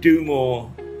can do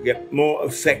more, get more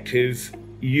effective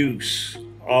use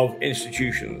of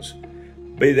institutions,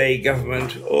 be they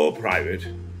government or private,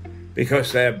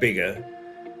 because they are bigger,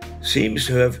 seems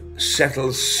to have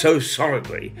settled so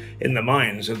solidly in the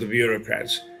minds of the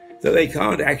bureaucrats that they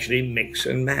can't actually mix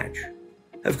and match.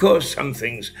 Of course, some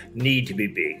things need to be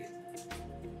big.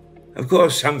 Of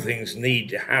course, some things need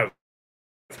to have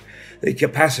the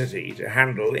capacity to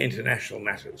handle international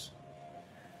matters.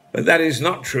 But that is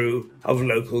not true of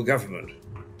local government.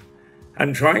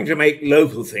 And trying to make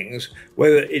local things,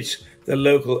 whether it's the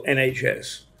local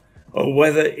NHS or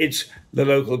whether it's the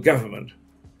local government,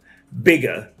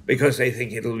 bigger because they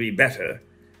think it'll be better,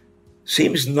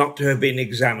 seems not to have been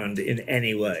examined in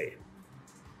any way.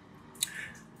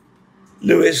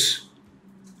 Lewes,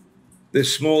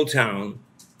 this small town,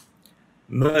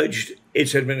 merged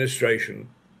its administration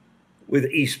with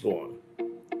Eastbourne.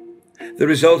 The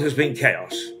result has been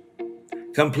chaos,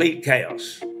 complete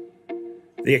chaos.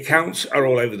 The accounts are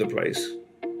all over the place.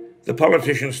 The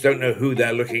politicians don't know who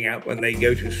they're looking at when they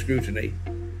go to scrutiny.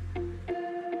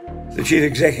 The chief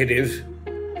executive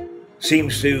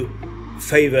seems to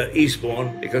favour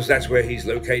Eastbourne because that's where he's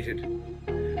located.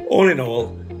 All in all,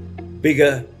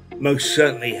 bigger most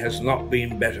certainly has not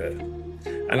been better.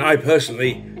 And I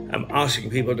personally am asking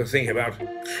people to think about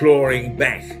clawing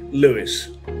back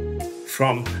Lewes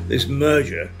from this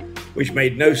merger, which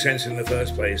made no sense in the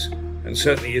first place and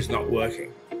certainly is not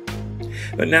working.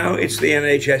 But now it's the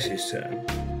NHS's turn.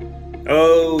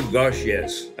 Oh gosh,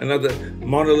 yes, another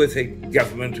monolithic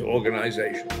government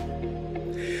organisation.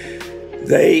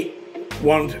 They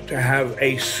want to have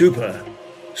a super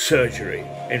surgery.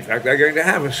 In fact, they're going to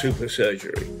have a super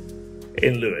surgery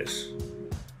in Lewes.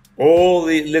 All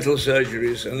the little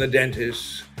surgeries and the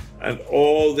dentists and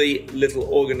all the little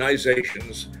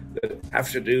organizations that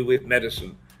have to do with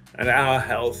medicine and our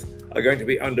health are going to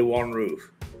be under one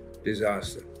roof.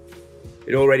 Disaster.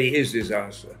 It already is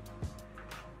disaster.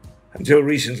 Until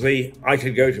recently, I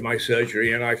could go to my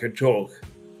surgery and I could talk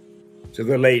to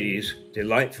the ladies,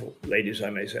 delightful ladies I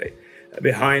may say,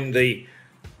 behind the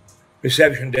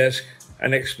reception desk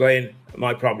and explain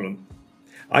my problem.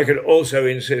 I could also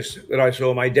insist that I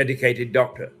saw my dedicated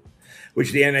doctor,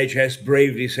 which the NHS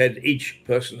bravely said each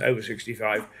person over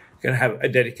 65 can have a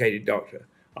dedicated doctor.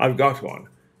 I've got one,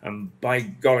 and by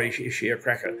golly, is she a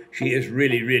cracker. She is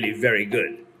really, really very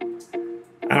good.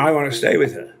 And I want to stay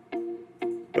with her.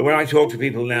 But when I talk to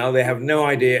people now, they have no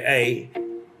idea, A,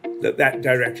 that that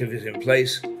directive is in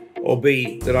place, or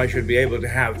B, that I should be able to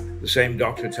have the same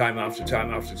doctor time after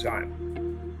time after time.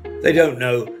 They don't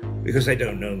know because they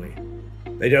don't know me.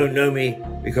 They don't know me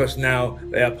because now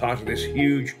they are part of this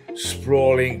huge,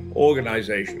 sprawling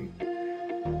organization.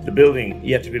 The building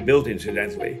yet to be built,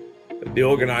 incidentally, but the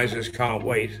organizers can't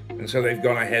wait, and so they've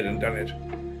gone ahead and done it,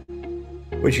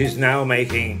 which is now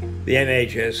making the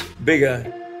NHS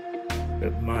bigger.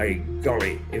 But my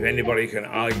golly, if anybody can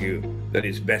argue that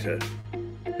it's better,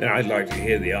 then I'd like to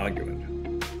hear the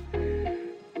argument.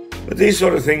 But these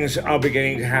sort of things are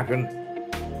beginning to happen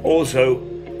also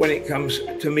when it comes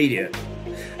to media.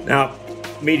 Now,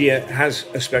 media has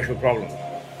a special problem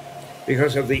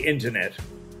because of the internet.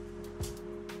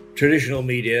 Traditional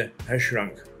media has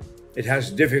shrunk. It has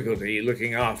difficulty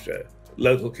looking after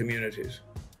local communities.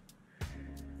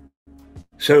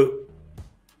 So,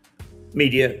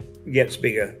 media gets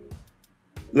bigger.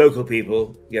 Local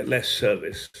people get less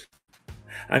service.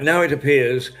 And now it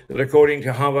appears that according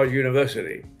to Harvard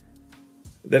University,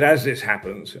 that as this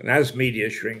happens and as media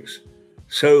shrinks,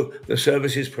 so the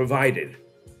services provided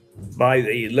by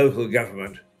the local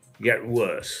government get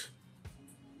worse.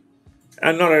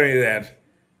 And not only that,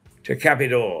 to cap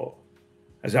it all,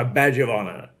 as a badge of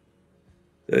honor,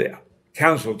 the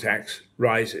council tax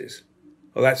rises.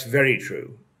 Well, that's very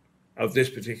true of this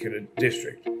particular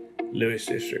district, Lewis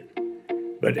district.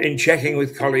 But in checking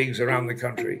with colleagues around the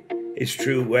country, it's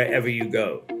true wherever you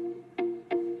go.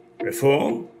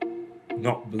 Reform?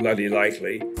 Not bloody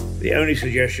likely. The only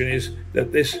suggestion is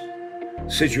that this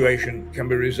situation can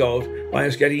be resolved by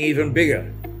us getting even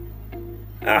bigger.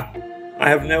 I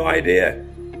have no idea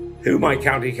who my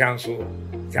county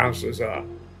councillors are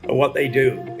or what they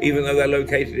do, even though they're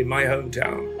located in my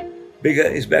hometown. Bigger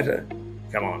is better?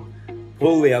 Come on,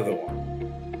 pull the other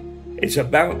one. It's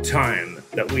about time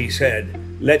that we said,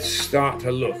 let's start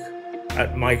to look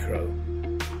at micro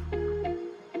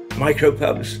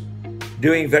pubs.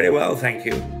 Doing very well, thank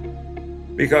you,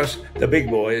 because the big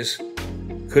boys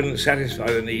couldn't satisfy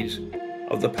the needs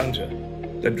of the punter,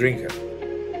 the drinker.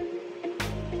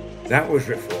 That was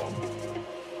reform.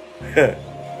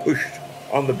 Pushed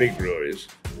on the big breweries.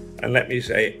 And let me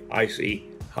say, I see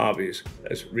Harvey's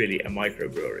as really a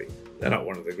microbrewery. They're not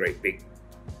one of the great big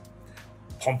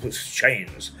pompous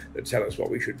chains that tell us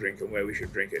what we should drink and where we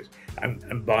should drink it,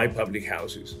 and buy public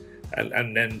houses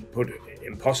and then put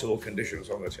impossible conditions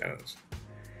on the tenants.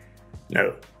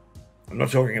 No, I'm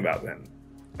not talking about them.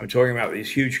 I'm talking about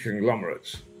these huge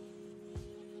conglomerates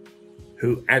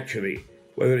who actually,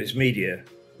 whether it's media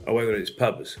or whether it's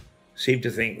pubs, seem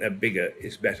to think that bigger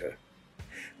is better.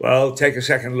 Well, take a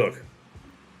second look.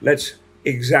 Let's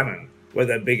examine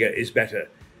whether bigger is better.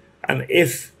 And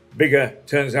if bigger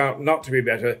turns out not to be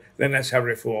better, then let's have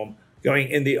reform going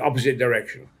in the opposite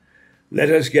direction. Let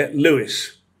us get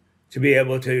Lewis to be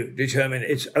able to determine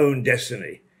its own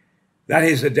destiny. That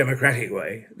is the democratic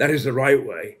way, that is the right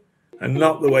way, and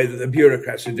not the way that the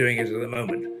bureaucrats are doing it at the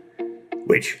moment,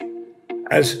 which,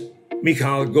 as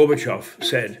Mikhail Gorbachev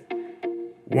said,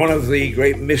 one of the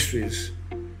great mysteries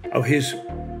of his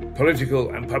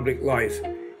political and public life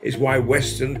is why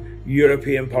Western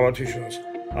European politicians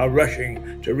are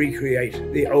rushing to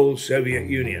recreate the old Soviet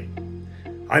Union.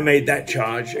 I made that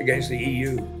charge against the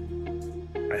EU.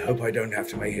 I hope I don't have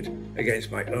to make it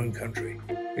against my own country,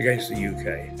 against the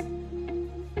UK.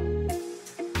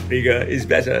 Bigger is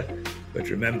better, but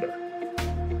remember,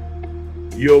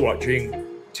 you're watching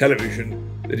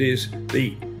television that is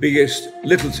the biggest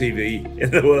little TV in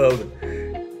the world.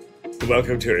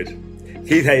 Welcome to it.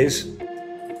 Keith Hayes,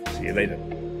 see you later.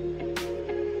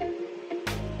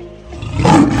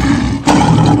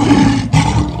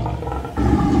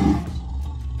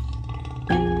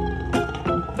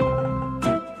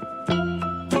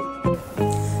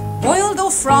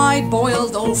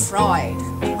 Boiled or fried.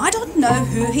 I don't know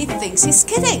who he thinks he's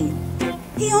kidding.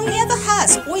 He only ever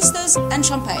has oysters and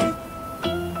champagne.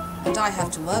 And I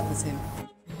have to work with him.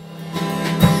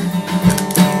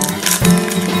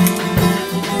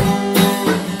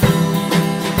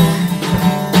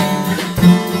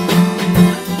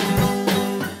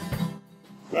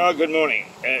 Well, good morning.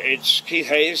 It's Keith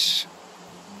Hayes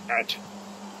at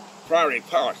Priory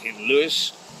Park in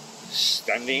Lewes,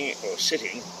 standing or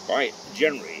sitting by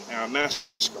Jenry, our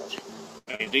mascot,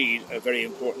 and indeed a very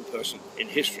important person in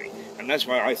history. And that's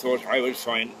why I thought I would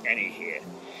find Annie here.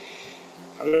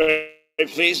 I'm very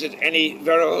pleased that Annie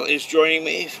Verrill is joining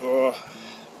me for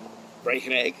Break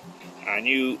an Egg, our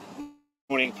new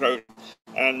morning program.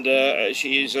 And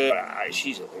she's all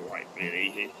right,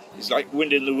 really. It's like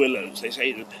wind in the willows. They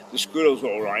say that the squirrels are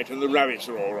all right and the rabbits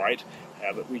are all right,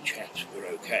 but we chaps, we're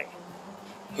okay.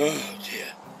 Oh, dear.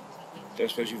 Don't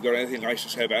suppose you've got anything nice to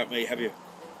say about me, have you?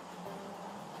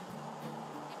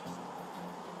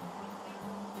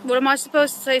 What am I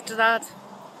supposed to say to that?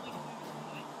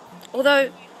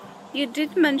 Although, you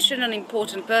did mention an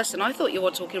important person. I thought you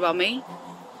were talking about me.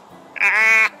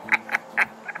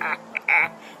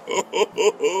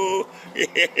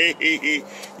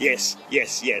 Yes.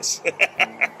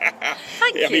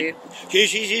 Thank you. I mean,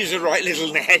 she's a right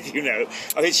little nag, you know.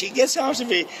 I mean, she gets after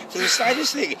me for the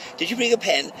slightest thing. Did you bring a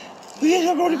pen? Oh, yes,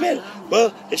 I brought a pen.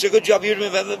 Well, it's a good job you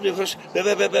remember because,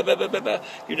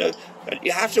 you know,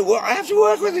 you have to work. I have to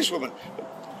work with this woman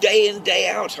day in, day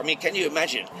out. I mean, can you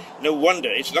imagine? No wonder.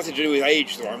 It's nothing to do with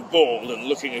age that I'm bald and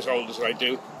looking as old as I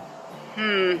do.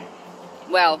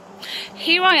 Well,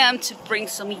 here I am to bring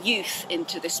some youth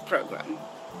into this program.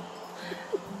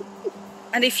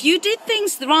 And if you did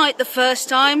things right the first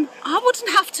time, I wouldn't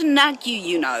have to nag you,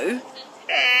 you know.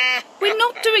 We're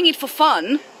not doing it for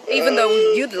fun, even though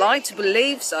you'd like to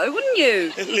believe so, wouldn't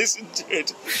you? Listen to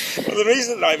it. Well, the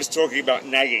reason that I was talking about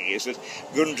nagging is that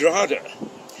Gundrada,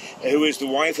 who is the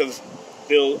wife of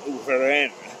Bill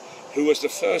Varenne, who was the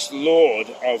first lord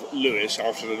of Lewes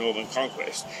after the Norman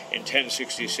conquest in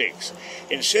 1066,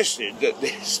 insisted that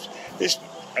this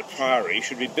priory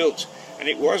should be built, and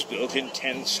it was built in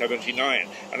 1079,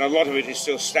 and a lot of it is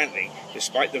still standing,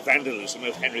 despite the vandalism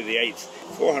of Henry VIII,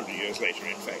 400 years later,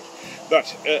 in fact.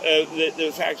 But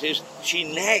the fact is, she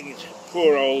nagged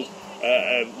poor old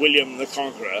William the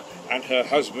Conqueror and her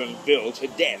husband Bill to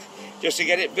death, just to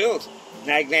get it built.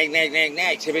 Nag,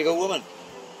 typical woman.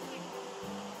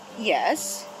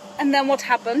 Yes, and then what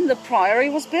happened? The priory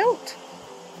was built.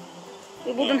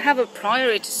 We wouldn't have a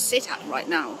priory to sit at right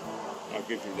now. I'll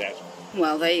give you that.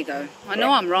 Well, there you go. I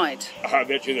know I'm right. I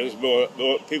bet you there's more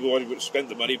people wanting to spend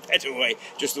the money better way,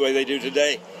 just the way they do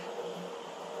today.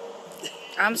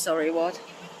 I'm sorry, what?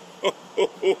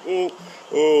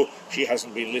 Oh, she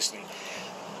hasn't been listening.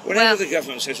 Whenever the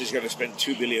government says it's going to spend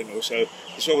 $2 billion or so,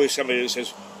 there's always somebody that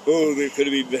says, oh, they could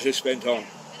have been better spent on.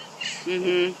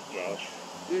 Well,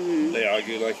 they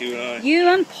argue like you and I. You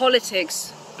and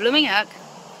politics. Blooming heck.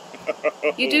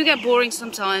 You do get boring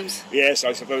sometimes. Yes,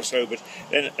 I suppose so, but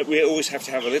then we always have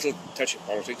to have a little touch of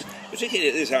politics, particularly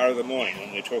at this hour of the morning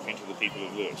when we're talking to the people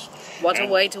of Lewes. What a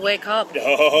way to wake up.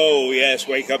 Oh, yes,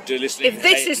 wake up to listening. If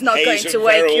this is not Hayes going to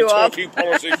wake you up. Talking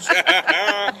politics.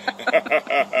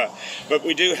 But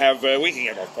we do have, we can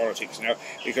get off politics now,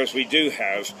 because we do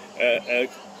have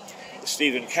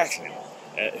Stephen Catlin,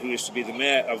 who is to be the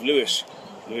mayor of Lewes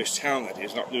Town, that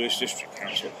is, not Lewes District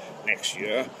Council, next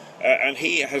year. And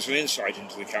he has an insight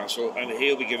into the council, and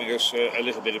he'll be giving us a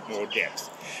little bit of more depth.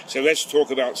 So let's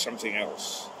talk about something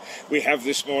else. We have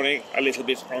this morning a little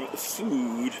bit on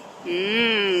food.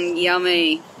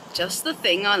 Yummy. Just the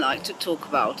thing I like to talk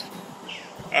about.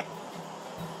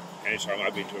 Anytime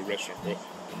I've been to a restaurant,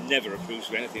 never approves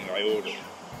of anything I order.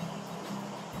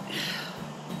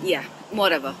 Yeah,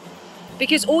 whatever.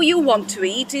 Because all you want to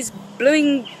eat is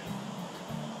blowing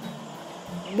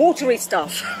watery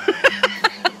stuff.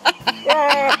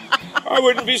 I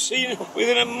wouldn't be seen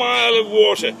within a mile of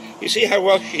water. You see how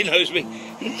well she knows me.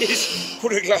 Just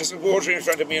put a glass of water in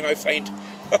front of me and I faint.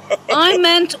 I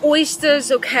meant oysters,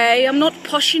 okay? I'm not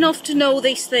posh enough to know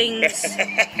these things.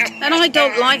 And I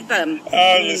don't like them.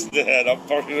 Oh, listen to her. I'm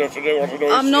posh enough to know what an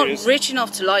oyster I'm not is. rich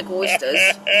enough to like oysters.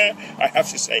 I have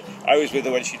to say, I was with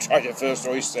her when she tried her first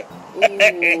oyster.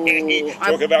 Ooh,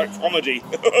 Talk about comedy.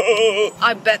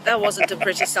 I bet that wasn't a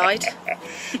pretty sight.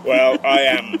 Well,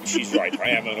 she's right, I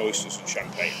am an oysters and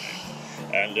champagne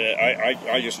man. And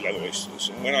I just love oysters.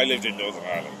 And when I lived in Northern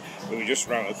Ireland, we were just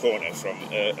round the corner from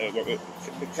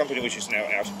a company which is now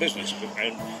out of business, but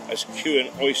known as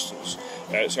Kewen Oysters.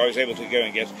 So I was able to go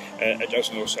and get a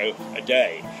dozen or so a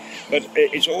day. But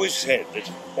it's always said that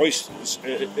oysters...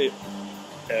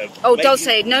 don't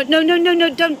say it. No,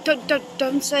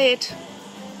 don't say it.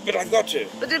 But I've got to.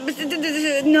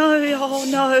 No,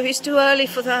 it's too early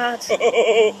for that.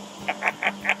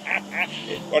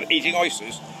 What, eating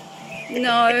oysters?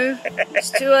 No,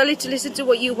 it's too early to listen to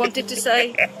what you wanted to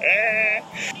say.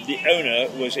 The owner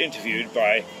was interviewed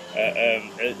by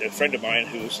a friend of mine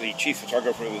who was the chief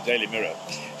photographer of the Daily Mirror,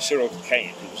 Cyril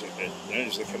Kane, who was known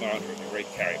as the commander and a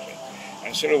great character.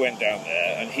 And Cyril went down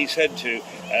there and he said to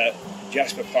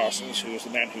Jasper Parsons, who was the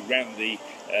man who ran the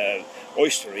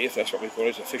oystery, if that's what we call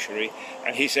it, a fishery,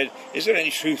 and he said, is there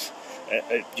any truth,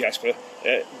 Jasper,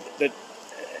 that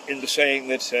in the saying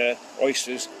that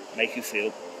oysters make you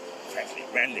feel frankly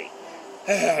randy?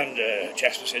 And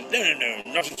Jasper said, no,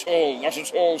 not at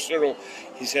all, Cyril.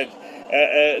 He said,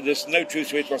 there's no truth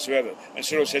to it whatsoever. And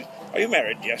Cyril said, are you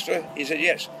married, Jasper? He said,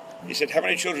 yes. He said, how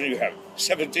many children do you have?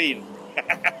 17.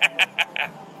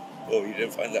 Oh, you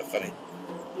don't find that funny?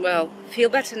 Well, feel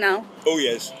better now? Oh,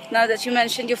 yes. Now that you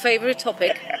mentioned your favourite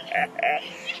topic.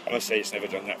 I must say it's never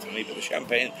done that for me, but the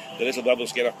champagne, the little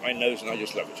bubbles get up my nose and I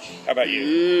just love it. How about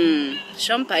you?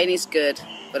 Champagne is good,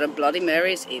 but a Bloody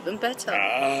Mary is even better.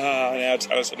 Ah, now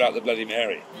tell us about the Bloody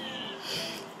Mary.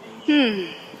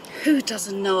 Who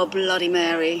doesn't know a Bloody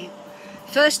Mary?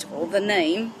 First of all, the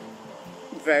name.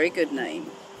 Very good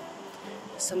name.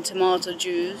 Some tomato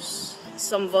juice,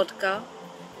 some vodka.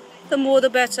 The more the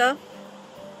better.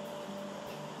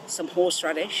 Some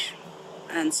horseradish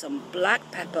and some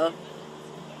black pepper.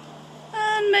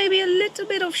 And maybe a little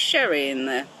bit of sherry in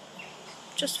there.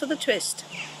 Just for the twist.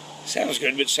 Sounds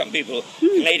good, but some people,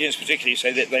 Canadians particularly,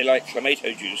 say that they like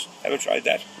tomato juice. Ever tried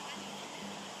that?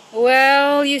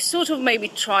 Well, you sort of maybe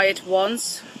try it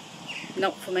once.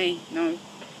 Not for me, no.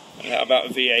 And how about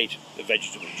V8, the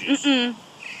vegetable juice? No?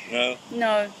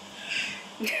 No.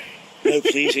 No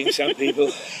pleasing some people.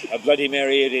 A Bloody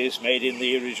Mary it is, made in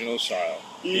the original style.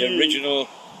 The original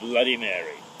Bloody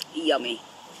Mary. Yummy.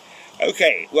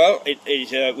 Okay, well,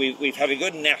 we've had a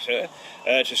good natter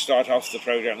to start off the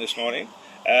programme this morning.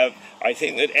 I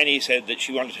think that Annie said that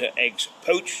she wanted her eggs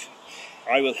poached.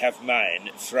 I will have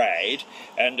mine fried.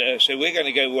 And so we're going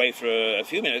to go away for a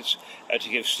few minutes to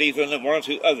give Stephen and one or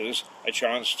two others a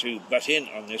chance to butt in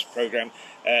on this programme,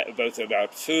 both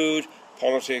about food,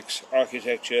 politics,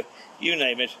 architecture, you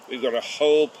name it. We've got a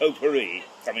whole potpourri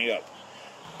coming up.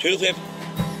 Toodle-pip.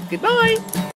 Goodbye.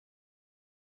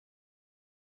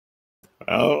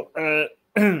 Well,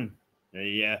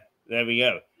 yeah, there we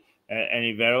go.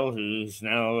 Annie Verrill, who's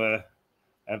now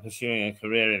pursuing a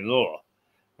career in law.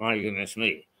 My goodness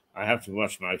me, I have to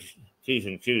watch my P's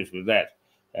and Q's with that.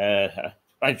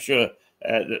 I'm sure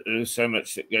that there's so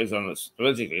much that goes on that's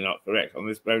politically not correct on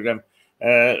this program.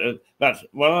 But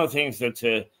one of the things that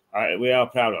we are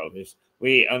proud of is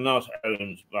we are not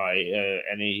owned by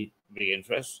any big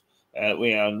interests.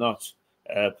 We are not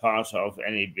part of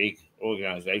any big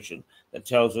organization that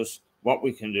tells us what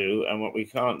we can do and what we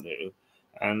can't do.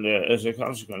 And as a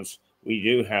consequence, we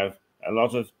do have a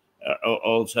lot of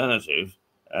alternative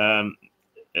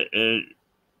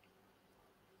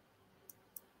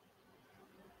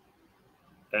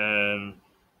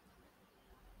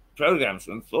programs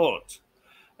and thoughts.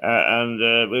 And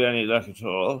with any luck at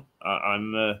all,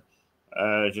 I'm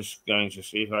just going to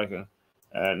see if I can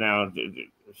now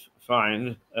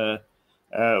find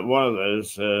one of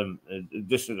those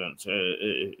dissidents,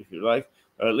 if you like,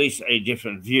 or at least a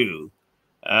different view,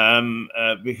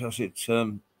 because it's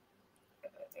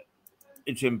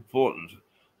important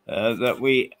that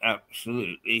we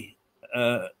absolutely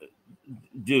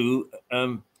do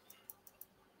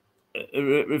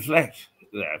reflect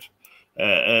that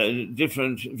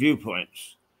different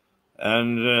viewpoints.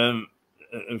 And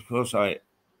of course, I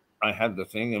had the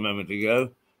thing a moment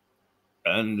ago,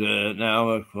 and now,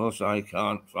 of course, I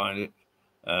can't find it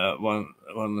one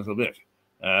little bit.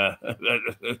 But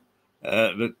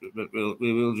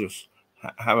we will just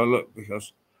have a look,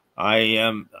 because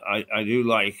I do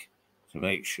like to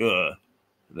make sure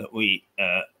that we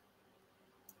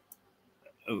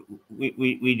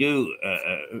do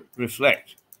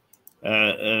reflect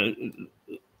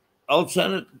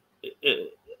alternate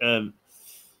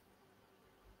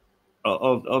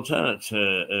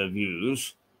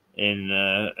views in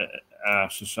our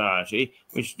society,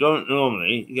 which don't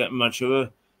normally get much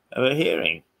of a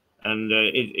hearing, and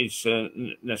it's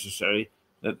necessary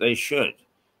that they should.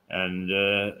 And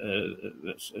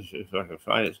if I can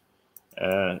find it,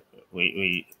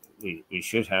 we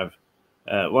should have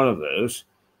one of those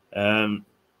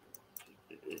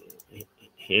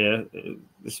here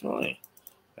this morning,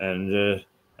 and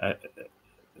I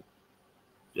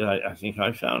think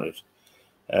I found it.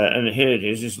 And here it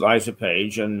is. It's Liza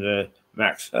Page and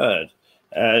Max Hurd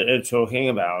talking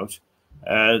about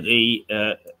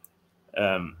the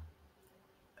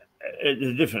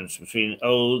difference between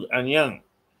old and young,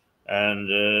 and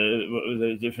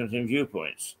the difference in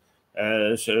viewpoints.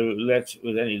 So let's,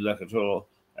 with any luck at all,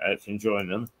 can join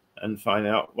them and find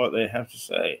out what they have to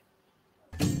say.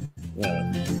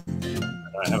 Yeah,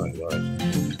 I haven't got it.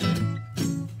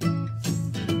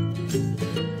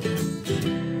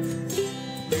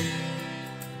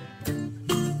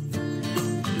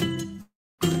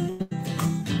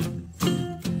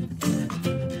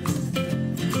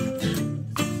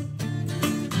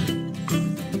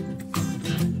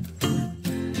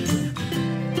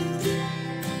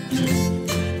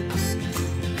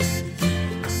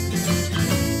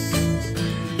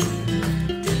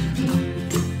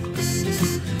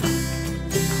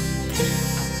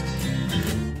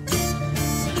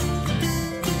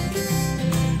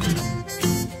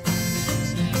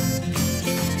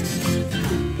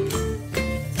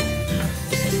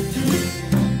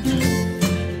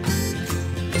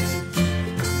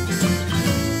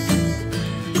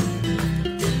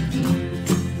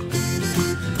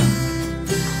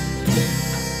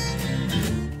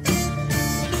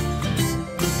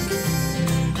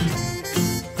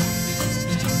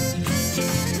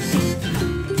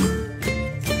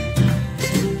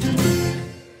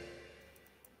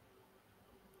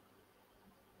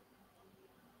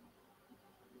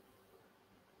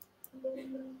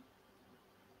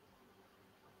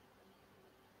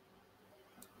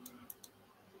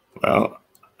 Well,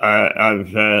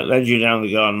 I've led you down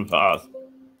the garden path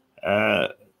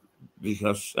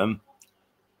because I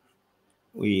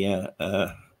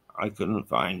couldn't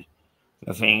find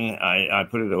the thing. I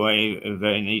put it away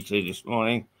very neatly this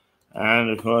morning, and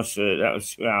of course that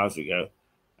was 2 hours ago,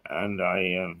 and I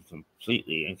am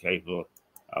completely incapable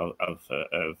of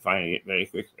finding it very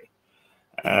quickly.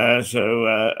 So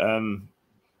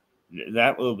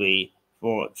that will be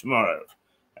for tomorrow.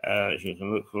 You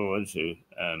can look forward to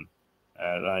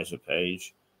Liza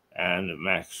Page and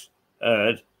Max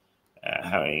Erd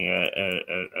having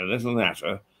a little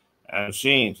natter and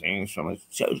seeing things from a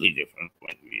totally different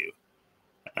point of view.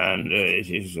 And it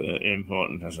is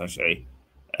important, as I say,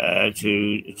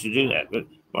 to do that. But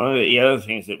one of the other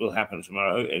things that will happen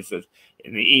tomorrow is that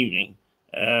in the evening,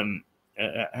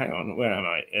 hang on, where am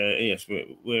I? Yes,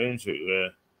 we're into,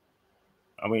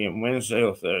 are we on Wednesday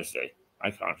or Thursday?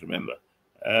 I can't remember.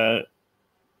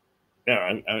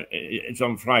 No, it's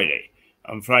on Friday.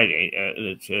 On Friday,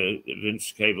 that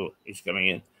Vince Cable is coming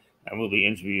in and will be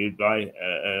interviewed by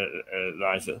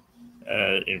Liza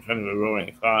in front of a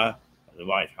roaring fire at the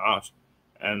White Hart,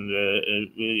 and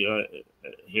we'll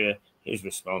hear his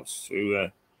response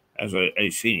to, as a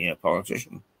senior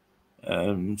politician,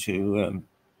 to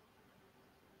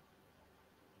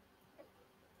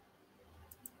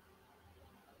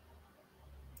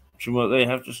what they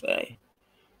have to say.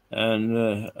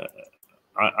 And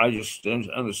I just don't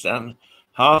understand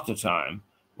half the time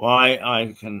why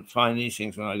I can find these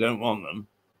things when I don't want them,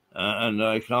 and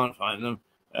I can't find them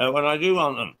when I do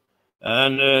want them.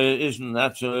 And isn't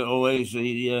that always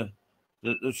the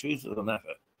truth of the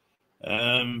matter?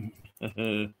 And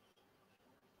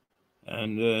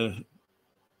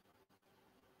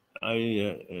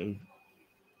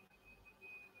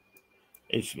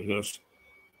it's because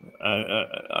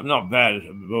I'm not bad as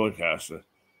a broadcaster.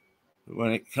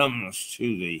 When it comes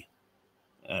to the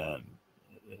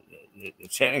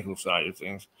technical side of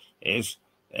things, is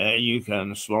you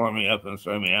can swallow me up and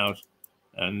throw me out,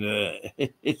 and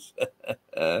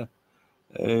I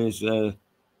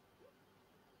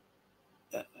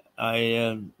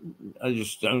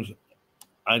just don't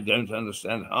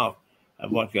understand half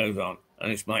of what goes on,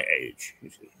 and it's my age.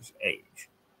 It's age.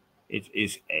 It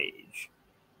is age,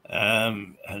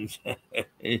 and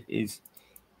it is.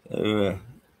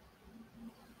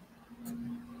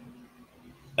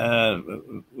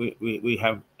 We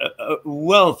have a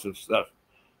wealth of stuff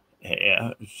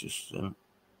here. It's just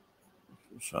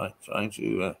trying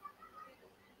to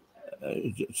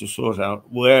sort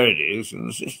out where it is in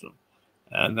the system,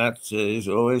 and that is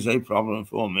always a problem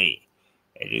for me.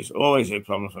 It is always a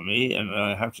problem for me, and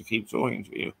I have to keep talking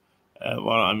to you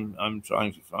while I'm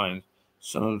trying to find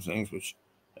some of the things which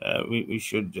we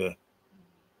should.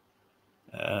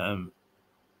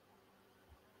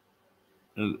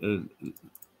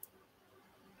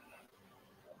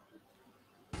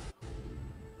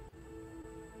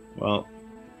 Well,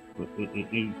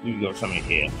 we've got something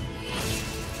here.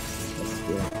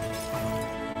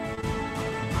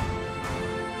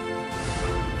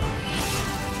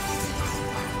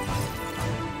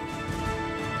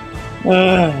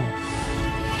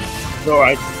 It's all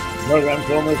right. The program's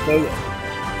almost over.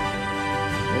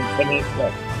 10 minutes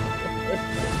left.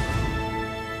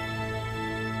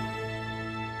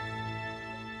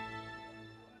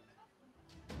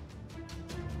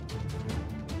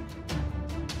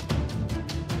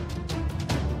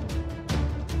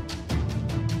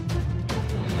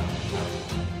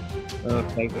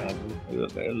 Okay, guys,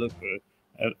 look at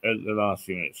the last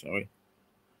few minutes, shall we?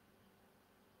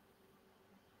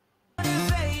 By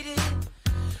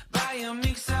a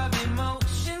mix of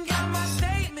emotion, got my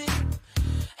statement,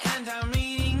 and I'm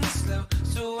reading it slow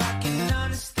so I can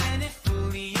understand it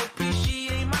fully.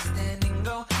 Appreciate my standing,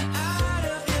 go out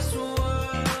of this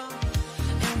world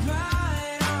and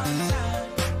right on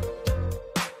time.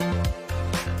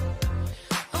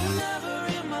 Oh, never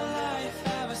in my life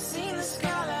have I seen the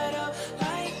sky light up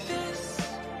like this.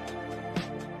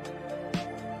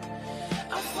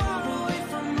 I'm far away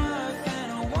from Earth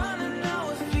and I wanna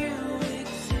know if you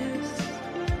exist.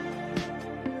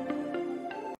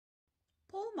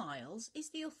 Paul Miles is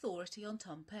the authority on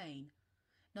Tom Paine,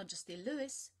 not just in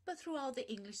Lewis, but throughout the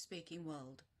English-speaking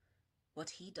world.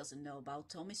 What he doesn't know about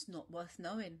Tom is not worth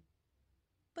knowing.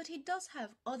 But he does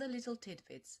have other little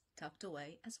tidbits tucked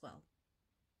away as well.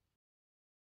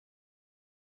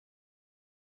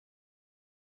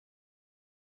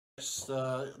 Yes,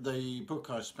 the book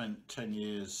I spent 10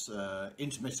 years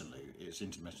intermittently, it's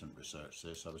intermittent research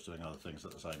this, I was doing other things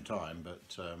at the same time,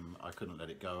 but I couldn't let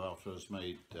it go after I was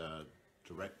made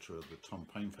director of the Tom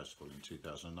Paine Festival in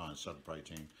 2009,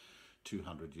 celebrating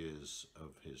 200 years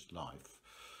of his life.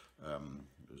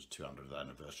 It was 200th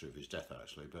anniversary of his death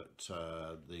actually, but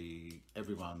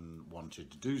everyone wanted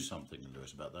to do something in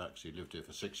Lewis about that because he lived here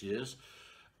for 6 years.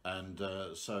 And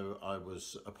so I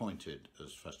was appointed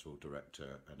as festival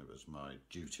director, and it was my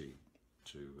duty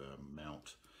to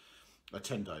mount a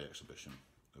 10-day exhibition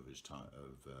of his time,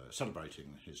 of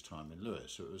celebrating his time in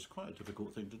Lewis. So it was quite a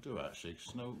difficult thing to do actually,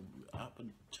 because up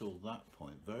until that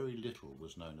point very little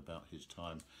was known about his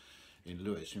time in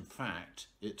Lewis. In fact,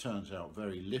 it turns out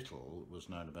very little was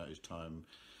known about his time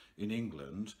in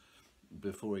England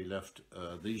before he left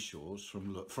these shores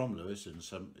from Lewis in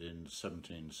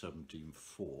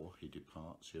 1774. He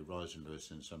departs. He arrives in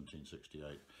Lewis in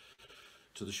 1768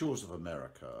 to the shores of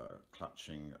America,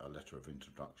 clutching a letter of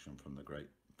introduction from the great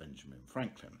Benjamin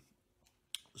Franklin.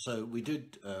 So we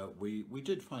did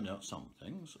find out some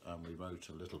things, and we wrote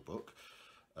a little book.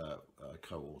 I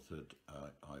co-authored,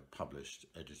 I published,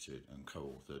 edited and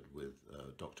co-authored with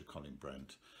Dr. Colin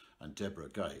Brent and Deborah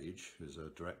Gage, who's a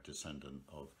direct descendant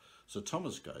of Sir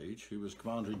Thomas Gage, who was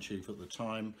Commander-in-Chief at the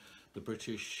time the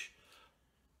British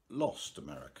lost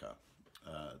America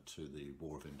to the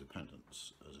War of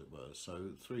Independence, as it were.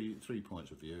 So three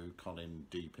points of view. Colin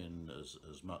deep in as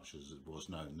much as it was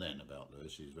known then about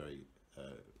Lewis. He's very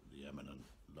the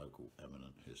local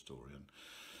eminent historian.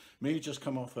 Me, just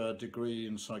come off a degree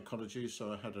in psychology,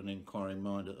 so I had an inquiring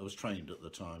mind. I was trained at the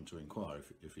time to inquire,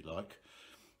 if you like,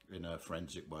 in a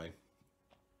forensic way.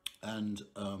 And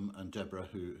Deborah,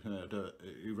 who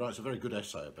writes a very good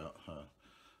essay about her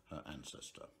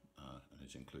ancestor, and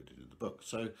is included in the book.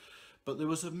 So, but there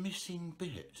was a missing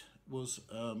bit. Was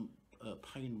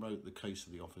Paine wrote the case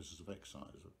of the officers of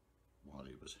excise while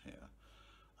he was here,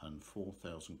 and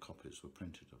 4,000 copies were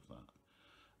printed of that.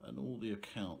 And all the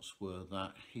accounts were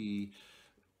that he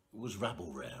was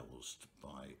rabble-roused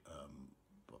by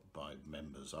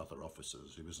members, other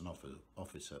officers. He was an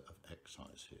officer of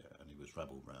excise here, and he was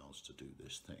rabble-roused to do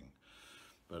this thing.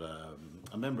 But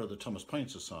a member of the Thomas Paine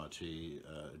Society,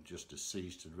 just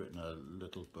deceased, had written a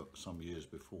little book some years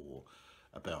before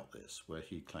about this, where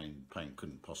he claimed Paine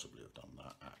couldn't possibly have done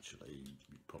that. Actually,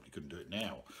 he probably couldn't do it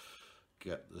now.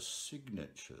 Get the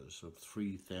signatures of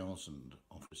 3,000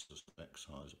 officers of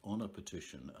excise on a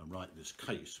petition and write this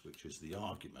case, which is the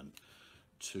argument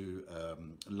to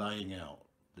laying out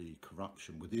the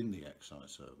corruption within the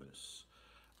excise service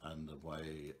and the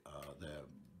way their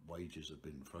wages have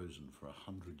been frozen for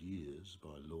 100 years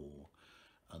by law,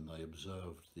 and they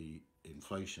observed the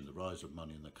inflation, the rise of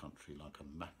money in the country like a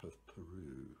map of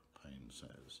Peru, Paine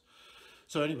says.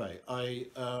 So anyway,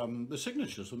 the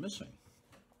signatures were missing.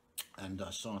 And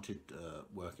I started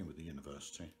working with the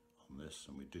university on this,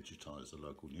 and we digitised the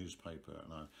local newspaper,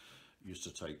 and I used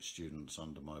to take students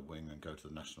under my wing and go to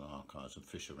the National Archives and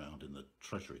fish around in the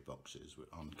treasury boxes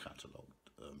with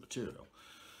uncatalogued material.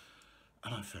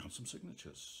 And I found some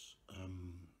signatures.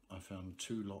 I found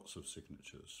 2 lots of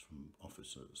signatures from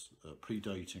officers,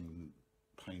 predating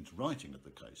Paine's writing of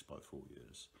the case by 4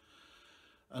 years.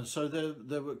 And so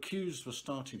there were clues were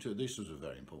starting to, this was a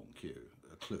very important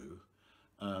clue.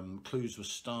 Clues were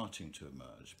starting to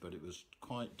emerge, but it was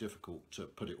quite difficult to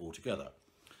put it all together.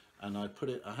 And I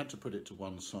had to put it to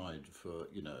one side for,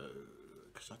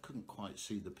 because I couldn't quite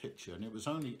see the picture. And it was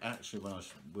only actually when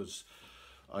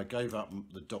I gave up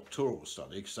the doctoral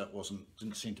study, because that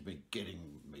didn't seem to be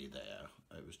getting me there.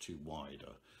 It was too wide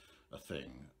a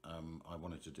thing. I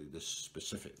wanted to do this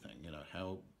specific thing,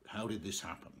 how did this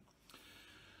happen?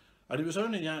 And it was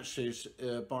only actually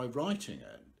by writing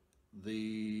it,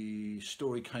 the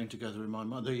story came together in my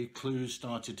mind. The clues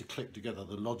started to click together,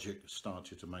 the logic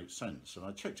started to make sense. And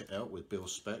I checked it out with Bill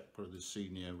Speck, probably the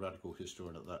senior radical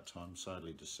historian at that time,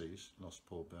 sadly deceased, lost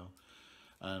poor Bill.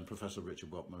 And Professor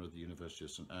Richard Whatman of the University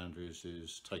of St Andrews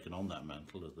is taken on that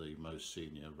mantle of the most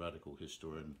senior radical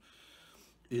historian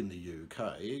in the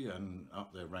UK and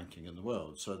up there ranking in the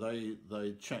world. So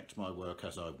they checked my work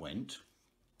as I went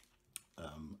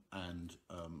and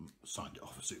signed it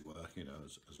off, as it were, you know,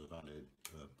 as a valid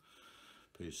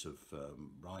piece of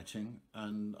writing.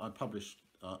 And I published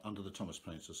under the Thomas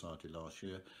Paine Society last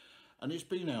year. And it's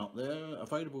been out there,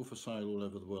 available for sale all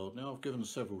over the world. Now, I've given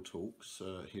several talks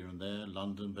here and there.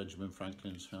 London, Benjamin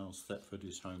Franklin's house, Thetford,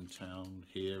 his hometown,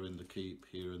 here in the Keep,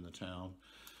 here in the town.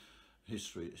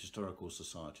 Historical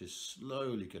Society is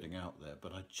slowly getting out there,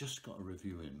 but I just got a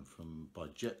review in by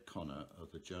Jet Connor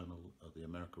of the Journal of the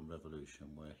American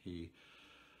Revolution, where he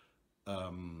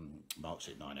marks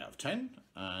it 9 out of 10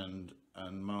 and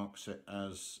marks it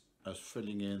as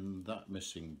filling in that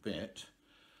missing bit,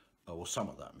 or some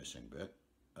of that missing bit.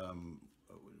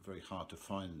 Very hard to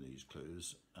find these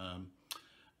clues.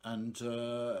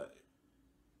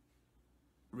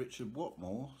 Richard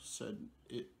Whatmore said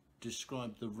it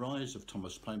described the rise of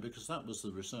Thomas Paine, because that was the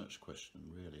research question,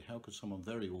 really. How could someone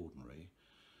very ordinary,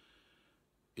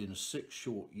 in 6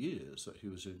 short years that he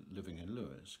was living in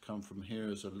Lewes, come from here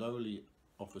as a lowly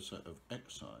officer of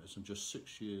excise, and just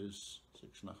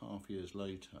 6.5 years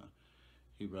later,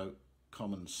 he wrote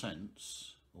Common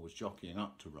Sense, or was jockeying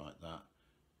up to write that,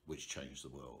 which changed the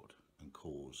world and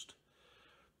caused,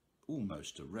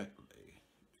 almost directly,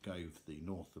 gave the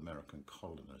North American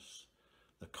colonists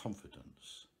the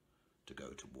confidence to go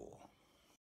to war.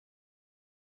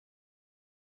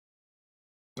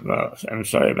 Well, I'm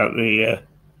sorry about the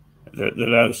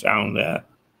low sound there.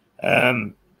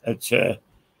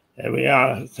 We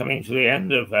are coming to the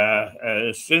end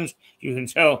of since you can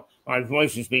tell my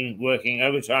voice has been working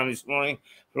overtime this morning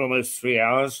for almost 3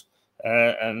 hours,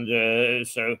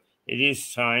 so it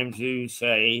is time to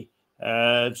say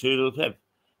toodle pip.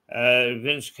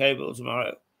 Vince Cable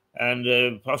tomorrow,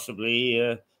 and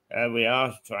possibly we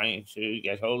are trying to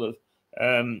get hold of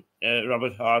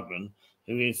Robert Hardman,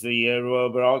 who is the royal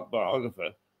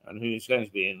biographer and who is going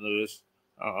to be in Lewes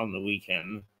on the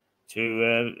weekend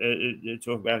to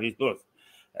talk about his book.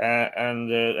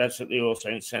 That's at the All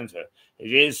Saints Centre.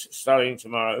 It is starting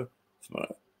tomorrow.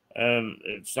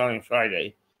 It's starting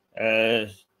Friday. I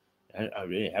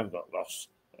really have got lost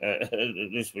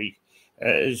this week.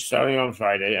 It's starting on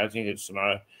Friday. I think it's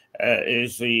tomorrow.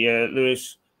 Is the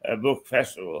Lewes Book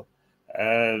Festival.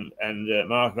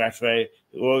 Mark Rattray,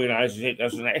 who organises it,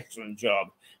 does an excellent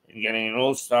job in getting an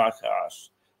all-star cast.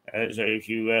 So if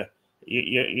you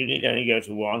need only go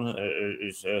to one,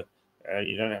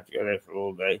 you don't have to go there for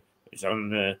all day. It's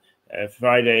on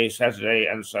Friday, Saturday,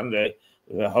 and Sunday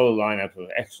with a whole lineup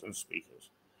of excellent speakers.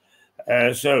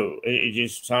 So it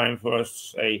is time for us to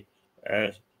say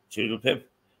toodle pip,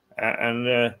 and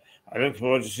I look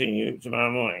forward to seeing you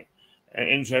tomorrow morning.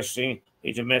 Interesting,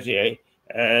 Peter Metier,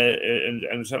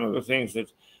 and some of the things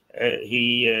that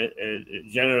he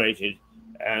generated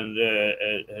and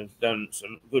has done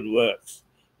some good works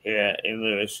here in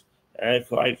Lewes,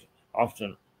 quite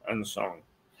often unsung.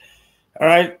 All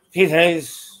right, Keith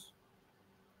Hayes,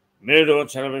 Mirador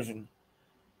Television,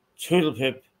 toodle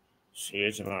pip, see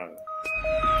you tomorrow.